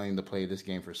 I've been wanting to play this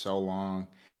game for so long,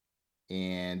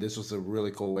 and this was a really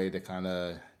cool way to kind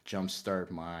of jumpstart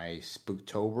my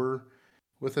Spooktober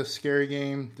with a scary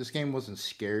game. This game wasn't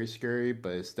scary,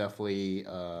 but it's definitely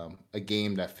a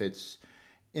game that fits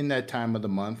in that time of the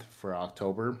month for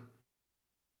October.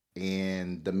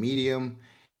 And the Medium,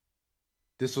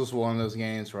 this was one of those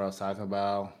games where I was talking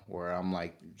about where I'm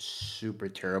like super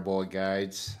terrible at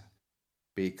guides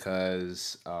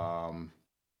because I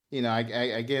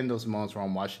get in those moments where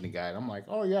I'm watching the guide. I'm like,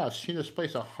 oh yeah, I've seen this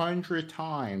place 100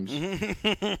 times,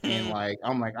 and like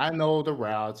I'm like, I know the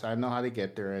routes, I know how to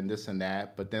get there, and this and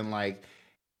that. But then like,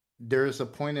 there's a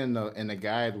point in the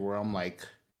guide where I'm like,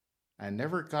 I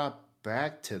never got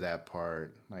back to that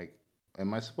part. Like,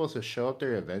 am I supposed to show up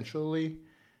there eventually?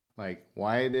 Like,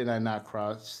 why did I not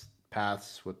cross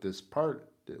paths with this part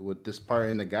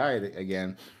in the guide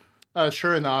again?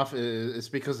 Sure enough, it's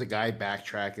because the guy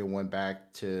backtracked and went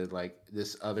back to like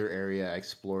this other area I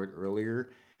explored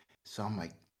earlier. So I'm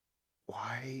like,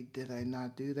 why did I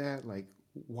not do that? Like,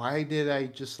 why did I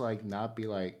just like not be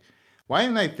like, why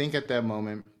didn't I think at that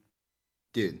moment,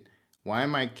 dude, why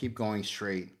am I keep going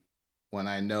straight when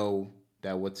I know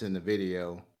that what's in the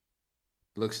video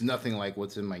looks nothing like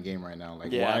what's in my game right now?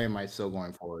 Like, Yeah. why am I still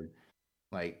going forward?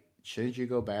 Like, shouldn't you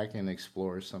go back and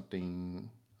explore something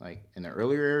like in the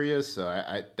earlier areas? So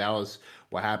I that was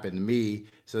what happened to me.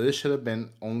 So this should have been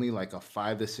only like a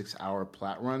 5 to 6 hour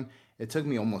plat run. It took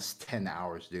me almost 10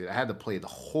 hours, dude. I had to play the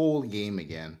whole game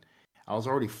again. I was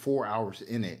already 4 hours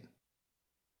in it.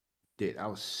 Dude, I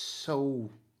was so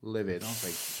livid. I was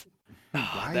like,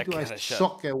 why do I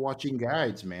suck at watching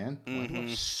guides, man? Why do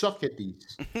I suck at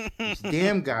these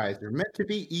damn guides? They're meant to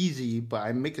be easy, but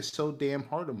I make it so damn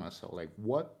hard on myself. Like,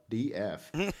 what the F?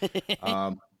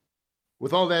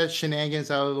 With all that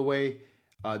shenanigans out of the way,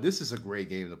 this is a great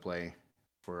game to play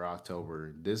for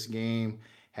October. This game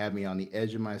had me on the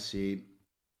edge of my seat.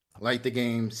 Like the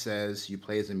game says, you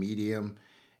play as a medium.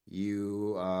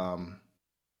 You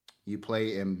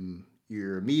play in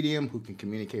you're a medium who can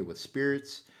communicate with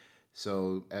spirits.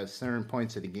 So at certain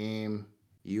points of the game,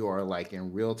 you are like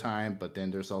in real time, but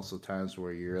then there's also times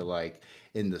where you're like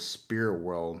in the spirit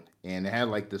world. And it had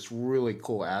like this really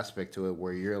cool aspect to it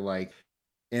where you're like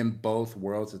in both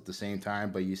worlds at the same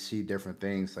time, but you see different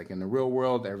things. Like in the real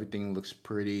world, everything looks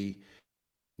pretty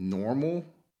normal,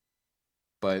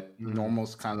 but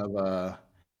normal's kind of a,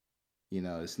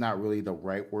 it's not really the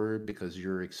right word because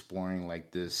you're exploring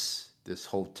like this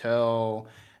hotel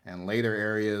and later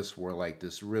areas where like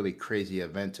this really crazy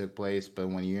event took place. But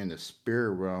when you're in the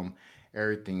spirit realm,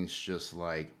 everything's just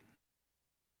like,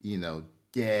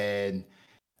 dead,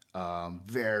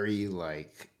 very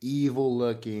like evil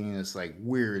looking. It's like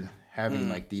weird having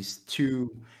like these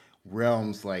two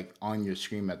realms like on your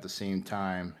screen at the same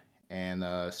time, and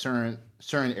certain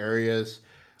areas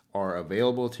are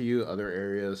available to you. Other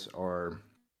areas are,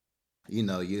 you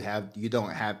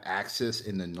don't have access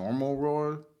in the normal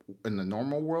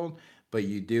world, but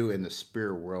you do in the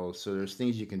spirit world. So there's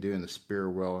things you can do in the spirit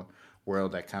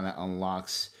world that kind of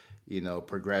unlocks,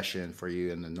 progression for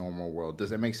you in the normal world. Does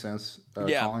that make sense,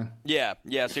 Yeah, Colin?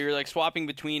 yeah. So you're like swapping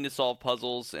between to solve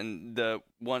puzzles, and the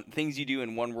one things you do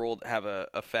in one world have a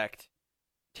effect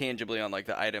tangibly on like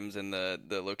the items and the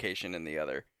location in the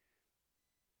other.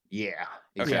 Yeah,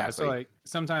 Okay. Yeah, so exactly. like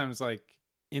sometimes like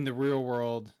in the real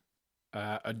world,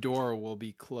 a door will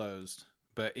be closed,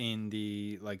 but in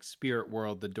the like spirit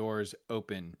world, the door is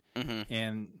open, Mm-hmm.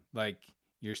 and like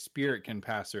your spirit can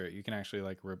pass through it. You can actually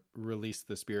like release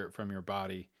the spirit from your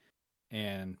body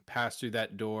and pass through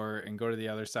that door and go to the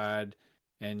other side,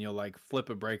 and you'll like flip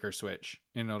a breaker switch,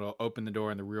 and it'll open the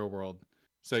door in the real world.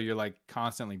 So you're like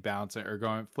constantly bouncing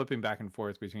or flipping back and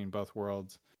forth between both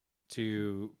worlds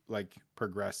to like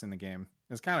progress in the game.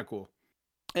 It's kind of cool.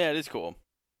 Yeah, it is cool.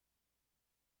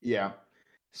 Yeah.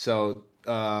 So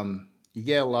you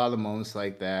get a lot of moments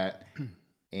like that,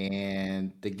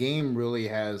 and the game really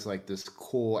has like this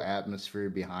cool atmosphere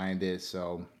behind it.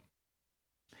 So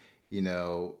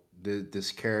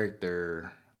this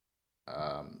character,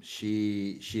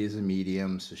 she is a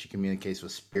medium, so she communicates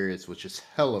with spirits, which is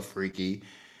hella freaky.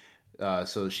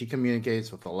 So she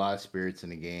communicates with a lot of spirits in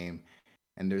the game,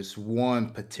 and there's one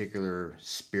particular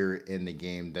spirit in the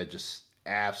game that just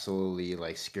absolutely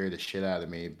like scared the shit out of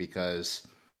me because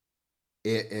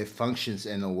it functions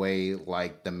in a way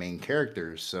like the main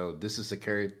characters. So this is a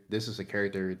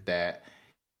character that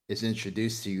is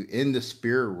introduced to you in the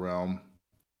spirit realm,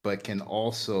 but can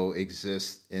also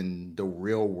exist in the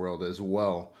real world as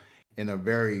well in a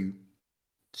very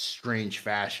strange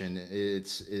fashion.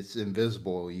 It's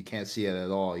invisible. You can't see it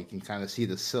at all. You can kind of see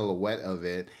the silhouette of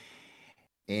it,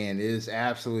 and it is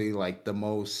absolutely like the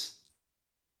most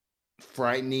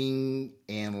frightening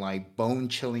and like bone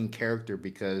chilling character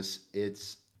because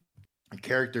it's a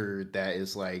character that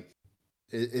is like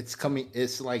it's coming,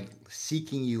 it's like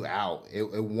seeking you out.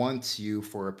 It wants you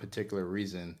for a particular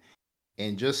reason,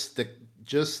 and just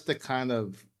the kind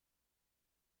of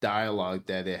dialogue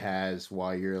that it has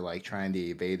while you're like trying to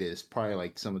evade it is probably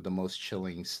like some of the most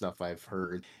chilling stuff I've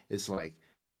heard. It's like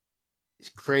it's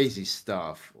crazy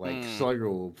stuff. Like Slugger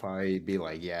will probably be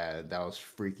like, "Yeah, that was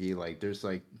freaky." Like there's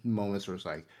like moments where it's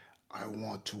like, "I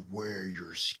want to wear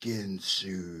your skin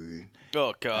suit."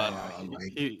 Oh God.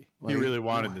 He really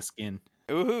wanted the skin.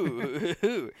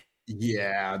 Ooh.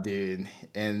 Yeah, dude.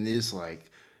 And it's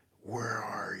like, "Where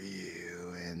are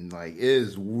you?" And like it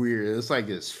is weird. It's like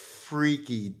this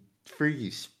freaky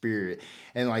spirit.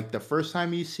 And like the first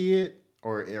time you see it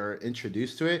or are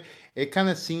introduced to it, it kind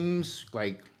of seems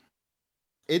like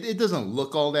it doesn't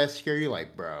look all that scary.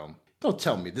 Like, bro, don't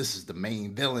tell me this is the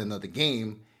main villain of the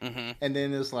game. Mm-hmm. And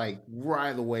then it's like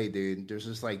right away, dude. There's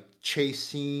this like chase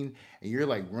scene, and you're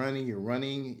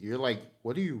running. You're like,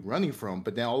 what are you running from?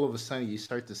 But then all of a sudden, you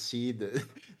start to see the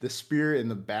the spirit in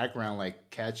the background like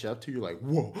catch up to you. Like,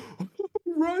 whoa,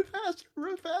 run faster,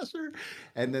 run faster.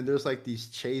 And then there's like these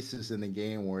chases in the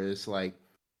game where it's like,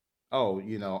 oh,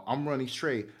 I'm running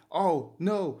straight. Oh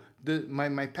no,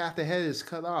 my path ahead is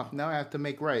cut off. Now I have to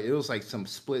make right. It was like some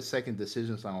split second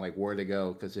decisions on like where to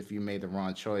go because if you made the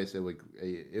wrong choice, it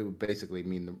would basically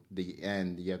mean the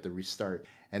end. You have to restart.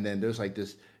 And then there's like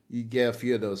this. You get a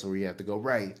few of those where you have to go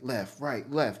right, left,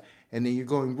 and then you're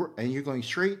going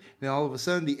straight. And then all of a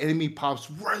sudden, the enemy pops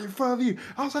right in front of you.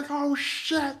 I was like, oh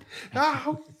shit!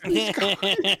 Oh, he's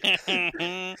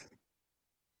coming.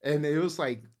 And it was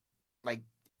like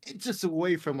it's just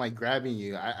away from like grabbing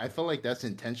you. I feel like that's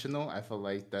intentional. I feel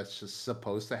like that's just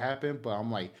supposed to happen. But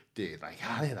I'm like, dude, like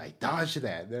how did I dodge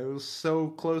that? That was so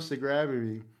close to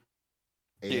grabbing me.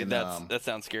 Dude, And that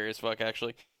sounds scary as fuck,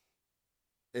 actually.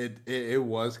 it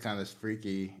was kind of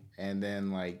freaky. And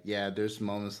then like yeah, there's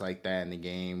moments like that in the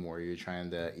game where you're trying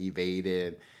to evade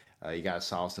it. You gotta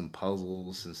solve some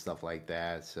puzzles and stuff like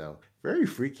that. So very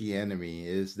freaky enemy.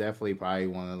 Is definitely probably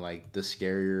one of like the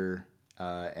scarier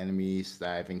enemies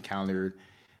that I've encountered.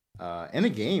 in a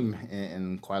game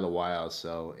in quite a while.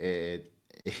 So it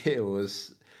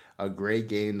was a great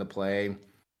game to play.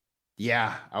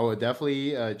 Yeah, I would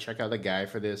definitely check out the guide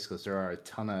for this because there are a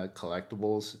ton of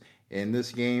collectibles in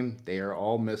this game. They are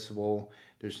all missable.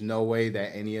 There's no way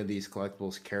that any of these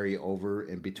collectibles carry over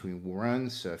in between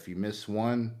runs. So if you miss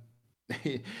one,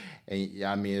 and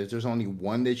yeah, I mean, if there's only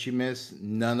one that you miss,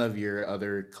 none of your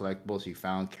other collectibles you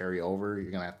found carry over.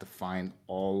 You're gonna have to find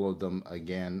all of them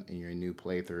again in your new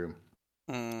playthrough.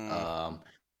 Mm. Um,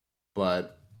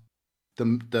 but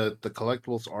the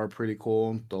collectibles are pretty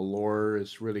cool. The lore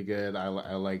is really good. I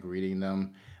like reading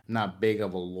them. I'm not big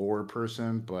of a lore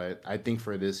person, but I think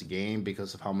for this game,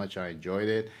 because of how much I enjoyed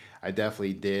it, I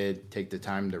definitely did take the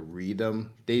time to read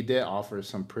them. They did offer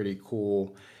some pretty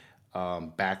cool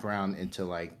background into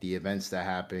like the events that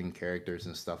happen, characters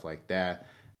and stuff like that.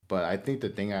 But I think the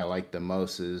thing I like the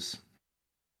most is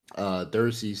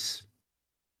there's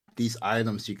these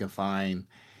items you can find,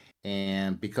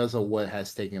 and because of what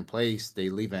has taken place, they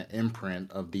leave an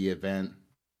imprint of the event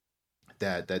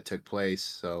that took place.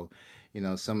 So,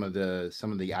 some of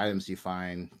the items you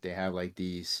find, they have like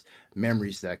these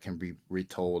memories that can be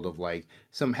retold of like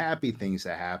some happy things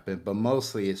that happened, but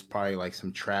mostly it's probably like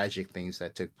some tragic things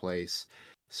that took place.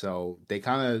 So they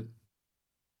kind of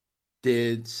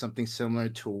did something similar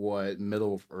to what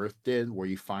Middle of Earth did, where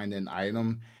you find an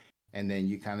item and then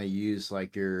you kind of use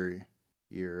like your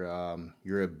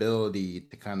ability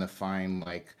to kind of find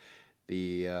like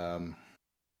the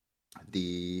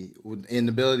the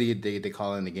inability they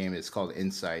call it in the game, it's called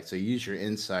insight. So you use your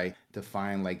insight to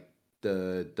find like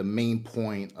the main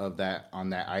point of that on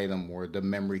that item where the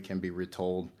memory can be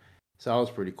retold. So that was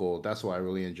pretty cool. That's what I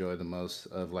really enjoyed the most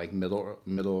of like Middle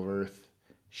of Earth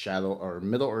Shadow, or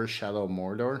Middle Earth Shadow of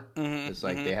Mordor. It's Mm-hmm,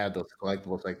 like mm-hmm. they have those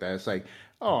collectibles like that. It's like,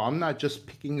 oh, I'm not just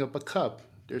picking up a cup.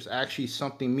 There's actually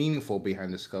something meaningful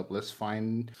behind this cup. Let's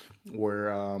find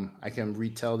where I can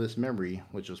retell this memory,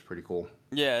 which was pretty cool.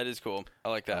 Yeah, it is cool. I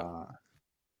like that. Uh,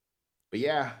 but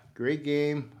yeah, great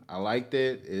game. I liked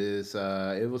it.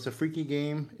 It was a freaky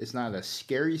game. It's not a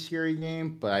scary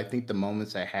game, but I think the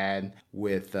moments I had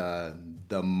with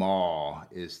the Maw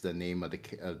is the name of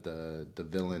the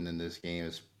villain in this game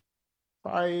is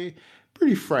probably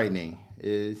pretty frightening.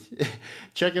 Is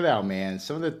check it out, man.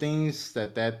 Some of the things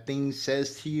that thing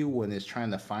says to you when it's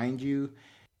trying to find you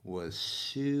was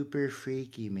super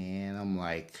freaky, man. I'm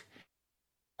like,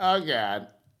 oh god,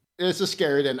 this is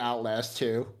scarier than Outlast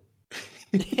 2.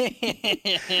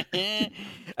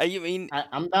 You mean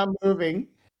I'm not moving.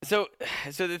 so?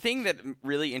 So the thing that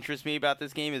really interests me about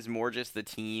this game is more just the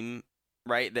team,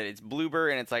 right? That it's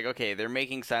Bloober, and it's like, okay, they're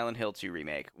making Silent Hill 2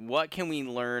 remake. What can we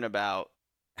learn about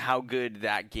how good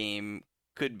that game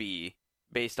could be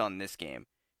based on this game?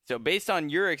 So, based on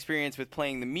your experience with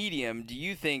playing the medium, do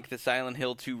you think the Silent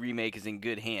Hill 2 remake is in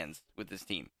good hands with this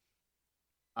team?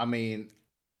 I mean,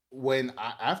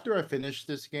 after I finished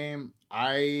this game,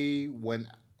 I went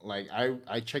like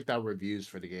I checked out reviews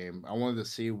for the game. I wanted to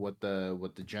see what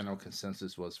the general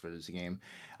consensus was for this game.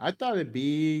 I thought it'd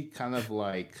be kind of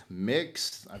like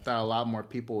mixed. I thought a lot more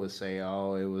people would say,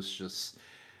 "Oh, it was just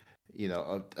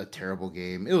a terrible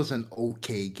game." It was an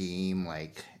okay game.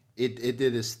 Like it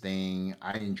did its thing.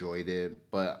 I enjoyed it,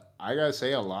 but I gotta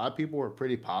say, a lot of people were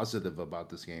pretty positive about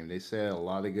this game. They said a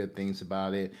lot of good things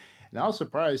about it, and I was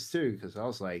surprised too because I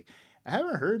was like, I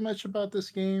haven't heard much about this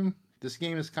game. This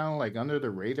game is kind of like under the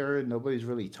radar. Nobody's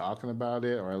really talking about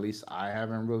it, or at least I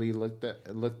haven't really looked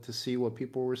to see what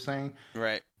people were saying.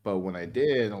 Right. But when I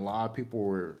did, a lot of people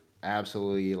were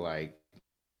absolutely like,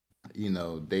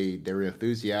 they were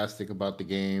enthusiastic about the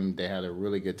game. They had a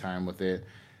really good time with it.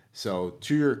 So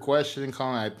to your question,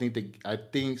 Colin, I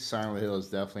think Silent Hill is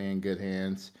definitely in good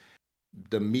hands.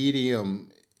 The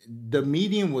medium the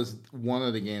medium was one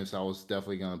of the games I was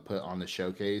definitely gonna put on the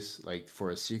showcase, like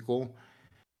for a sequel,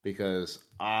 because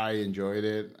I enjoyed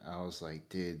it. I was like,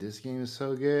 dude, this game is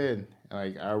so good.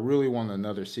 Like I really want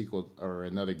another sequel or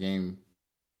another game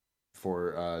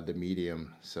for the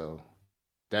medium. So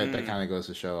that Mm, kind of goes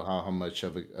to show how much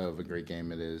of a great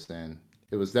game it is. And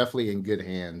it was definitely in good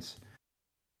hands.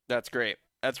 that's great.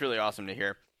 That's really awesome to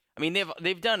hear. I mean,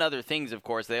 they've done other things, of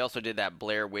course. They also did that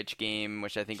Blair Witch game,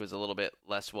 which I think was a little bit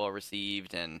less well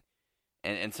received, and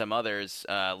some others.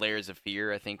 Layers of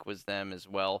Fear, I think, was them as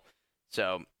well.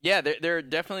 So yeah, they're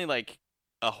definitely like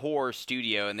a horror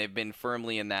studio, and they've been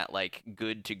firmly in that like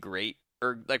good to great,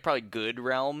 or like probably good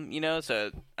realm, you know.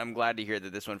 So I'm glad to hear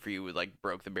that this one for you would like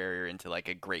broke the barrier into like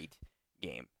a great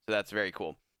game. So that's very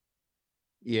cool.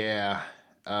 Yeah,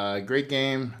 great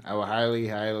game. I would highly,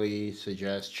 highly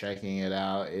suggest checking it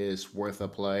out. It's worth a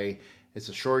play. It's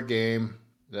a short game.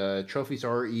 The trophies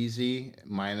are easy,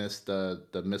 minus the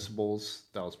missables.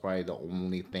 That was probably the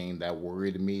only thing that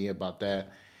worried me about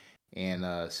that,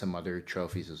 and some other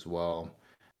trophies as well.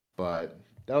 But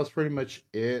that was pretty much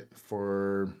it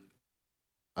for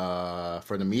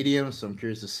the medium. So I'm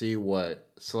curious to see what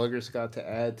Slugger's got to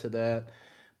add to that.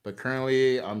 But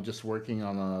currently, I'm just working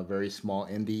on a very small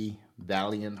indie,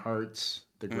 Valiant Hearts: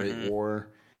 The Great Mm-hmm. War.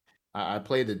 I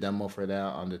played the demo for that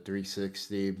on the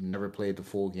 360. Never played the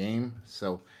full game,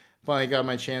 so finally got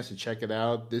my chance to check it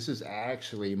out. This is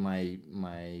actually my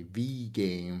V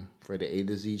game for the A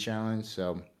to Z challenge.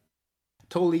 So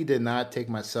totally did not take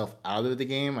myself out of the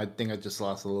game. I think I just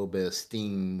lost a little bit of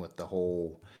steam with the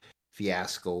whole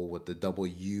fiasco with the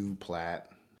W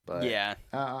plat. But Yeah.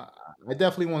 I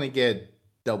definitely want to get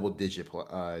double digit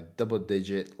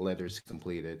letters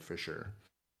completed for sure.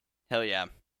 Hell yeah.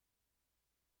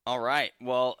 All right.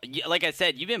 Well, like I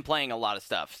said, you've been playing a lot of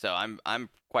stuff, so I'm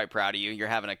quite proud of you. You're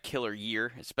having a killer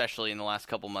year, especially in the last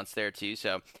couple months there too.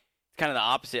 So it's kind of the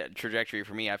opposite trajectory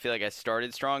for me. I feel like I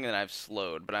started strong and then I've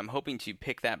slowed, but I'm hoping to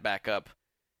pick that back up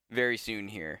very soon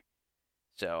here.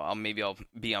 So I'll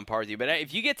be on par with you. But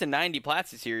if you get to 90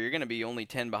 plats this year, you're gonna be only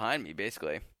 10 behind me,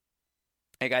 basically.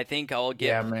 Like I think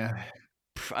Yeah, man.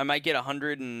 I might get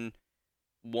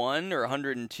 101 or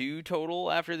 102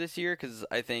 total after this year, because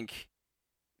I think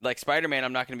like Spider-Man,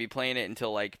 I'm not going to be playing it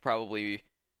until like probably,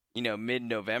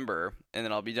 mid-November, and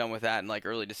then I'll be done with that in like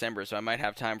early December. So I might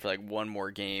have time for like one more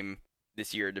game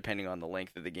this year, depending on the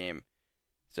length of the game.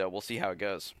 So we'll see how it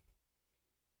goes.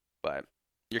 But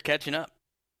you're catching up.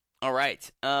 All right.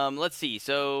 Let's see.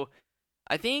 So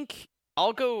I think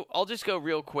I'll just go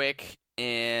real quick,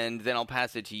 and then I'll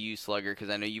pass it to you, Slugger,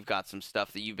 because I know you've got some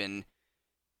stuff that you've been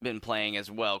playing as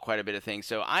well, quite a bit of things.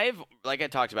 So like I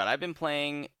talked about, I've been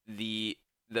playing the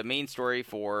main story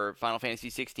for Final Fantasy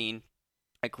 16.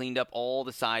 I cleaned up all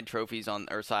the side trophies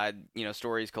side,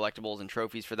 stories, collectibles, and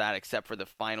trophies for that, except for the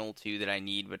final two that I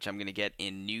need, which I'm going to get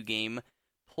in New Game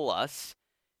Plus.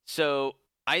 So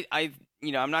I'm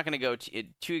not going to go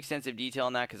too extensive detail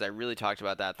on that, because I really talked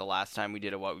about that the last time we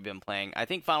did what we've been playing. I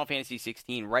think Final Fantasy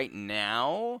 16 right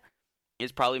now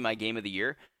is probably my game of the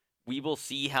year. We will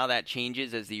see how that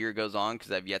changes as the year goes on,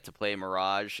 because I've yet to play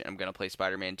Mirage, and I'm going to play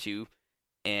Spider-Man 2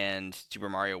 and Super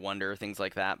Mario Wonder, things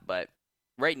like that. But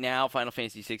right now, Final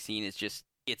Fantasy 16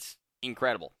 it's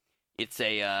incredible. It's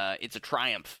a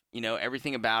triumph.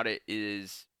 Everything about it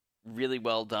is really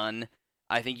well done.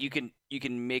 I think you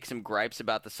can make some gripes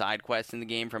about the side quests in the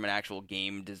game from an actual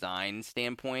game design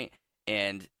standpoint,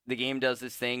 and the game does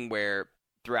this thing where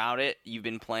throughout it you've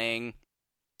been playing,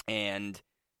 and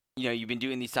you've been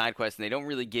doing these side quests, and they don't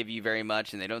really give you very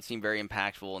much, and they don't seem very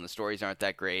impactful, and the stories aren't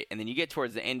that great. And then you get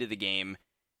towards the end of the game,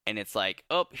 and it's like,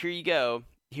 oh, here you go.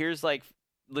 Here's like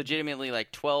legitimately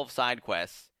like 12 side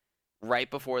quests right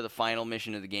before the final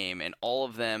mission of the game, and all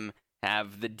of them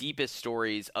have the deepest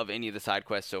stories of any of the side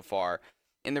quests so far.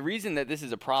 And the reason that this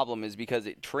is a problem is because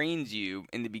it trains you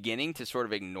in the beginning to sort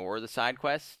of ignore the side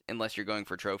quests unless you're going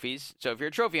for trophies. So if you're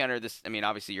a trophy hunter,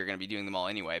 obviously you're going to be doing them all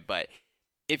anyway, but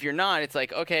if you're not, it's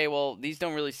like, okay, well, these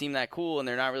don't really seem that cool, and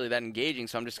they're not really that engaging,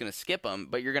 so I'm just going to skip them.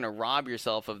 But you're going to rob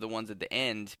yourself of the ones at the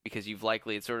end, because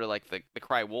it's sort of like the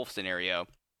Cry Wolf scenario,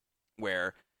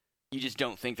 where you just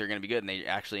don't think they're going to be good, and they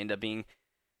actually end up being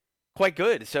quite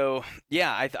good. So,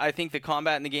 yeah, I think the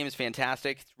combat in the game is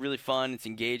fantastic. It's really fun. It's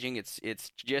engaging.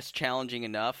 It's just challenging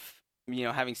enough.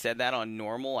 Having said that, on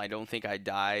normal, I don't think I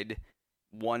died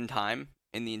one time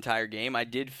in the entire game. I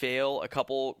did fail a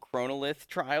couple Chronolith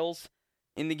trials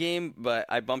in the game, but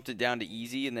I bumped it down to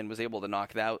easy and then was able to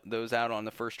knock those out on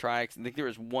the first try. I think there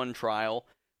was one trial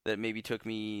that maybe took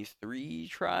me 3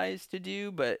 tries to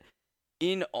do, but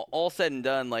in all said and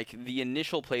done, like, the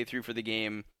initial playthrough for the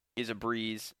game is a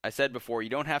breeze. I said before, you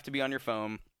don't have to be on your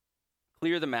phone.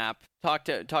 Clear the map. Talk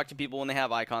to people when they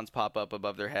have icons pop up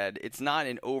above their head. It's not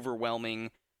an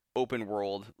overwhelming open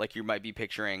world like you might be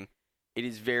picturing. It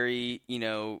is very,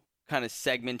 kind of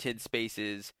segmented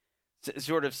spaces,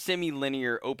 sort of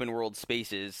semi-linear open world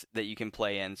spaces that you can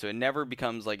play in. So it never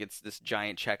becomes like it's this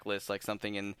giant checklist like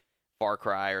something in Far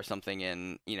Cry or something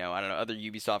in, I don't know, other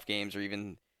Ubisoft games, or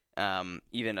even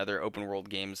other open world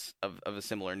games of a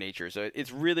similar nature. So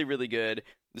it's really, really good.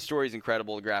 The story's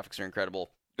incredible. The graphics are incredible.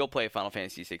 Go play Final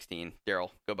Fantasy 16. Daryl,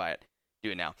 go buy it.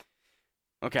 Do it now.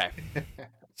 Okay.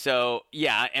 So,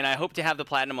 yeah, and I hope to have the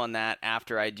platinum on that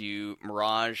after I do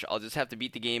Mirage. I'll just have to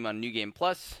beat the game on New Game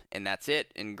Plus, and that's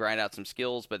it, and grind out some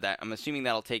skills, but I'm assuming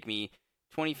that'll take me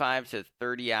 25 to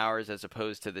 30 hours as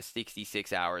opposed to the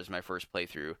 66 hours my first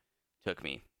playthrough took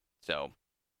me. So,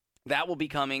 That will be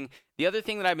coming. The other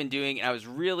thing that I've been doing, and I was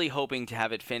really hoping to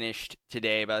have it finished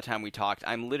today by the time we talked,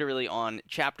 I'm literally on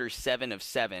chapter 7 of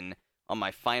 7 on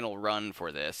my final run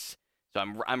for this. So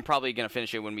I'm probably going to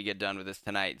finish it when we get done with this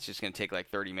tonight. It's just going to take like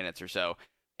 30 minutes or so.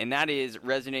 And that is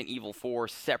Resident Evil 4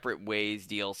 Separate Ways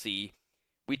DLC.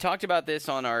 We talked about this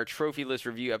on our trophy list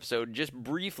review episode just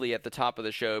briefly at the top of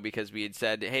the show because we had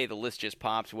said, hey, the list just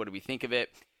popped. What do we think of it?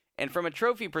 And from a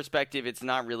trophy perspective, it's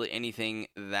not really anything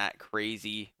that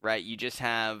crazy, right? You just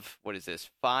have,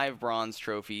 5 bronze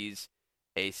trophies,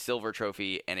 a silver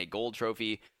trophy, and a gold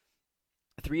trophy.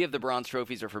 3 of the bronze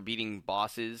trophies are for beating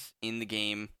bosses in the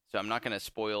game, so I'm not going to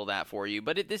spoil that for you.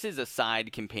 But this is a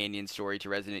side companion story to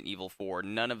Resident Evil 4.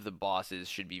 None of the bosses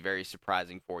should be very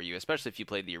surprising for you, especially if you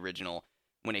played the original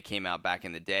when it came out back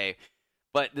in the day.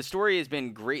 But the story has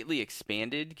been greatly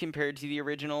expanded compared to the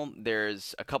original.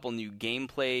 There's a couple new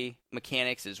gameplay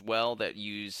mechanics as well that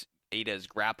use Ada's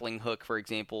grappling hook, for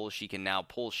example. She can now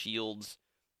pull shields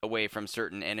away from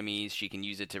certain enemies. She can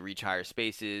use it to reach higher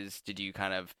spaces, to do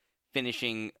kind of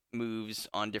finishing moves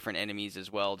on different enemies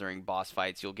as well. During boss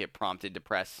fights, you'll get prompted to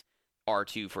press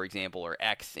R2, for example, or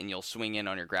X, and you'll swing in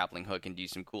on your grappling hook and do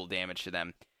some cool damage to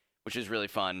them, which is really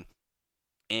fun.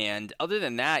 And other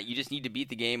than that, you just need to beat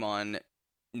the game on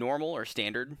normal or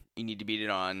standard. You need to beat it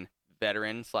on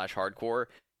veteran/hardcore.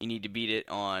 You need to beat it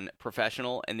on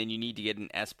professional, and then you need to get an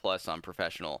S+ on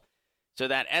professional. So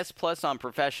that S+ on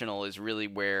professional is really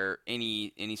where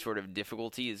any sort of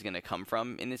difficulty is going to come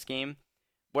from in this game.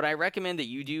 What I recommend that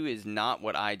you do is not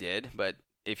what I did, but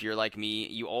if you're like me,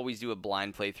 you always do a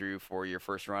blind playthrough for your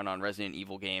first run on Resident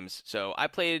Evil games. So I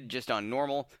played just on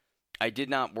normal. I did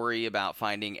not worry about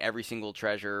finding every single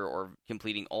treasure or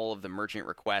completing all of the merchant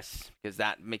requests because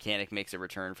that mechanic makes a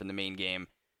return from the main game.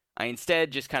 I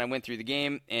instead just kind of went through the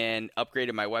game and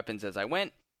upgraded my weapons as I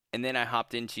went, and then I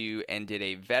hopped into and did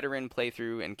a veteran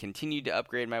playthrough and continued to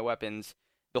upgrade my weapons.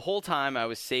 The whole time I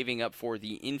was saving up for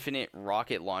the Infinite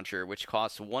Rocket Launcher, which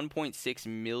costs $1.6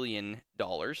 million.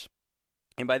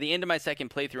 And by the end of my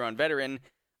second playthrough on veteran,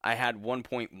 I had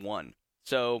 1.1.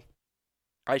 So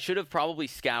I should have probably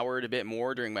scoured a bit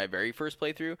more during my very first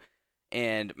playthrough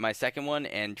and my second one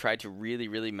and tried to really,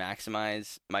 really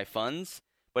maximize my funds.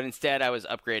 But instead, I was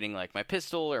upgrading like my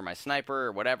pistol or my sniper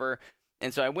or whatever.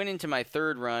 And so I went into my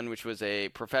third run, which was a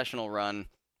professional run,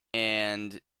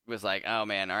 and was like, oh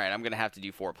man, all right, I'm going to have to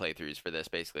do 4 playthroughs for this,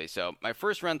 basically. So my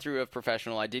first run through of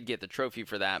professional, I did get the trophy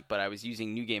for that, but I was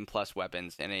using New Game Plus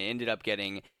weapons, and I ended up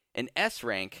getting an S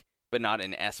rank, but not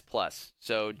an S+.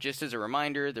 So just as a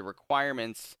reminder, the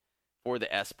requirements for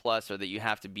the S+ are that you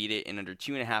have to beat it in under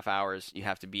 2.5 hours, you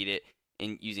have to beat it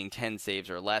in using 10 saves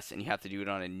or less, and you have to do it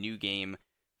on a New Game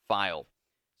file.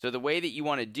 So the way that you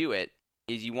want to do it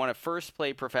is you want to first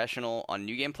play professional on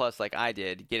New Game Plus like I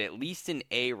did, get at least an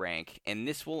A rank, and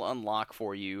this will unlock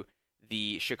for you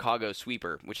the Chicago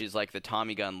Sweeper, which is like the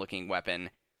Tommy gun looking weapon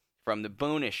from the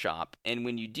bonus shop. And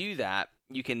when you do that,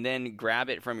 you can then grab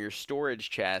it from your storage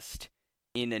chest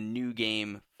in a New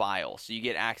Game file. So you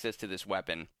get access to this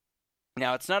weapon.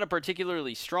 Now, it's not a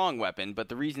particularly strong weapon, but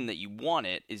the reason that you want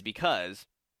it is because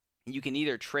you can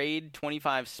either trade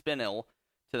 25 spinel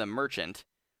to the merchant,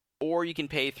 or you can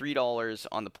pay $3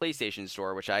 on the PlayStation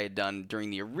Store, which I had done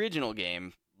during the original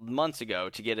game months ago,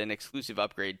 to get an exclusive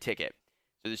upgrade ticket.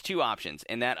 So there's 2 options,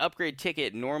 and that upgrade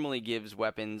ticket normally gives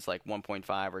weapons like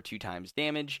 1.5 or 2 times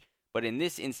damage, but in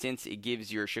this instance, it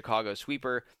gives your Chicago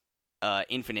Sweeper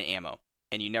infinite ammo,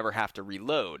 and you never have to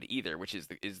reload either, which is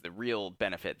the real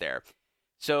benefit there.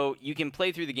 So you can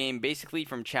play through the game basically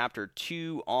from Chapter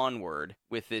 2 onward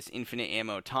with this infinite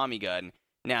ammo Tommy gun.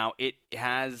 Now, it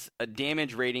has a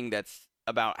damage rating that's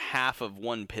about half of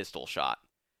 1 pistol shot.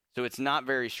 So it's not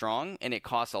very strong, and it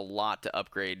costs a lot to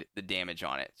upgrade the damage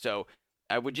on it. So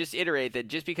I would just iterate that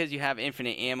just because you have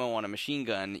infinite ammo on a machine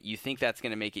gun, you think that's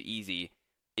going to make it easy.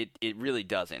 It really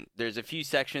doesn't. There's a few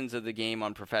sections of the game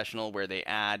on professional where they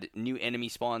add new enemy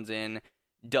spawns in,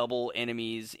 double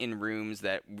enemies in rooms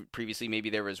that previously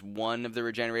maybe there was 1 of the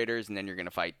regenerators, and then you're going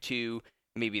to fight 2.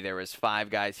 Maybe there was 5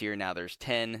 guys here, now there's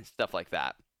 10, stuff like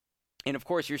that. And of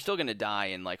course, you're still going to die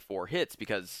in like 4 hits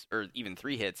or even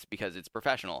 3 hits because it's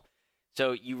professional.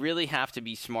 So you really have to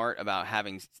be smart about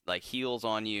having like heals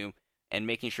on you and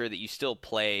making sure that you still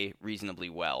play reasonably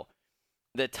well.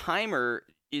 The timer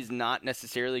is not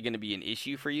necessarily going to be an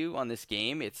issue for you on this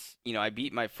game. It's, I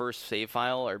beat my first save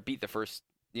file, or beat the first,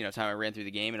 time I ran through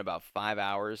the game in about 5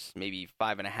 hours, maybe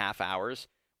 5.5 hours,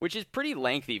 which is pretty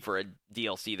lengthy for a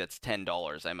DLC that's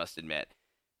 $10, I must admit.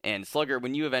 And Slugger,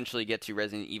 when you eventually get to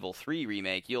Resident Evil 3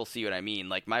 Remake, you'll see what I mean.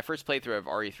 Like, my first playthrough of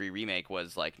RE3 Remake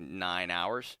was like 9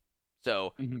 hours.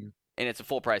 So and it's a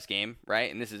full price game,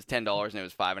 right? And this is $10, and it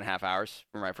was 5.5 hours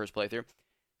for my first playthrough.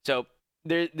 So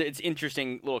it's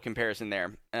interesting little comparison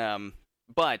there.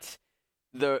 But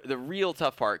the real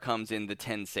tough part comes in the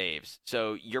 10 saves.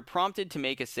 So you're prompted to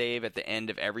make a save at the end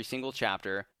of every single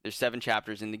chapter. There's 7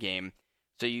 chapters in the game.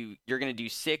 So you're going to do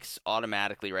 6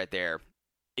 automatically right there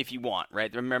if you want,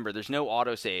 right? Remember, there's no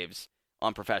auto saves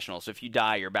on professional. So if you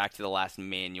die, you're back to the last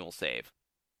manual save,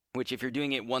 which if you're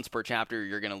doing it once per chapter,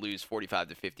 you're going to lose 45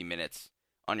 to 50 minutes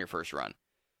on your first run.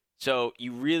 So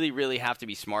you really, really have to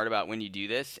be smart about when you do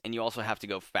this, and you also have to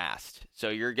go fast. So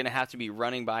you're going to have to be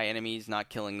running by enemies, not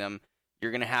killing them.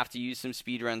 You're going to have to use some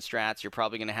speedrun strats. You're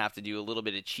probably going to have to do a little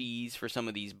bit of cheese for some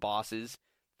of these bosses,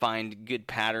 find good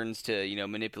patterns to,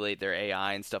 manipulate their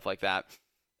AI and stuff like that.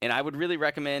 And I would really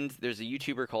recommend, there's a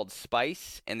YouTuber called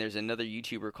Spice, and there's another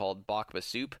YouTuber called Bakba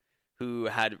Soup, who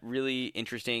had really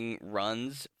interesting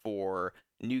runs for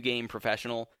New Game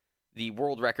Professional. The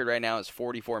world record right now is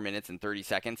 44 minutes and 30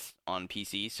 seconds on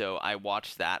PC, so I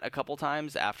watched that a couple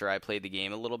times after I played the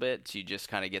game a little bit to just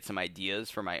kind of get some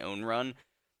ideas for my own run.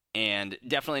 And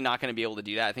definitely not going to be able to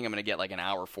do that. I think I'm going to get like an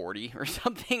hour 40 or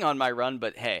something on my run,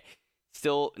 but hey,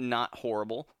 still not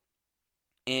horrible.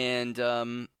 And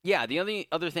the only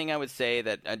other thing I would say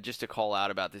that just to call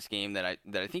out about this game that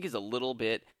I think is a little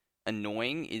bit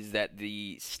annoying is that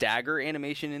the stagger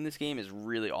animation in this game is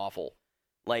really awful.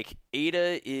 Like,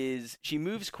 Ada she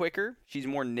moves quicker, she's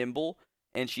more nimble,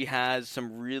 and she has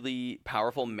some really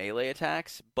powerful melee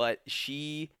attacks, but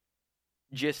she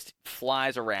just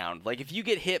flies around. Like, if you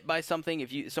get hit by something,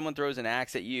 someone throws an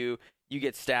axe at you, you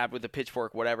get stabbed with a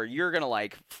pitchfork, whatever, you're gonna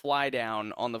like fly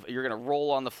down you're gonna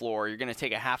roll on the floor, you're gonna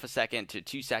take a half a second to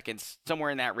 2 seconds, somewhere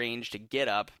in that range, to get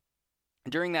up.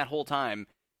 During that whole time,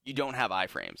 you don't have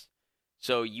iframes.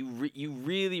 So you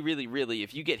really, really, really,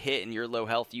 if you get hit and you're low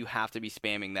health, you have to be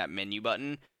spamming that menu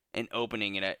button and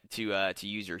opening it to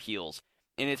use your heals.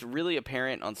 And it's really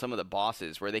apparent on some of the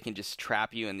bosses where they can just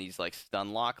trap you in these like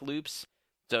stun lock loops.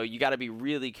 So you got to be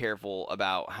really careful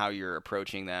about how you're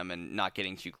approaching them and not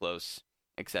getting too close,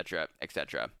 etc.,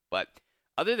 etc. But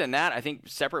other than that, I think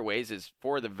Separate Ways is,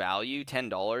 for the value,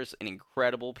 $10, an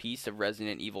incredible piece of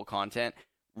Resident Evil content.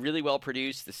 Really well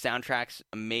produced. The soundtrack's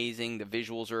amazing. The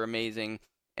visuals are amazing.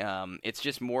 It's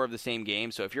just more of the same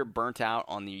game. So if you're burnt out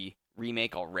on the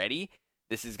remake already,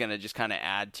 this is going to just kind of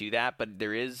add to that. But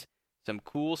there is some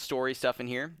cool story stuff in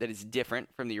here that is different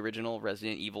from the original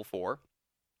Resident Evil 4.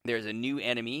 There's a new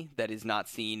enemy that is not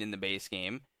seen in the base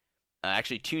game.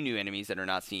 Actually, 2 new enemies that are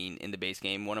not seen in the base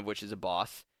game, one of which is a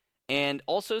boss. And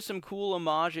also some cool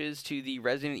homages to the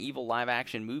Resident Evil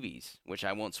live-action movies, which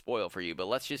I won't spoil for you. But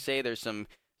let's just say there's some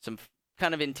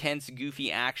kind of intense,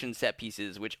 goofy action set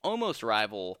pieces which almost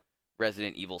rival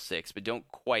Resident Evil 6, but don't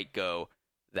quite go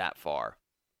that far.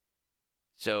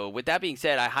 So with that being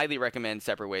said, I highly recommend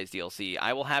Separate Ways DLC.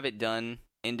 I will have it done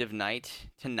end of night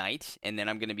tonight, and then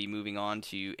I'm going to be moving on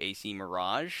to AC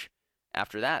Mirage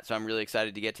after that. So I'm really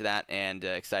excited to get to that, and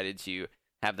excited to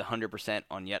have the 100%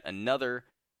 on yet another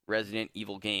Resident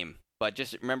Evil game. But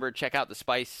just remember, check out the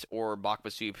Spice or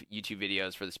Bakba Soup YouTube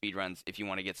videos for the speedruns if you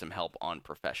want to get some help on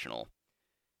professional.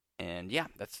 And yeah,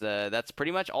 that's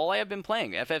pretty much all I have been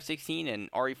playing. FF16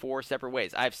 and RE4 Separate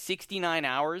Ways. I have 69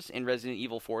 hours in Resident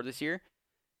Evil 4 this year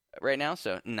right now,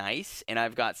 so nice. And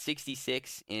I've got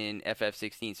 66 in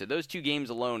FF16. So those 2 games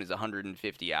alone is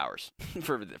 150 hours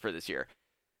for this year.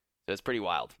 So it's pretty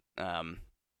wild.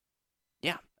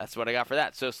 Yeah, that's what I got for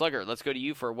that. So Slugger, let's go to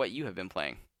you for what you have been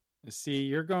playing. See,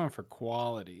 you're going for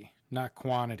quality, not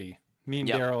quantity. Me and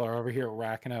Daryl are over here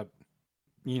racking up,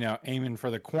 aiming for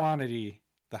the quantity,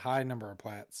 the high number of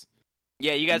plats.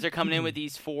 Yeah, you guys are coming in with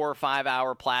these 4 or 5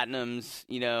 hour platinums,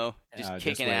 just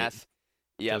kicking ass.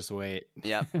 Yep. Just wait.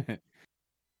 Yep.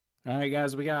 All right,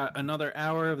 guys, we got another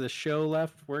hour of the show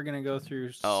left. We're going to go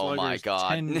through Slugger's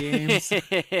 10 games.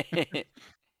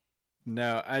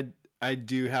 No, I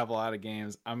do have a lot of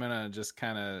games. I'm going to just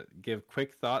kind of give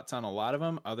quick thoughts on a lot of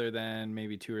them, other than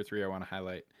maybe 2 or 3 I want to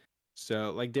highlight.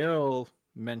 So like Daryl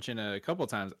mentioned a couple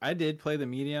times, I did play the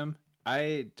medium.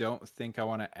 I don't think I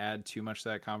want to add too much to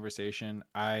that conversation.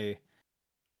 I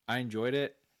enjoyed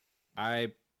it.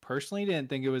 I personally didn't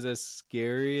think it was as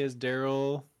scary as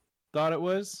Daryl thought it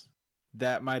was.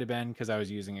 That might have been because I was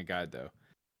using a guide, though.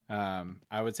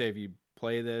 I would say if you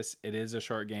play this, it is a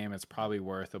short game. It's probably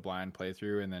worth a blind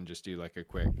playthrough and then just do like a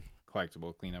quick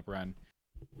collectible cleanup run.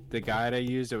 The guide I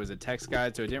used, it was a text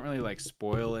guide, so it didn't really like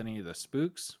spoil any of the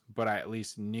spooks, but I at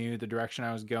least knew the direction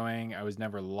I was going. I was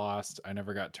never lost. I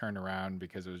never got turned around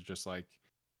because it was just like,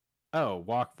 oh,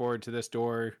 walk forward to this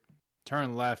door,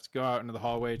 turn left, go out into the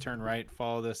hallway, turn right,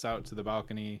 follow this out to the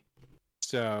balcony.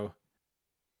 So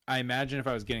I imagine if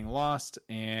I was getting lost,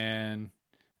 and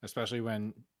especially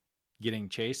when getting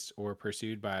chased or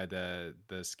pursued by the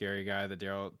scary guy that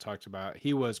Daryl talked about,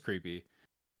 he was creepy.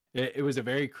 It was a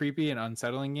very creepy and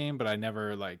unsettling game, but I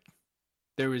never like,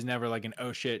 there was never like an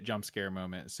oh shit jump scare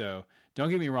moment. So don't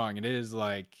get me wrong, it is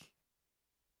like,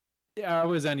 yeah, I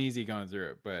was uneasy going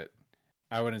through it, but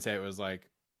I wouldn't say it was like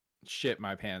shit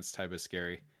my pants type of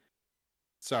scary.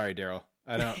 Sorry, Daryl.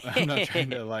 I'm not trying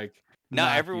to like. No,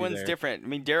 knock you everyone's there. different. I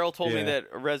mean, Daryl told me Yeah.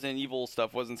 that Resident Evil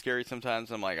stuff wasn't scary sometimes.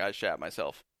 I'm like, I shat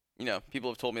myself. You know, people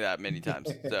have told me that many times.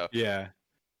 So Yeah.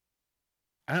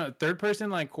 I don't know. Third person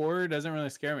like horror doesn't really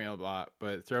scare me a lot,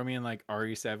 but throw me in like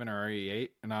RE7 or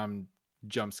RE8 and I'm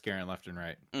jump scaring left and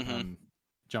right. Mhm. I'm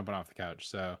jumping off the couch.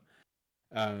 So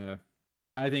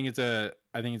I think it's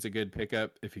a good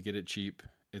pickup if you get it cheap.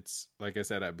 It's like I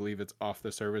said, I believe it's off the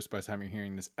service by the time you're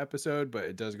hearing this episode, but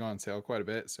it does go on sale quite a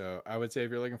bit. So I would say if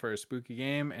you're looking for a spooky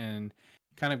game and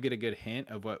kind of get a good hint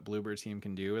of what Bloober Team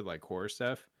can do with like horror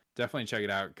stuff, definitely check it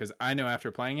out. Because I know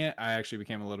after playing it, I actually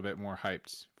became a little bit more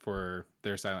hyped for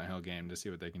their Silent Hill game to see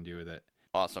what they can do with it.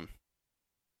 awesome.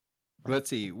 Let's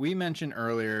see. We mentioned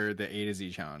earlier the A to Z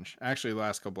challenge. Actually, the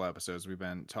last couple episodes, we've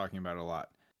been talking about it a lot.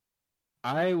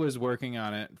 I was working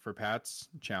on it for Pat's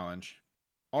challenge,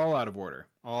 all out of order,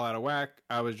 all out of whack.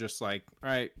 I was just like, all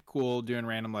right, cool, doing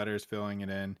random letters, filling it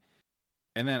in.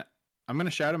 And then I'm going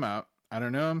to shout him out. I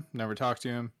don't know him, never talked to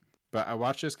him, but I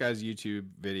watched this guy's YouTube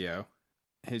video.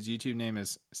 His YouTube name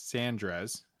is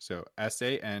Sandrez, so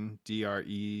Sandrez.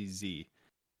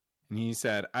 And he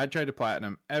said, I tried to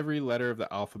platinum every letter of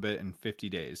the alphabet in 50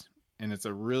 days. And it's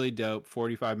a really dope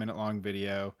 45-minute long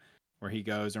video where he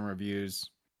goes and reviews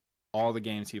all the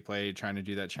games he played trying to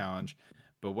do that challenge.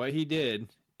 But what he did,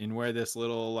 and where this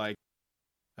little like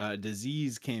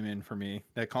disease came in for me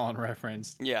that Colin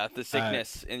referenced, Yeah, the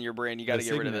sickness in your brain. You got to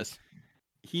get rid of this.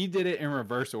 he did it in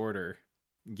reverse order,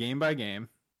 game by game.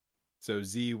 So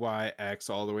Z, Y, X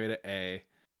all the way to A.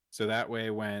 So that way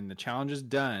when the challenge is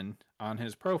done on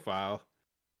his profile,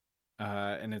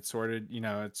 and it's sorted,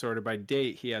 it's sorted by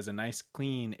date, he has a nice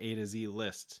clean A to Z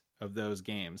list of those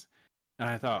games. And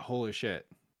I thought, holy shit,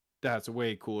 that's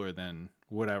way cooler than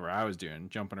whatever I was doing,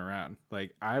 jumping around.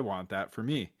 Like, I want that for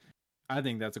me. I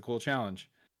think that's a cool challenge.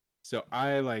 So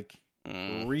I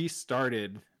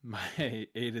restarted my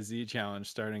A to Z challenge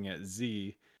starting at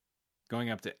Z, going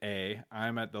up to A.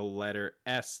 I'm at the letter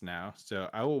S now. So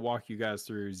I will walk you guys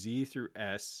through Z through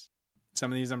S.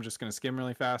 Some of these I'm just going to skim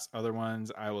really fast. Other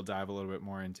ones I will dive a little bit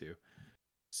more into.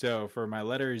 So for my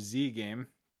letter Z game,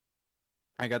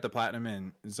 I got the platinum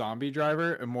in Zombie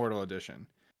Driver Immortal Edition.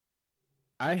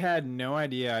 I had no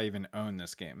idea I even owned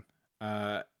this game.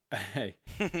 I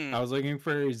was looking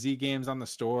for Z games on the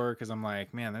store because I'm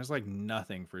like, man, there's like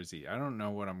nothing for Z. I don't know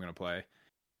what I'm going to play.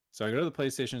 So I go to the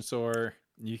PlayStation Store.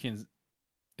 You can,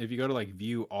 if you go to like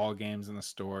view all games in the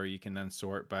store, you can then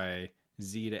sort by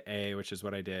Z to A, which is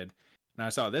what I did. And I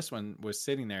saw this one was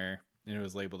sitting there and it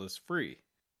was labeled as free.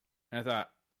 And I thought,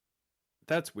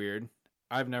 that's weird.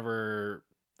 I've never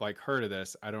like heard of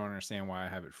this. I don't understand why I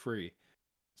have it free.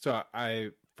 So I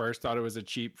first thought it was a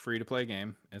cheap free-to-play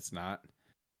game. It's not.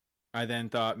 I then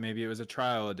thought maybe it was a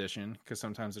trial edition because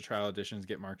sometimes the trial editions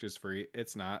get marked as free.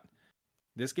 It's not.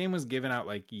 This game was given out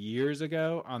like years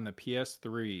ago on the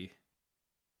PS3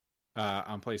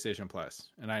 on PlayStation Plus,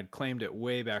 and I'd claimed it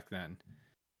way back then.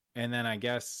 And then I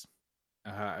guess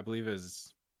I believe it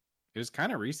was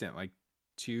kind of recent, like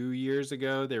 2 years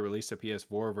ago, they released a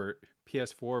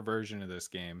PS4 version of this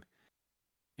game.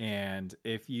 And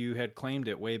if you had claimed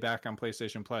it way back on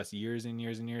PlayStation Plus years and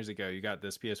years and years ago, you got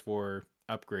this PS4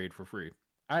 upgrade for free.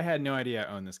 I had no idea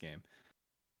I owned this game.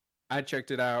 I checked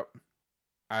it out.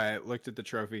 I looked at the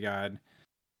trophy guide,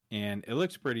 and it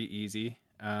looked pretty easy.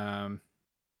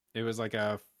 It was like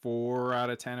a 4 out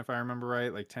of 10, if I remember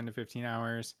right, like 10 to 15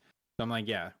 hours. So I'm like,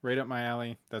 yeah, right up my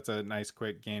alley. That's a nice,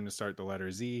 quick game to start the letter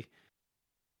Z.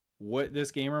 What this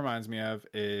game reminds me of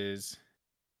is,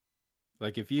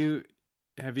 like, have you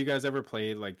guys ever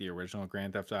played like the original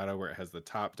Grand Theft Auto where it has the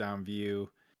top-down view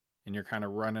and you're kind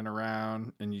of running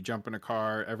around and you jump in a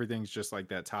car? Everything's just like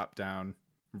that top-down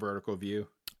vertical view.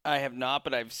 I have not,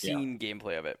 but I've seen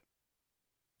gameplay of it.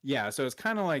 Yeah, so it's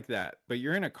kind of like that, but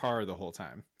you're in a car the whole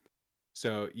time.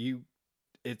 So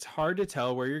it's hard to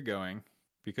tell where you're going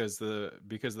because of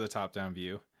the top-down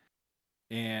view.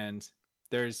 And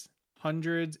there's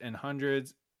hundreds and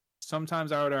hundreds,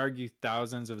 sometimes I would argue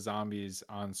thousands of zombies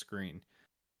on screen.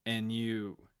 And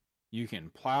you can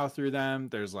plow through them.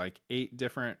 There's like 8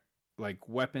 different like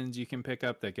weapons you can pick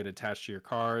up that get attached to your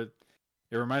car.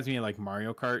 It reminds me of like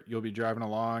Mario Kart. You'll be driving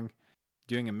along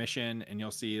doing a mission and you'll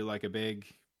see like a big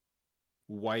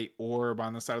white orb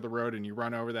on the side of the road, and you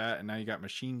run over that, and now you got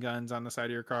machine guns on the side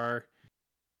of your car,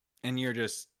 and you're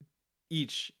just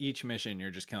each mission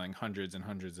you're just killing hundreds and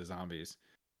hundreds of zombies.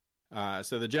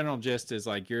 So the general gist is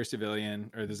like you're a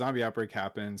civilian, or the zombie outbreak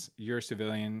happens, you're a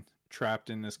civilian trapped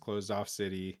in this closed off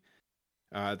city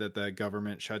that the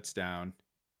government shuts down,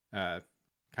 kind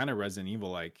of Resident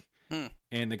Evil like.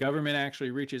 And the government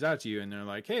actually reaches out to you and they're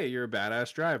like, hey, you're a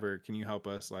badass driver. Can you help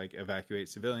us like evacuate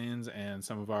civilians and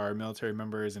some of our military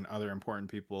members and other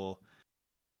important people?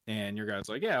 And your guy's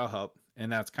like, yeah, I'll help. And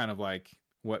that's kind of like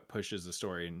what pushes the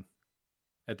story. And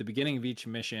at the beginning of each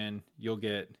mission,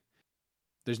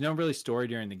 there's no really story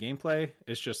during the gameplay.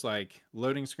 It's just like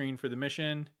loading screen for the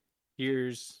mission.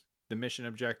 Here's the mission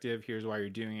objective. Here's why you're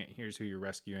doing it. Here's who you're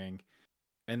rescuing.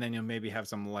 And then you'll maybe have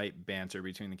some light banter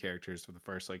between the characters for the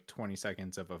first like 20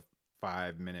 seconds of a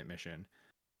 5-minute mission.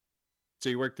 So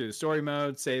you work through the story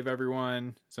mode, save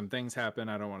everyone. Some things happen.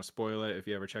 I don't want to spoil it if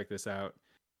you ever check this out.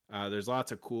 There's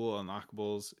lots of cool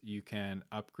unlockables. You can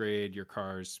upgrade your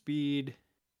car's speed,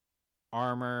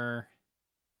 armor,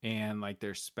 and like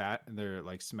their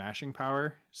like smashing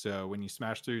power. So when you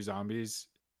smash through zombies,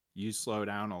 you slow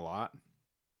down a lot.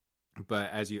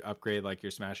 But as you upgrade like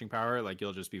your smashing power, like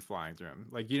you'll just be flying through them.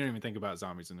 Like you don't even think about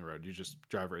zombies in the road. You just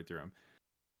drive right through them.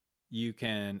 You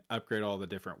can upgrade all the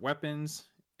different weapons,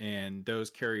 and those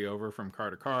carry over from car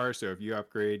to car. So if you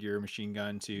upgrade your machine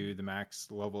gun to the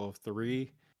max level of 3,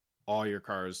 all your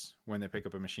cars, when they pick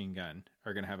up a machine gun,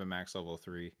 are going to have a max level of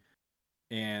 3.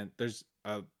 And there's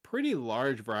a pretty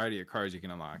large variety of cars you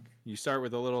can unlock. You start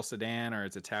with a little sedan, or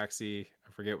it's a taxi.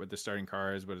 I forget what the starting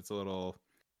car is, but it's a little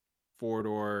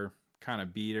 4-door kind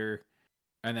of beater.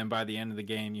 And then by the end of the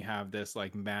game, you have this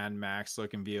like Mad Max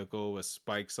looking vehicle with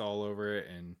spikes all over it,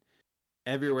 and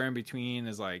everywhere in between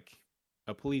is like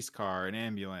a police car, an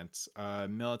ambulance, a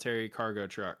military cargo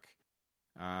truck,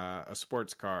 a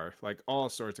sports car, like all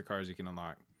sorts of cars you can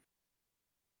unlock.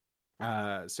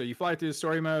 So you fly through the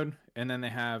story mode, and then they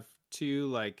have 2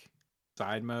 like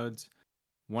side modes.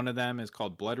 One of them is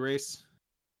called Blood Race.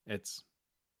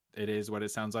 It is what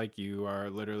it sounds like. You are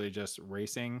literally just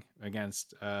racing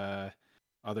against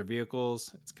other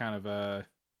vehicles. It's kind of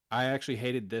I actually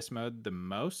hated this mode the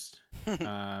most.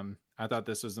 I thought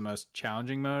this was the most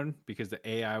challenging mode because the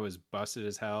AI was busted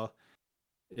as hell.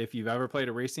 If you've ever played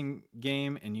a racing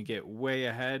game and you get way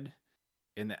ahead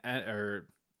in the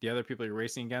other people you're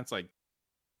racing against, like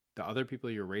the other people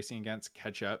you're racing against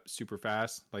catch up super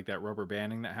fast, like that rubber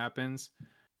banding that happens.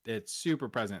 It's super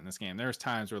present in this game. There's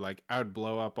times where like I would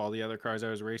blow up all the other cars I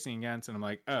was racing against, and I'm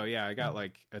like, oh yeah, I got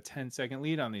like a 10-second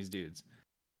lead on these dudes.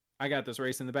 I got this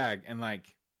race in the bag, and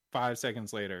like 5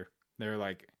 seconds later, they're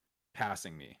like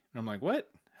passing me. And I'm like, what?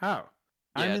 How?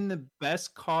 Yeah. I'm in the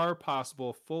best car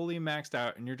possible, fully maxed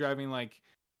out, and you're driving like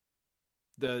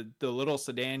the little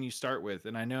sedan you start with.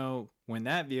 And I know when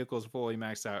that vehicle is fully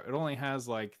maxed out, it only has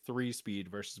like 3 speed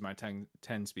versus my 10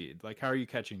 speed. Like, how are you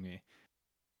catching me?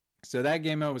 So that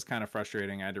game mode was kind of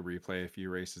frustrating. I had to replay a few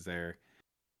races there.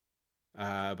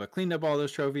 But cleaned up all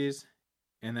those trophies.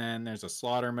 And then there's a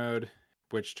slaughter mode,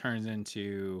 which turns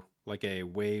into like a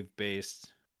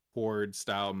wave-based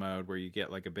horde-style mode where you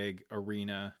get like a big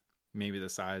arena, maybe the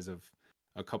size of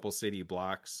a couple city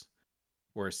blocks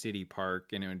or a city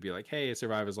park. And it would be like, hey,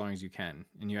 survive as long as you can.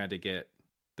 And you had to get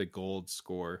the gold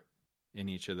score in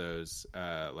each of those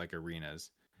like arenas.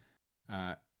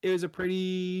 It was a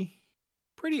pretty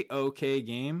okay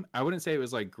game. I wouldn't say it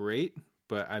was like great,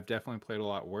 but I've definitely played a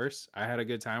lot worse. I had a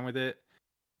good time with it.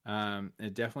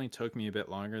 It definitely took me a bit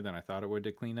longer than I thought it would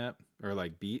to clean up or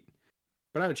like beat,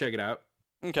 but I would check it out.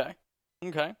 Okay.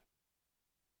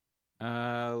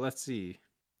 Let's see.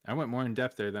 I went more in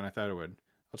depth there than I thought I would.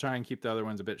 I'll try and keep the other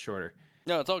ones a bit shorter.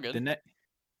 No, it's all good.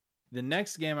 The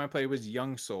next game I played was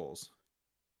Young Souls.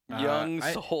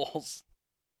 Souls.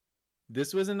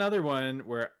 This was another one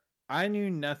where I knew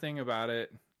nothing about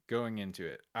it going into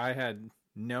it. I had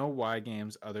no Y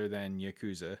games other than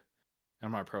Yakuza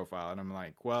on my profile. And I'm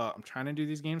like, well, I'm trying to do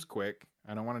these games quick.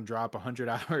 I don't want to drop 100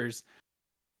 hours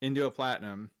into a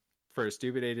platinum for a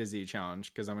stupid A to Z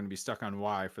challenge because I'm going to be stuck on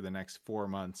Y for the next 4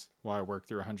 months while I work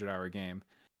through a 100-hour game.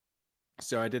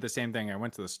 So I did the same thing. I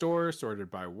went to the store, sorted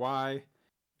by Y,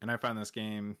 and I found this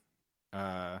game,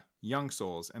 Young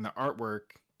Souls, and the artwork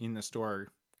in the store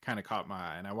kind of caught my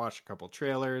eye, and I watched a couple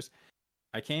trailers.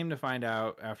 I came to find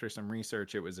out after some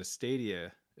research it was a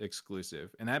Stadia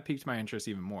exclusive, and that piqued my interest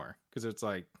even more because it's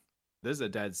like, this is a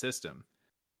dead system.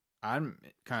 I'm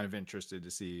kind of interested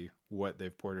to see what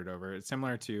they've ported over. It's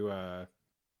similar to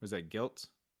was that Guilt?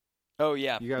 Oh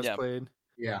yeah, you guys played?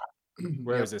 Yeah,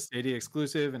 where it was a Stadia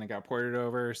exclusive and it got ported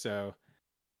over. So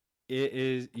it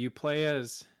is, you play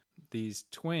as these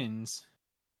twins,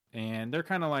 and they're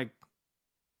kind of like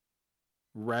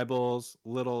rebels,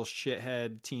 little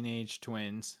shithead teenage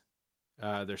twins.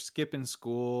 They're skipping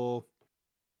school.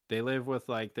 They live with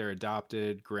like their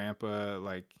adopted grandpa.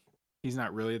 Like, he's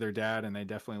not really their dad, and they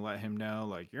definitely let him know,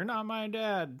 like, you're not my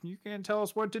dad. You can't tell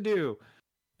us what to do.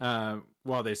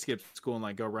 While they skip school and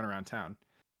like go run around town.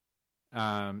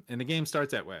 And the game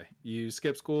starts that way. You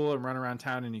skip school and run around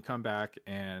town, and you come back,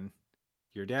 and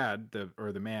your dad,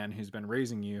 the man who's been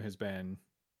raising you,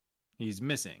 he's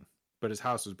missing, but his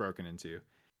house was broken into.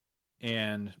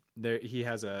 And he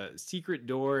has a secret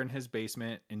door in his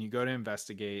basement, and you go to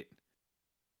investigate.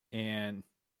 And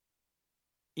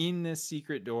in this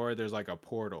secret door, there's like a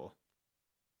portal.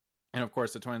 And of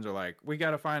course, the twins are like, we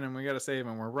got to find him. We got to save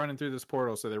him. We're running through this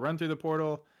portal. So they run through the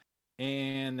portal,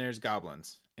 and there's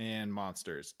goblins and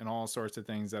monsters and all sorts of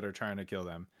things that are trying to kill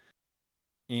them.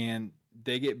 And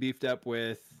they get beefed up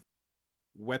with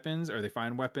weapons, or they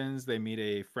find weapons. They meet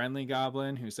a friendly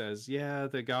goblin who says, yeah,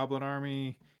 the goblin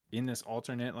army in this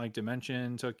alternate like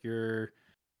dimension took your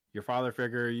father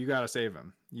figure. You got to save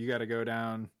him. You got to go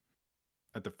down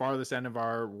at the farthest end of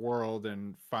our world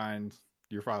and find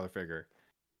your father figure.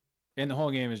 And the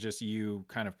whole game is just you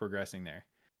kind of progressing there.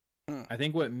 I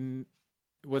think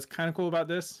what's kind of cool about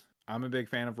this, I'm a big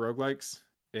fan of roguelikes.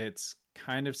 It's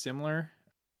kind of similar,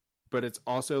 but it's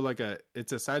also like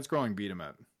it's a side-scrolling beat 'em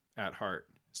up at heart.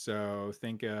 So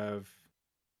think of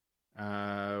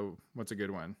what's a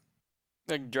good one?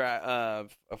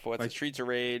 Like Streets of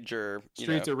Rage, or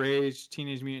Streets of Rage,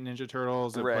 Teenage Mutant Ninja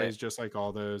Turtles. It plays just like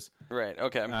all those. Right.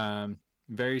 Okay.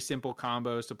 Very simple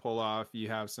combos to pull off. You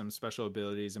have some special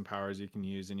abilities and powers you can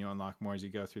use, and you unlock more as you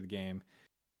go through the game.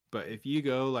 But if you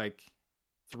go like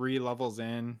 3 levels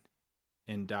in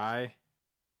and die,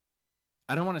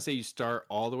 I don't want to say you start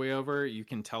all the way over. You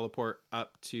can teleport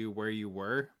up to where you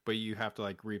were, but you have to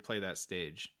like replay that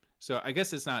stage. So I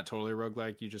guess it's not totally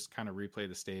roguelike. You just kind of replay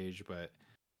the stage, but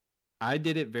I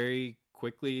did it very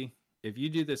quickly. If you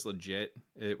do this legit,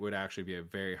 it would actually be a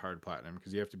very hard platinum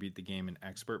because you have to beat the game in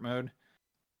expert mode,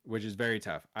 which is very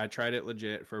tough. I tried it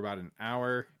legit for about an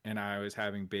hour, and I was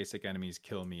having basic enemies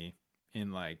kill me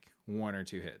in like 1 or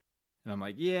 2 hits. And I'm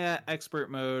like, yeah, expert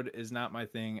mode is not my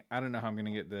thing. I don't know how I'm going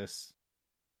to get this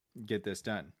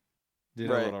done.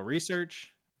 Did a little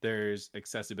research. There's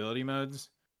accessibility modes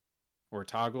or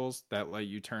toggles that let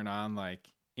you turn on like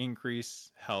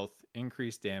increase health,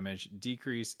 increase damage,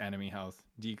 decrease enemy health,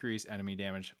 decrease enemy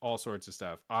damage, all sorts of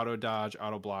stuff. Auto dodge,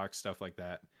 auto block, stuff like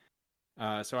that.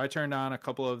 So I turned on a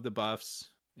couple of the buffs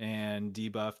and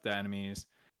debuffed the enemies.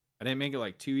 I didn't make it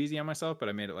like too easy on myself, but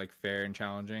I made it like fair and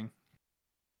challenging.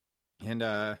 And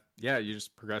yeah, you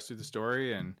just progress through the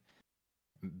story and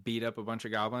beat up a bunch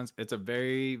of goblins. It's a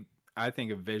very, I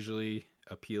think, a visually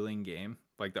appealing game.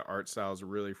 Like the art style is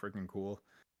really freaking cool.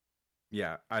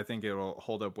 Yeah, I think it'll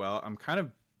hold up well. I'm kind of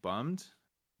bummed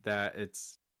that it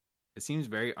seems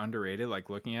very underrated. Like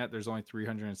looking at, there's only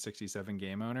 367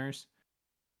 game owners,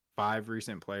 5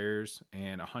 recent players,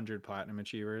 and 100 platinum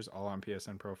achievers, all on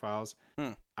PSN profiles.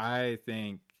 I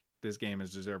think this game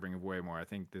is deserving of way more. I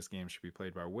think this game should be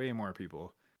played by way more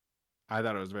people. I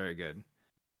thought it was very good.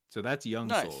 So that's Young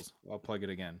Souls. I'll plug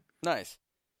it again. Nice.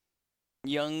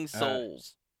 Young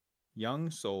Souls.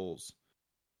 Young Souls.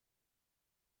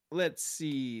 Let's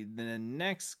see. The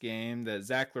next game that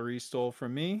Zach Larry stole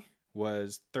from me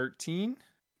was 13,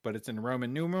 but it's in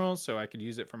Roman numerals, so I could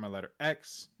use it for my letter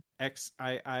X.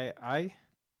 XIII.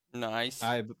 Nice.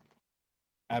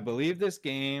 I believe this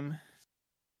game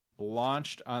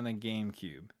launched on the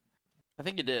GameCube. I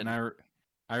think it did. And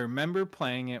I remember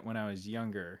playing it when I was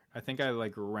younger. I think I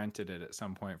like rented it at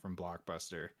some point from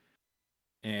Blockbuster.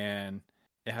 And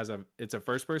it's a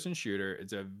first person shooter.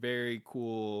 It's a very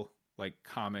cool like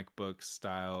comic book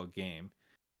style game.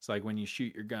 It's like when you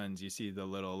shoot your guns, you see the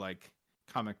little like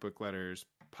comic book letters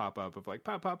pop up of like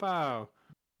pow pow pow.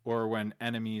 Or when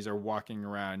enemies are walking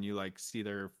around, you like see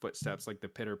their footsteps, like the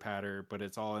pitter patter, but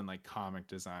it's all in like comic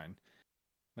design.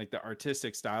 Like the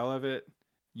artistic style of it,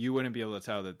 you wouldn't be able to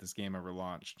tell that this game ever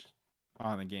launched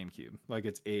on the GameCube. Like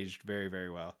it's aged very, very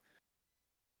well.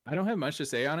 I don't have much to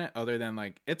say on it other than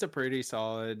like it's a pretty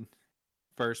solid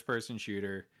first person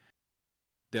shooter.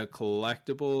 The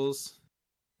collectibles,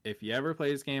 if you ever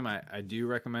play this game, I do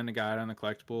recommend a guide on the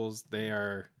collectibles.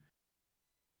 They're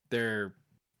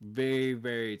very,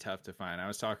 very tough to find. I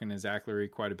was talking to Zach Larry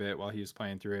quite a bit while he was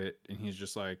playing through it, and he's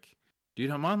just like, dude,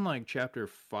 I'm on like chapter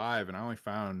 5 and I only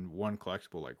found 1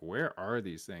 collectible. Like, where are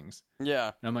these things?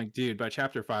 Yeah. And I'm like, dude, by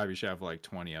chapter 5 you should have like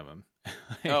 20 of them.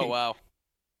 Oh wow.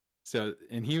 So,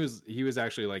 and he was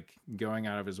actually like going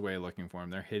out of his way looking for them.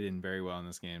 They're hidden very well in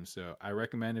this game. So I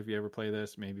recommend if you ever play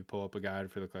this, maybe pull up a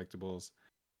guide for the collectibles.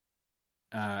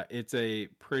 It's a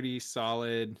pretty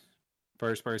solid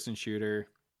first person shooter.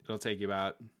 It'll take you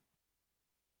about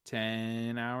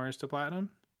 10 hours to platinum.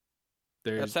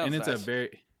 That sounds it's nice.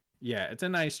 it's a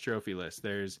nice trophy list.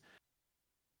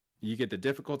 You get the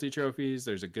difficulty trophies.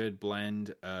 There's a good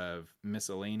blend of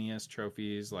miscellaneous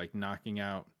trophies, like knocking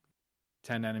out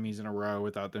 10 enemies in a row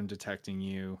without them detecting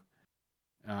you,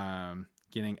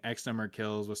 getting X number of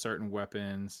kills with certain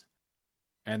weapons,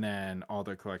 and then all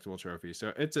the collectible trophies.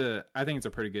 So I think it's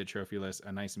a pretty good trophy list,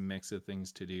 a nice mix of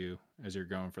things to do as you're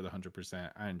going for the 100%.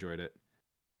 I enjoyed it.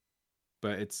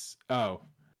 But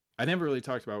I never really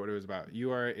talked about what it was about.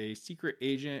 You are a secret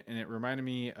agent, and it reminded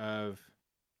me of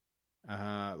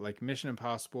like Mission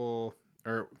Impossible,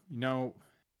 or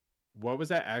what was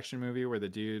that action movie where the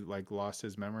dude like lost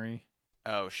his memory?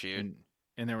 Oh shoot.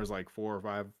 And there was like 4 or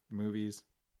 5 movies.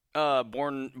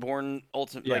 Born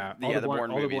Ultimate. Yeah, like the Bourne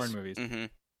movies. The Bourne movies. Mm-hmm.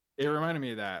 It reminded me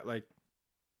of that. Like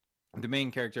the main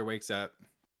character wakes up,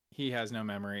 he has no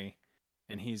memory,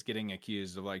 and he's getting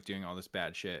accused of like doing all this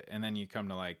bad shit. And then you come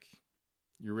to like,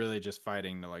 you're really just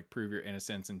fighting to like prove your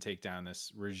innocence and take down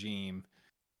this regime,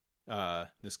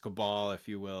 this cabal, if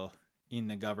you will, in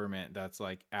the government that's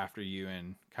like after you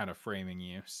and kind of framing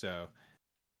you. So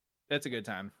that's a good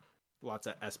time. Lots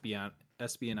of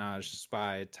espionage,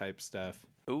 spy type stuff.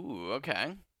 Ooh,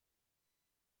 okay.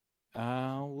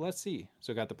 Let's see.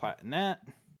 So got the plat in that.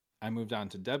 I moved on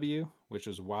to W, which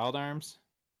was Wild Arms.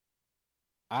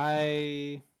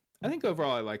 I think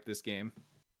overall I like this game.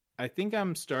 I think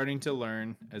I'm starting to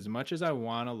learn, as much as I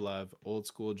want to love old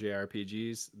school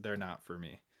JRPGs, they're not for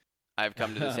me. I've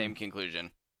come to the same conclusion.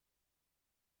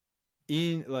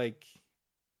 In like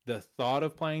the thought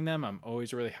of playing them, I'm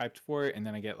always really hyped for it, and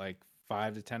then I get like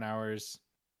 5 to 10 hours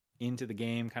into the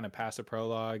game, kind of past the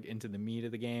prologue, into the meat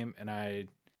of the game, and I'm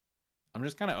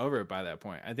just kind of over it by that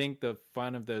point. I think the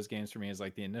fun of those games for me is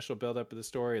like the initial build-up of the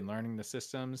story and learning the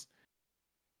systems,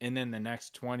 and then the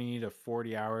next 20 to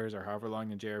 40 hours or however long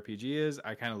the JRPG is,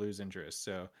 I kind of lose interest.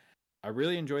 So I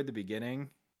really enjoyed the beginning,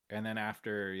 and then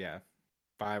after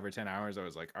 5 or 10 hours, I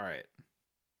was like, all right,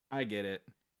 I get it.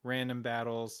 Random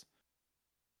battles,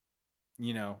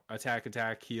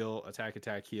 attack, heal,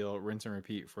 attack, heal, rinse and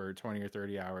repeat for 20 or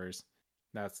 30 hours.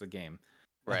 That's the game.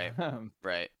 Right.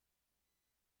 Right.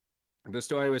 The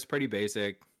story was pretty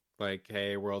basic. Like,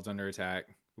 hey, world's under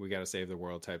attack. We got to save the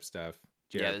world type stuff.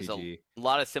 JRPG. Yeah, there's a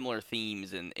lot of similar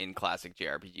themes in classic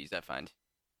JRPGs, I find.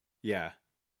 Yeah.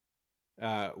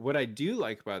 What I do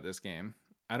like about this game,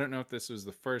 I don't know if this was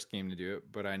the first game to do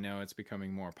it, but I know it's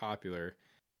becoming more popular.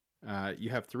 You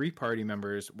have 3 party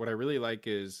members. What I really like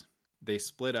is they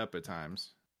split up at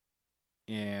times.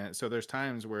 And so there's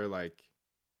times where like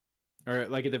at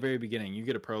the very beginning, you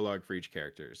get a prologue for each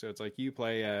character. So it's like you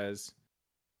play as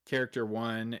character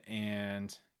 1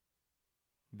 and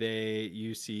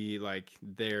you see like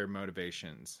their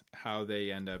motivations, how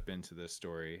they end up into the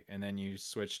story. And then you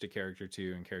switch to character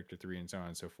 2 and character 3 and so on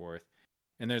and so forth.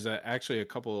 And there's actually a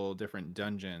couple different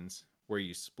dungeons where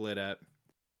you split up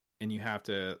and you have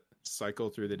to cycle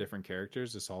through the different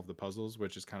characters to solve the puzzles,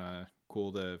 which is kind of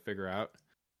cool to figure out.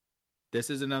 This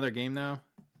is another game though,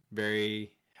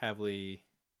 very heavily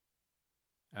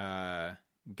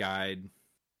guide.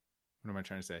 What am I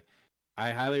trying to say?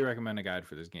 I highly recommend a guide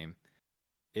for this game.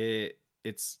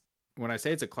 It's when I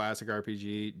say it's a classic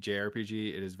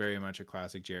JRPG, it is very much a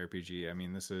classic JRPG. I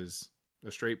mean, this is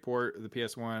a straight port of the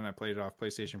PS1. I played it off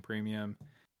PlayStation Premium.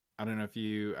 I don't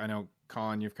know I know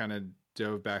Colin, you've kind of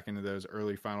dove back into those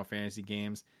early Final Fantasy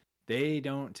games. They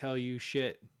don't tell you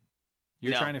shit.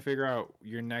 You're trying to figure out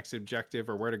your next objective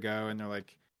or where to go, and they're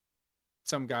like,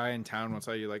 some guy in town will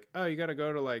tell you like, oh, you got to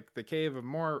go to like the cave of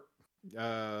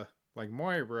like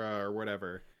Moira or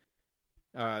whatever.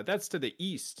 That's to the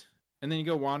east. And then you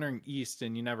go wandering east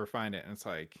and you never find it. And it's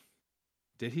like,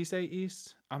 did he say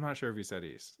east? I'm not sure if he said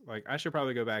east. Like, I should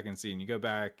probably go back and see. And you go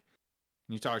back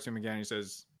and you talk to him again. And he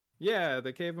says, yeah,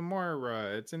 the cave of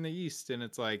Moira, it's in the east. And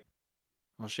it's like,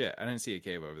 well, shit, I didn't see a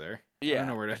cave over there. Yeah. I don't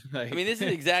know where to, like... I mean, this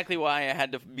is exactly why I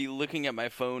had to be looking at my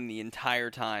phone the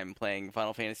entire time playing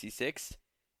Final Fantasy VI.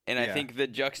 And I think the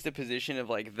juxtaposition of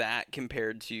like that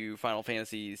compared to Final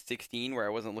Fantasy 16, where I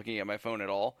wasn't looking at my phone at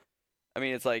all. I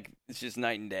mean, it's just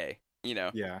night and day,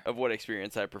 of what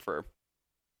experience I prefer.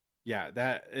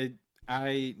 Yeah,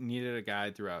 I needed a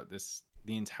guide throughout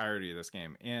the entirety of this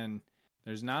game. And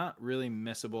there's not really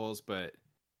missables, but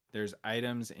there's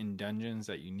items in dungeons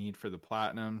that you need for the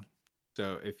platinum.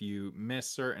 So if you miss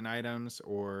certain items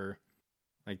or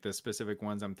like the specific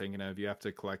ones I'm thinking of, you have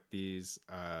to collect these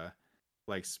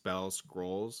like spell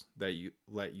scrolls that you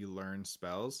let you learn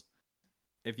spells.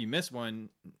 If you miss one,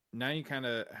 now you kind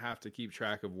of have to keep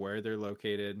track of where they're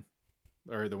located,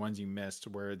 or the ones you missed,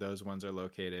 where those ones are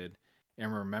located,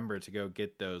 and remember to go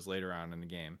get those later on in the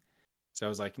game. So I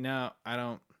was like, no, I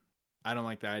don't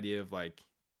like the idea of like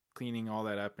cleaning all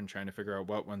that up and trying to figure out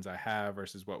what ones I have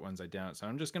versus what ones I don't. So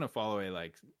I'm just gonna follow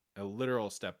a literal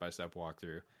step-by-step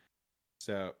walkthrough.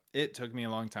 So it took me a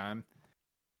long time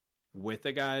with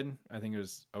a guide. I think it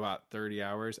was about 30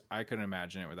 hours. I couldn't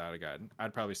imagine it without a guide.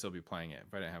 I'd probably still be playing it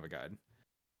if I didn't have a guide,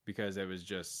 because it was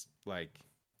just like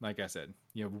I said,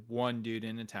 you have one dude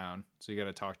in the town, so you got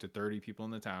to talk to 30 people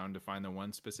in the town to find the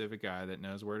one specific guy that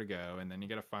knows where to go, and then you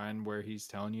got to find where he's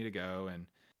telling you to go, and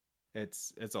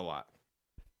it's a lot.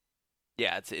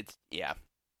 Yeah, it's yeah.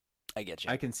 I get you.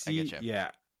 I can see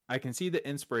I can see the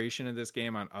inspiration of this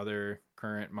game on other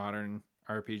current modern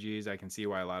RPGs. I can see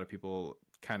why a lot of people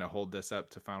kind of hold this up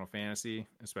to Final Fantasy,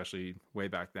 especially way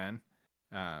back then.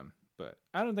 But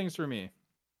I don't think it's for me.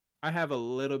 I have a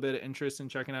little bit of interest in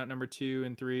checking out number 2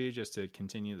 and 3 just to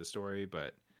continue the story,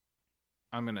 but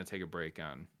I'm going to take a break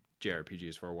on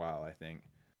JRPGs for a while, I think.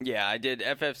 Yeah, I did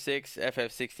FF6,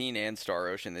 FF16, and Star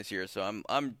Ocean this year, so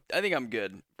I think I'm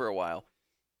good for a while.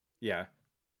 Yeah.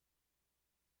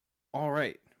 All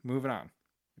right, moving on.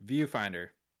 Viewfinder.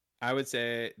 I would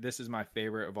say this is my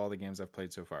favorite of all the games I've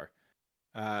played so far.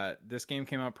 This game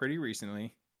came out pretty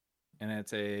recently, and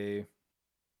it's a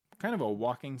kind of a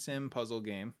walking sim puzzle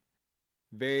game.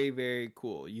 Very, very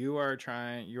cool. You're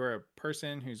a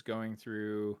person who's going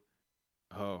through,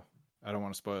 I don't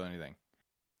want to spoil anything.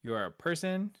 You are a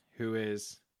person who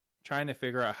is trying to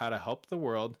figure out how to help the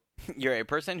world. You're a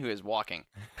person who is walking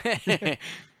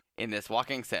in this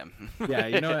walking sim. Yeah,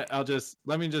 you know what?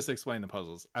 Let me just explain the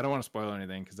puzzles. I don't want to spoil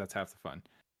anything because that's half the fun.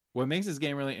 What makes this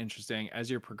game really interesting,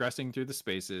 as you're progressing through the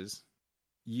spaces,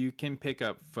 you can pick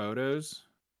up photos,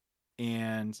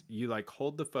 and you like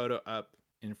hold the photo up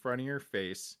in front of your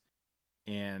face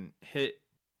and hit,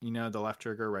 the left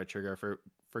trigger, right trigger,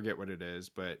 forget what it is,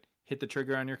 but hit the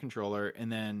trigger on your controller,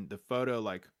 and then the photo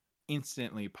like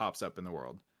instantly pops up in the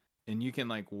world, and you can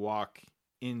like walk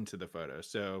into the photo.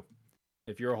 So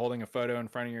if you're holding a photo in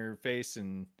front of your face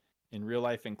and in real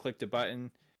life and clicked a button,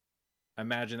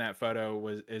 imagine that photo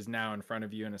is now in front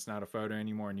of you and it's not a photo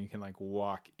anymore, and you can like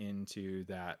walk into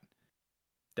that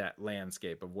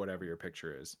landscape of whatever your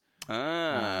picture is.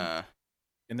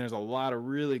 And there's a lot of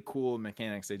really cool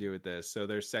mechanics they do with this. So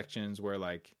there's sections where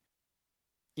like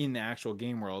in the actual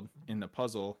game world, in the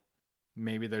puzzle,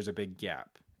 maybe there's a big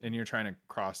gap and you're trying to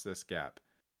cross this gap.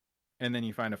 And then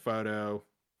you find a photo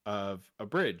of a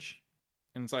bridge.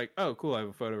 And it's like, oh, cool, I have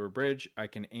a photo of a bridge. I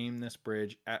can aim this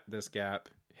bridge at this gap,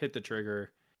 hit the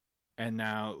trigger, and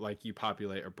now like you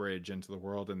populate a bridge into the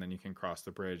world, and then you can cross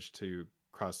the bridge to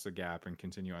cross the gap and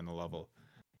continue on the level.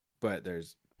 But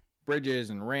there's bridges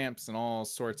and ramps and all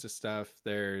sorts of stuff.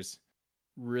 There's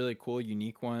really cool,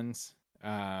 unique ones.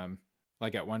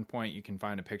 Like at one point you can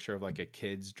find a picture of like a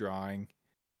kid's drawing,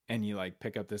 and you like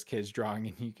pick up this kid's drawing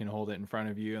and you can hold it in front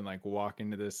of you and like walk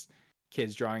into this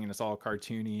kid's drawing, and it's all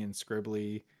cartoony and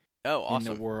scribbly. Oh, awesome.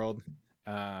 In the world.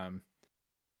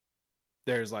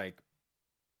 There's like,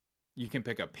 you can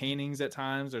pick up paintings at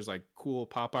times. There's like cool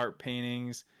pop art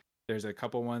paintings. There's a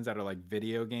couple ones that are like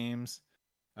video games.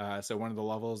 So one of the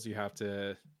levels you have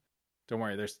to, don't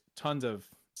worry, there's tons of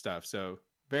stuff. So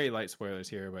very light spoilers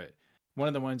here, but one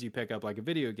of the ones you pick up like a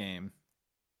video game,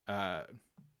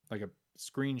 like a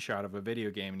screenshot of a video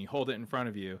game, and you hold it in front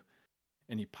of you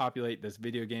and you populate this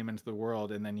video game into the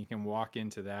world, and then you can walk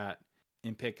into that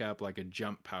and pick up like a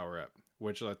jump power up,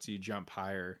 which lets you jump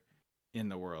higher in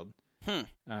the world.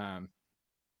 Where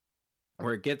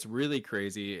it gets really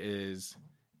crazy is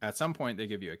at some point they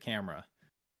give you a camera,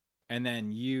 and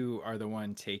then you are the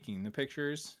one taking the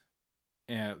pictures,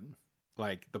 and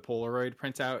like the Polaroid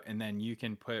prints out, and then you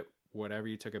can put whatever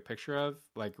you took a picture of,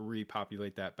 like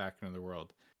repopulate that back into the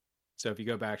world. So if you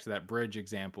go back to that bridge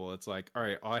example, it's like, all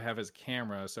right, all I have is a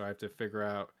camera, so I have to figure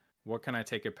out what can I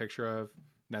take a picture of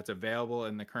that's available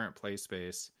in the current play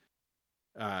space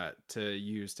to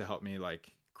use to help me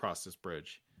like cross this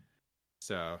bridge.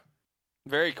 So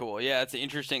very cool. Yeah, it's an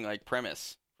interesting like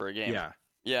premise for a game.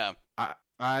 Yeah.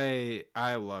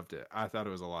 I loved it. I thought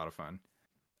it was a lot of fun.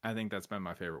 I think that's been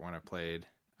my favorite one I've played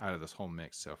out of this whole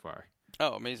mix so far.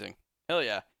 Oh, amazing. Hell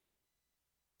yeah.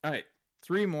 All right,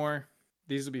 3 more.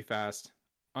 These will be fast.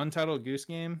 Untitled Goose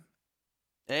Game.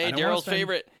 Hey, Daryl's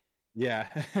favorite. Yeah.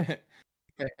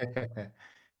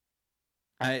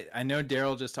 I know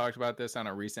Daryl just talked about this on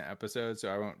a recent episode, so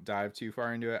I won't dive too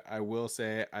far into it. I will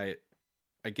say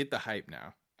get the hype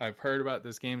now. I've heard about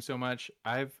this game so much.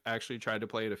 I've actually tried to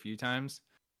play it a few times,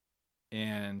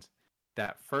 and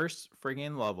that first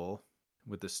friggin' level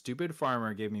with the stupid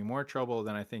farmer gave me more trouble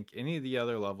than I think any of the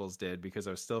other levels did, because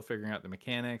I was still figuring out the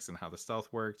mechanics and how the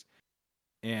stealth worked.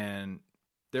 And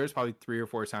there's probably 3 or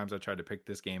 4 times I tried to pick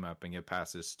this game up and get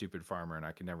past this stupid farmer, and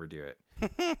I could never do it.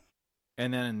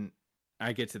 And then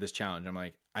I get to this challenge. I'm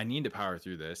like, I need to power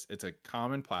through this. It's a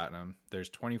common platinum. There's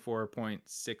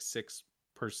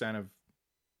 24.66% of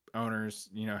owners,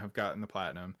 have gotten the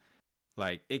platinum.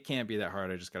 Like, it can't be that hard.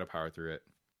 I just got to power through it.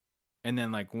 And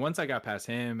then, like, once I got past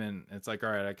him, and it's like,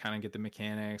 all right, I kind of get the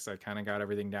mechanics. I kind of got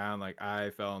everything down. Like, I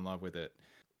fell in love with it.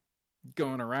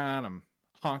 Going around, I'm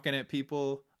honking at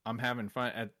people. I'm having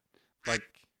fun at, like,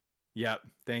 yep,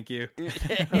 thank you.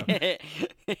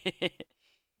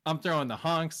 I'm throwing the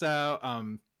honks out.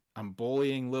 I'm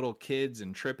bullying little kids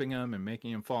and tripping them and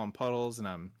making them fall in puddles, and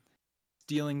I'm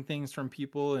stealing things from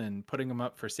people and putting them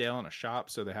up for sale in a shop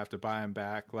so they have to buy them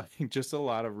back. Like, just a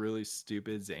lot of really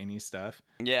stupid, zany stuff.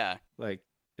 Yeah. Like,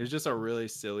 it's just a really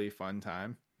silly, fun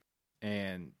time.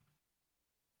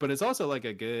 But it's also like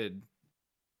I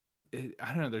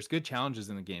don't know, there's good challenges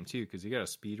in the game too, because you got to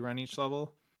speed run each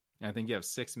level. And I think you have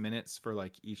 6 minutes for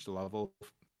like each level,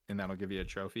 and that'll give you a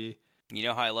trophy. You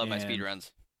know how I love my speed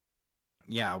runs.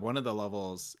 Yeah, one of the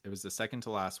levels, it was the second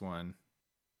to last one.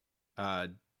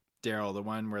 Daryl, the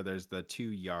one where there's the 2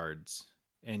 yards,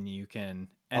 and you can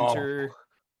enter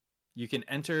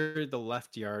the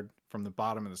left yard from the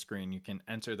bottom of the screen. You can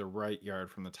enter the right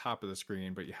yard from the top of the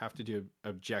screen, but you have to do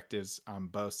objectives on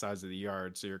both sides of the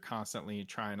yard. So you're constantly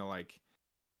trying to, like,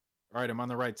 all right, I'm on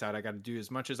the right side. I got to do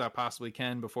as much as I possibly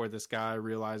can before this guy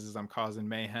realizes I'm causing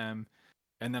mayhem.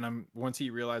 And then once he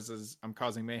realizes I'm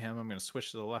causing mayhem, I'm going to switch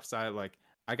to the left side. Like,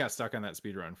 I got stuck on that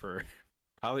speed run for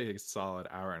probably a solid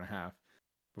hour and a half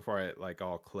before it, like,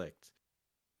 all clicked.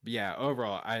 But yeah,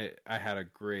 overall, I had a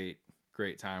great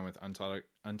time with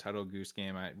Untitled Goose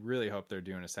Game. I really hope they're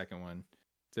doing a second one.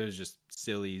 So it was just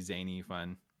silly, zany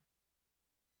fun.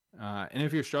 And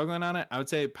if you're struggling on it, I would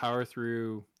say power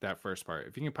through that first part.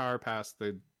 If you can power past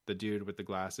the dude with the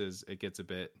glasses, it gets a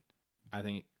bit, I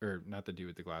think, or not the dude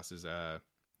with the glasses, the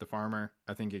farmer,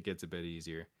 I think it gets a bit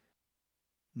easier.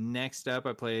 Next up,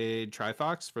 I played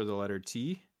Trifox for the letter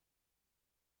T.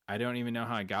 I don't even know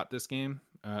how I got this game.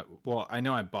 Well, I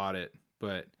know I bought it,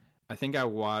 but I think I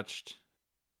watched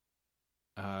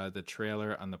the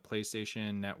trailer on the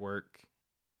PlayStation Network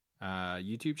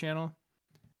YouTube channel.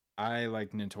 I,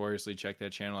 like, notoriously check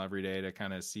that channel every day to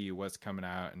kind of see what's coming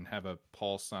out and have a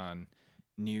pulse on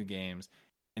new games.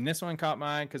 And this one caught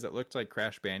my eye because it looked like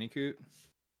Crash Bandicoot.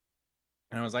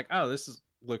 And I was like, oh,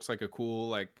 looks like a cool,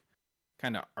 like,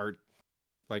 kind of art,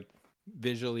 like,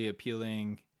 visually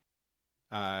appealing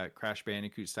Crash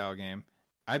Bandicoot style game.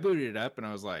 I booted it up and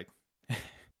I was like,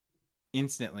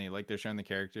 instantly, like, they're showing the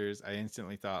characters, I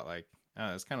instantly thought, like,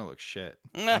 oh, this kind of looks shit.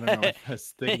 I don't know what I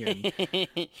was thinking.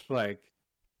 Like,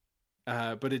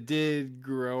 but it did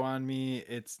grow on me.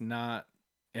 It's not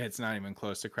even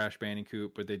close to Crash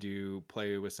Bandicoot, but they do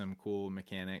play with some cool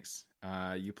mechanics.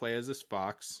 You play as this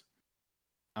fox.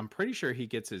 I'm pretty sure he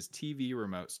gets his TV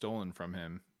remote stolen from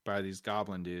him by these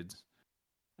goblin dudes.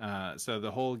 So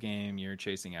the whole game, you're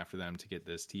chasing after them to get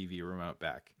this TV remote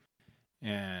back.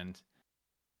 And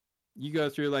you go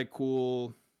through, like,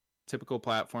 cool, typical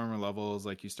platformer levels.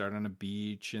 Like, you start on a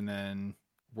beach, and then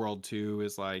World 2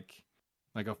 is like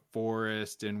a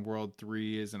forest, and World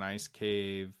 3 is an ice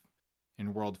cave,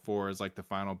 and World 4 is like the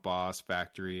final boss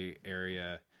factory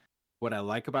area. What I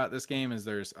like about this game is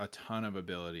there's a ton of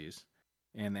abilities,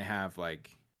 and they have,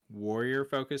 like, warrior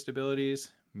focused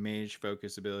abilities, mage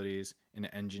focused abilities, and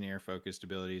engineer focused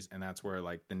abilities. And that's where,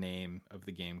 like, the name of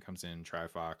the game comes in,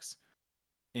 Trifox.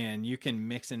 And you can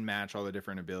mix and match all the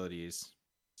different abilities.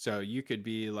 So you could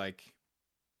be like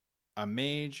a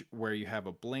mage where you have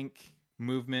a blink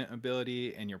movement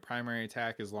ability and your primary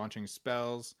attack is launching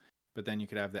spells, but then you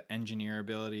could have the engineer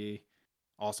ability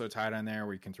also tied on there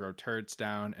where you can throw turrets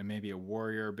down, and maybe a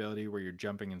warrior ability where you're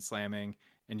jumping and slamming,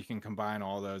 and you can combine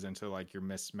all those into, like, your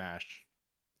mismatch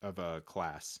of a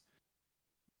class.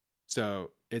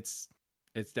 So it's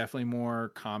definitely more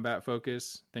combat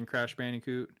focused than Crash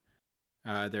Bandicoot.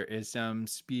 There is some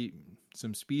speed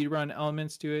run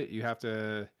elements to it. You have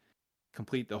to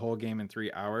complete the whole game in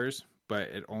 3 hours, but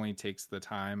it only takes the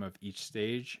time of each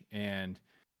stage. And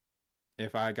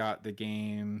if I got the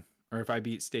game, or if I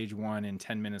beat stage 1 in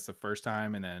 10 minutes the first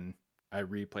time, and then I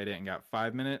replayed it and got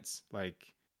 5 minutes,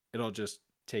 like, it'll just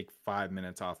take 5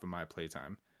 minutes off of my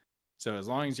playtime. So as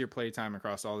long as your playtime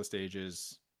across all the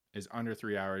stages is under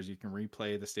 3 hours, you can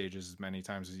replay the stages as many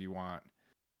times as you want.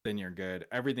 then you're good.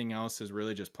 Everything else is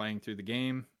really just playing through the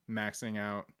game, maxing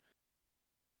out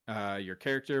your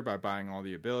character by buying all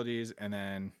the abilities, and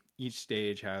then each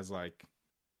stage has like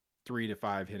 3 to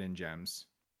 5 hidden gems.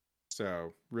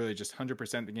 So really just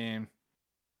 100% the game,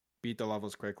 beat the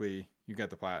levels quickly, you get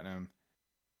the platinum.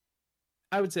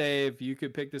 I would say if you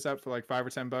could pick this up for like $5 or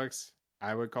 $10,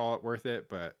 I would call it worth it,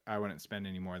 but I wouldn't spend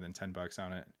any more than $10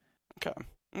 on it.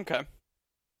 Okay.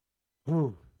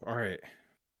 Ooh, all right.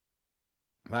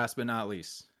 Last but not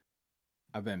least,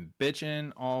 I've been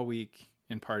bitching all week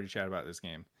in party chat about this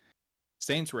game.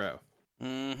 Saints Row.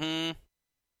 Mm-hmm.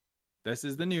 This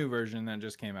is the new version that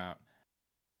just came out.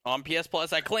 On PS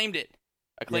Plus, I claimed it.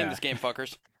 I claimed this game,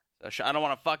 fuckers. I don't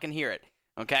want to fucking hear it,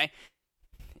 okay?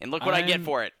 And look what I get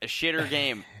for it. A shitter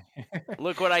game.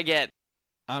 Look what I get.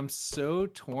 I'm so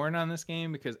torn on this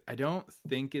game because I don't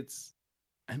think it's...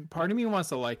 And part of me wants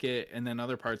to like it, and then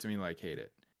other parts of me like hate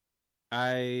it.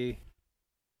 I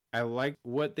like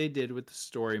what they did with the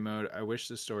story mode. I wish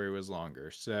the story was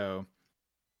longer. So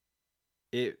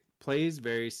it plays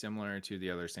very similar to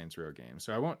the other Saints Row games.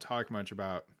 So I won't talk much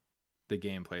about the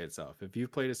gameplay itself. If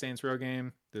you've played a Saints Row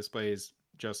game, this plays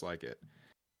just like it.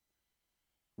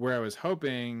 Where I was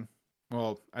hoping,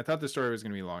 well, I thought the story was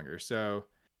going to be longer. So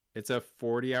it's a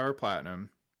 40-hour platinum.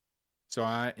 So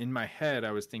in my head,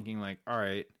 I was thinking like, all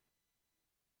right,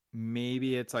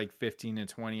 maybe it's like 15 to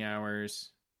 20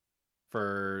 hours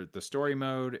for the story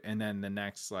mode, and then the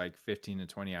next like 15 to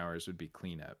 20 hours would be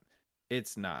cleanup.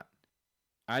 It's not.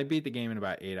 I beat the game in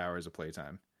about 8 hours of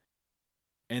playtime.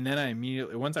 And then I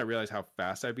immediately, once I realized how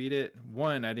fast I beat it,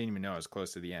 one, I didn't even know I was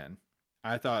close to the end.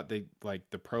 I thought the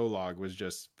prologue was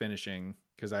just finishing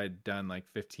because I had done like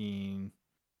 15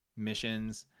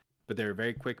 missions, but they were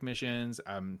very quick missions.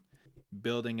 I'm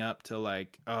building up to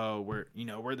like, oh,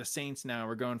 we're the Saints now.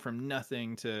 We're going from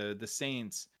nothing to the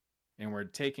Saints, and we're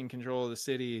taking control of the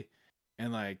city.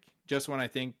 And like, just when I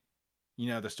think,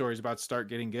 the story's about to start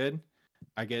getting good,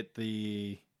 I get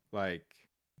the like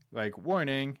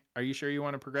warning, are you sure you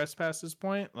want to progress past this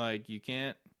point? Like you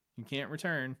can't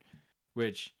return,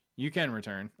 which you can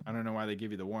return. I don't know why they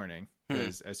give you the warning,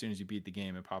 because as soon as you beat the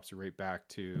game, it pops you right back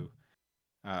to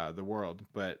the world.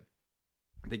 But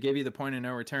they gave you the point of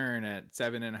no return at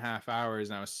 7.5 hours,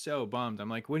 and I was so bummed. I'm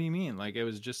like, what do you mean? Like, it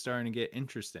was just starting to get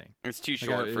interesting. It's too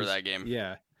short for that game.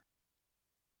 Yeah.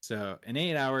 So an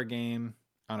 8-hour game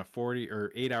on a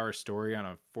 8-hour story on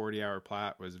a 40-hour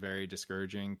plot was very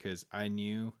discouraging, because I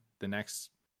knew the next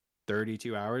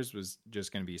 32 hours was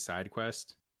just going to be side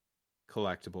quest,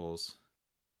 collectibles,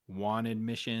 wanted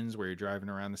missions where you're driving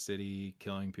around the city,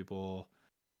 killing people,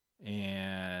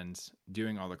 and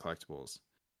doing all the collectibles.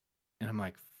 And I'm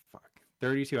like, fuck,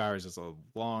 32 hours is a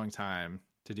long time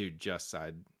to do just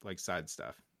side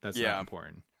stuff. That's not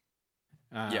important.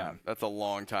 Yeah, that's a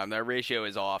long time. That ratio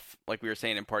is off, like we were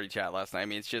saying in party chat last night. I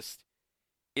mean,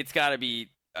 it's got to be,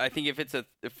 I think if it's a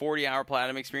 40-hour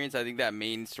platinum experience, I think that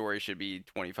main story should be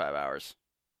 25 hours.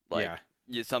 Yeah,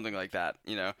 something like that,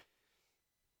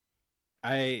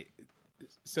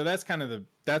 So that's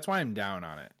that's why I'm down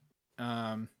on it.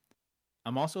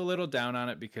 I'm also a little down on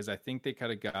it because I think they could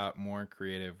have got more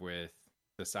creative with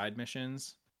the side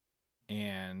missions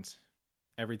and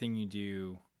everything you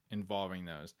do involving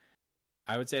those.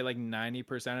 I would say like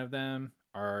 90% of them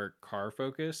are car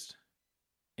focused,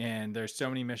 and there's so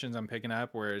many missions I'm picking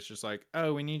up where it's just like,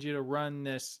 oh, we need you to run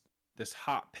this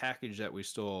hot package that we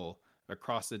stole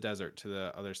across the desert to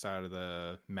the other side of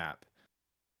the map.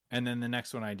 And then the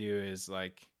next one I do is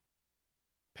like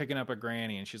picking up a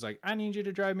granny, and she's like, I need you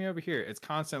to drive me over here. It's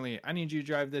constantly, I need you to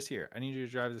drive this here. I need you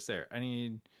to drive this there. I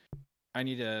need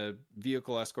a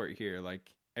vehicle escort here. Like,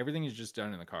 everything is just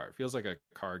done in the car. It feels like a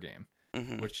car game,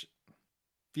 which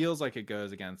feels like it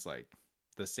goes against like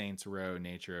the Saints Row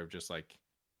nature of just like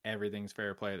everything's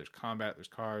fair play. There's combat, there's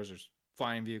cars, there's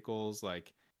flying vehicles.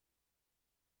 Like,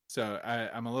 so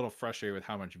I'm a little frustrated with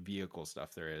how much vehicle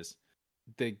stuff there is.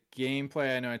 The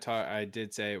gameplay, I know I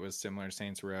did say it was similar to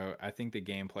Saints Row. I think the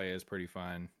gameplay is pretty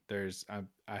fun. I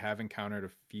have encountered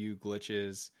a few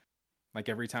glitches. Like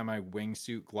every time I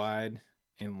wingsuit glide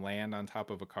and land on top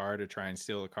of a car to try and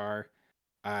steal a car,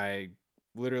 I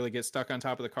literally get stuck on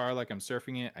top of the car like I'm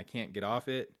surfing it. I can't get off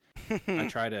it. I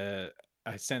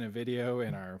sent a video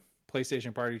in our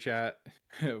PlayStation party chat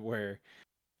where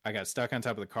I got stuck on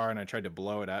top of the car and I tried to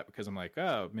blow it up because I'm like,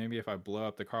 oh, maybe if I blow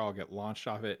up the car, I'll get launched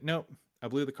off it. Nope. I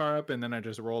blew the car up and then I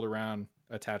just rolled around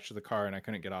attached to the car and I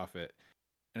couldn't get off it.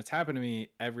 And it's happened to me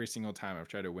every single time I've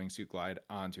tried to wingsuit glide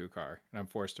onto a car and I'm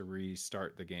forced to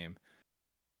restart the game.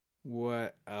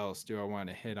 What else do I want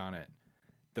to hit on it?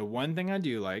 The one thing I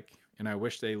do like, and I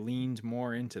wish they leaned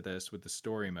more into this with the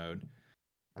story mode,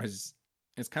 is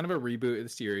it's kind of a reboot of the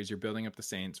series. You're building up the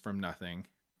Saints from nothing.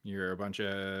 You're a bunch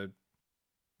of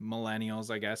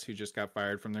millennials, I guess, who just got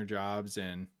fired from their jobs,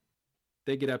 and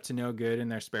they get up to no good in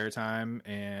their spare time.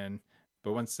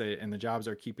 But once the jobs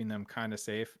are keeping them kind of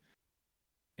safe,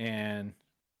 and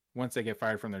once they get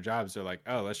fired from their jobs, they're like,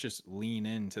 oh, let's just lean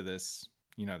into this,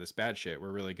 this bad shit.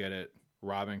 We're really good at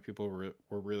robbing people.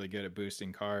 We're really good at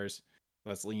boosting cars.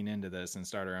 Let's lean into this and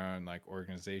start our own like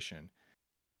organization.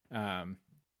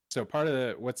 So part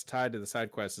of what's tied to the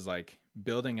side quest is like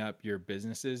building up your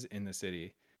businesses in the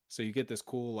city. So you get this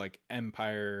cool like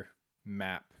empire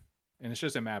map, and it's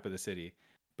just a map of the city,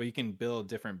 but you can build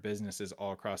different businesses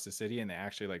all across the city, and they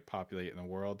actually like populate in the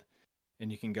world.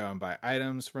 And you can go and buy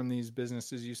items from these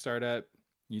businesses you start up.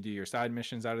 You do your side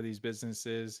missions out of these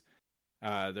businesses.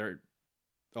 A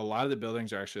lot of the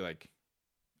buildings are actually like,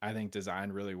 I think,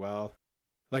 designed really well.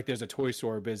 Like there's a toy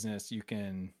store business you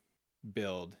can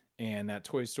build, and that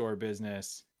toy store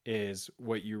business is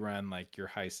what you run like your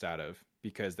heist out of,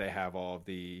 because they have all of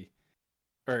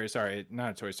not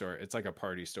a toy store, it's like a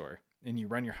party store, and you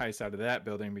run your heist out of that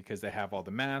building because they have all the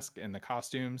masks and the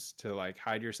costumes to like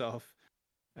hide yourself.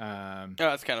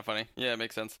 That's kind of funny. Yeah, it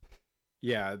makes sense.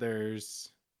 Yeah,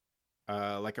 there's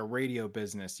like a radio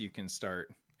business you can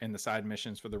start, and the side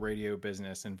missions for the radio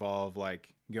business involve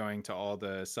like going to all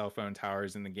the cell phone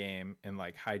towers in the game and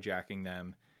like hijacking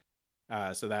them,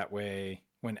 so that way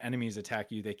when enemies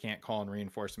attack you, they can't call in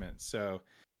reinforcements. So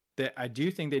I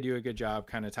do think they do a good job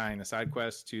kind of tying the side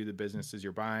quests to the businesses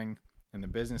you're buying, and the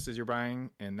businesses you're buying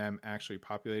and them actually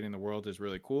populating the world is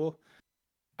really cool.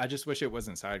 I just wish it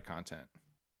wasn't side content.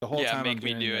 The whole time I'm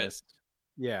doing this,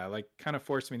 like kind of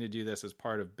forced me to do this as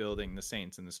part of building the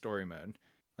Saints in the story mode.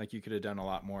 Like you could have done a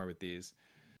lot more with these.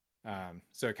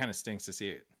 So it kind of stinks to see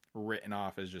it written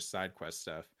off as just side quest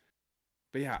stuff.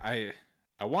 But yeah,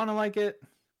 I want to like it.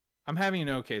 I'm having an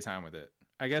okay time with it.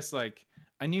 I guess like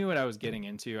I knew what I was getting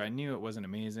into. I knew it wasn't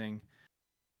amazing.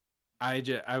 I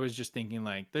was just thinking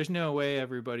like, there's no way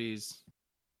everybody's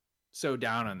so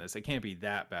down on this. It can't be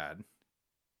that bad.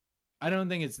 I don't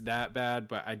think it's that bad,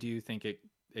 but I do think it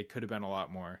could have been a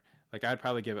lot more. Like I'd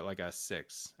probably give it like a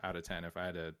 6 out of 10 if I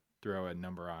had to throw a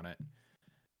number on it.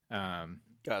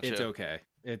 Gotcha. It's okay.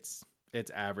 It's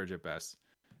average at best.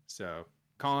 So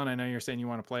Colin, I know you're saying you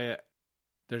want to play it.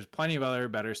 There's plenty of other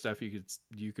better stuff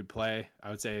you could play. I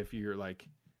would say if you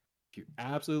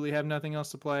absolutely have nothing else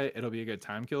to play, it'll be a good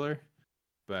time killer.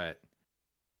 But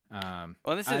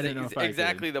well, this is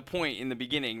exactly the point in the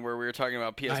beginning where we were talking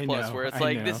about PS Plus, where it's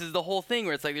like this is the whole thing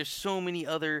where it's like there's so many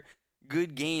other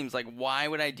good games. Like, why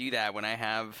would I do that when I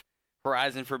have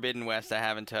Horizon Forbidden West I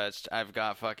haven't touched? I've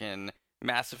got fucking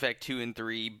Mass Effect 2 and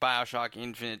 3, BioShock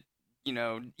Infinite,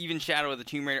 even Shadow of the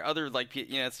Tomb Raider, other like,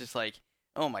 it's just like,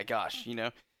 oh my gosh,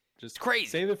 just crazy.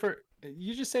 Save it for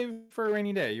a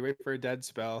rainy day. You wait for a dead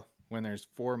spell when there's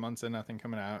 4 months of nothing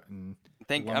coming out, and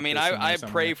I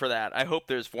pray for that. I hope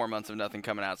there's 4 months of nothing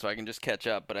coming out so I can just catch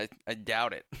up, but I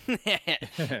doubt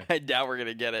it. I doubt we're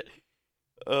gonna get it.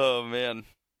 Oh man.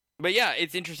 But yeah,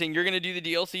 it's interesting. You're gonna do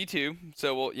the DLC too,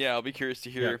 so I'll be curious to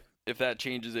hear if that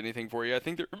changes anything for you. I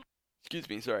think they're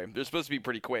supposed to be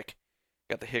pretty quick.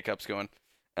 Got the hiccups going.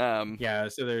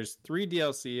 So there's 3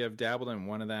 DLC. I've dabbled in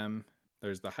one of them.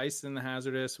 There's the Heist and the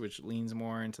Hazardous, which leans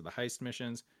more into the heist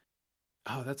missions.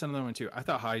 Oh, that's another one too. I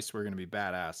thought heists were going to be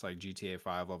badass, like GTA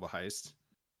 5 level heist.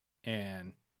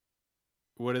 And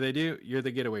what do? You're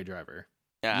the getaway driver.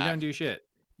 You don't do shit.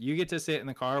 You get to sit in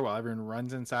the car while everyone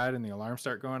runs inside and the alarms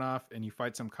start going off, and you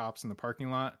fight some cops in the parking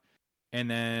lot, and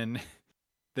then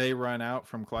they run out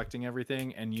from collecting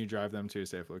everything, and you drive them to a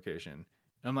safe location. And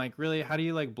I'm like, really? How do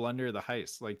you like blunder the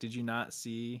heist? Like, did you not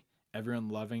see everyone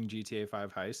loving GTA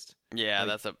 5 heist? Yeah,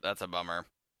 like, that's a bummer.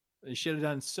 They should have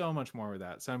done so much more with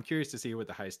that. So I'm curious to see what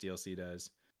the heist DLC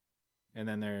does. And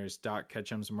then there's Doc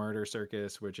Ketchum's Murder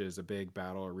Circus, which is a big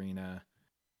battle arena.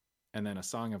 And then A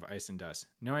Song of Ice and Dust.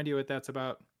 No idea what that's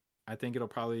about. I think it'll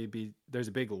probably be... There's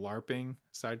a big LARPing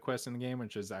side quest in the game,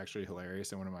 which is actually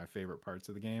hilarious and one of my favorite parts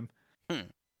of the game.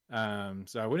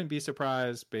 So I wouldn't be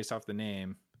surprised, based off the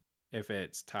name, if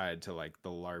it's tied to like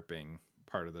the LARPing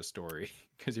part of the story.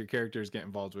 Because your characters get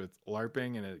involved with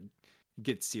LARPing and it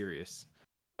gets serious.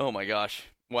 Oh my gosh.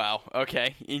 Wow.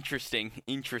 Okay. Interesting.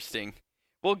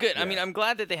 Well, good. Yeah. I mean, I'm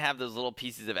glad that they have those little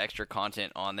pieces of extra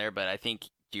content on there, but I think,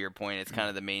 to your point, it's kind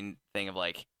of the main thing of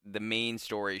like, the main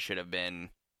story should have been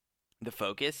the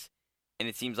focus. And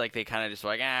it seems like they kind of just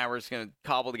like, we're just going to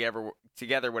cobble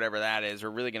together whatever that is. We're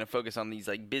really going to focus on these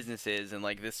like businesses and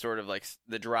like this sort of like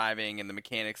the driving and the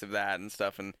mechanics of that and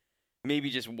stuff. And maybe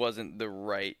just wasn't the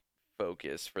right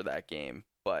focus for that game.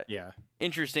 But Yeah.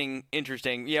 interesting.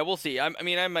 Yeah, we'll see. I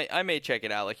mean, I may check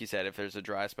it out, like you said, if there's a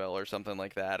dry spell or something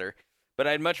like that. But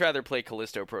I'd much rather play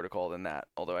Callisto Protocol than that.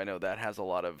 Although I know that has a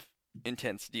lot of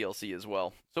intense DLC as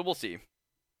well. So we'll see.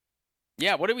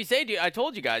 Yeah, what did we say, dude? I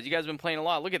told you guys. You guys have been playing a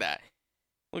lot. Look at that.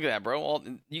 Look at that, bro.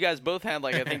 You guys both had,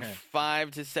 like, I think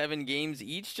 5 to 7 games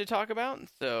each to talk about.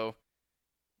 So,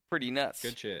 pretty nuts.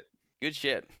 Good shit. Good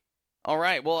shit. All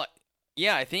right. Well,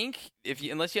 yeah, I think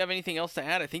unless you have anything else to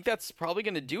add, I think that's probably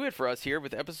going to do it for us here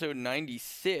with episode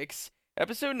 96.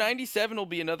 Episode 97 will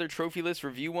be another trophy list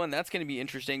review one. That's going to be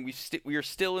interesting. We are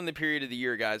still in the period of the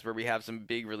year, guys, where we have some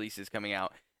big releases coming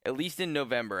out, at least in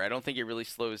November. I don't think it really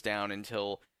slows down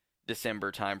until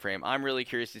December timeframe. I'm really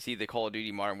curious to see the Call of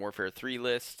Duty Modern Warfare 3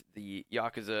 list, the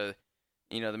Yakuza,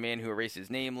 the Man Who Erased His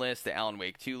Name list, the Alan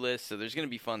Wake 2 list. So there's going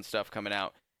to be fun stuff coming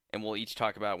out, and we'll each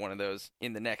talk about one of those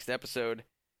in the next episode.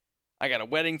 I got a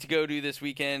wedding to go to this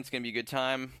weekend. It's going to be a good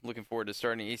time. Looking forward to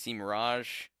starting AC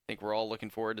Mirage. I think we're all looking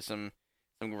forward to some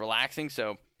relaxing.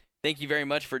 So thank you very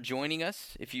much for joining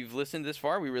us. If you've listened this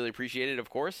far, we really appreciate it, of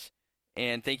course.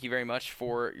 And thank you very much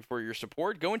for your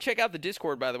support. Go and check out the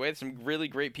Discord, by the way. There's some really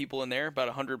great people in there,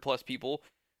 about 100+ people,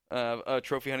 a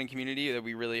trophy hunting community that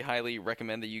we really highly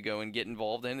recommend that you go and get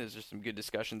involved in. There's just some good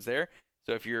discussions there.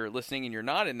 So if you're listening and you're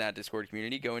not in that Discord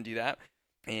community, go and do that.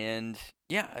 And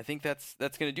yeah, I think that's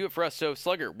going to do it for us. So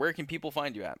Slugger, where can people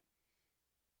find you at?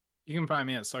 You can find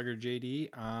me at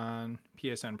SluggerJD on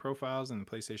PSN Profiles and the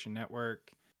PlayStation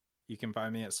Network. You can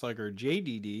find me at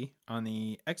SluggerJDD on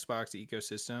the Xbox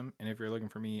ecosystem. And if you're looking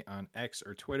for me on X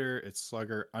or Twitter, it's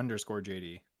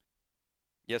Slugger_JD.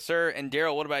 Yes, sir. And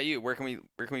Daryl, what about you? Where can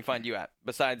we find you at?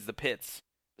 Besides the pits,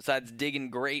 besides digging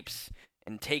grapes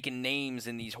and taking names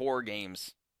in these horror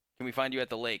games, can we find you at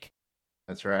the lake?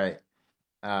 That's right.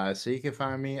 So you can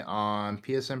find me on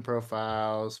PSN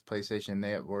Profiles, PlayStation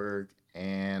Network,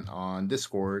 and on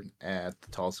Discord at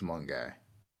the Tall Simone Guy.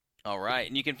 All right.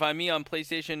 And you can find me on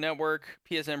PlayStation Network,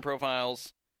 PSN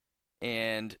Profiles,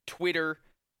 and Twitter.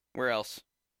 Where else?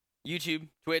 YouTube,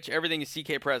 Twitch, everything is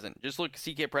CK Present. Just look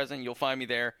CK Present. You'll find me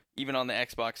there, even on the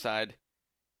Xbox side.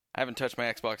 I haven't touched my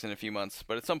Xbox in a few months,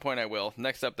 but at some point I will.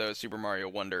 Next up, though, is Super Mario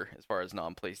Wonder as far as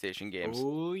non-PlayStation games.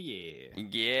 Oh, yeah.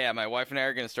 Yeah, my wife and I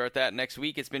are going to start that next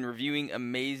week. It's been reviewing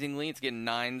amazingly. It's getting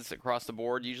 9s across the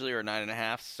board usually, or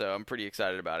 9.5, so I'm pretty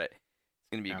excited about it.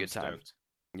 It's going to be a good time. Stoked.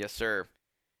 Yes, sir.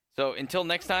 So until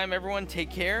next time, everyone, take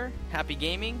care. Happy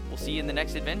gaming. We'll see you in the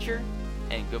next adventure,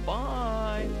 and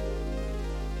goodbye.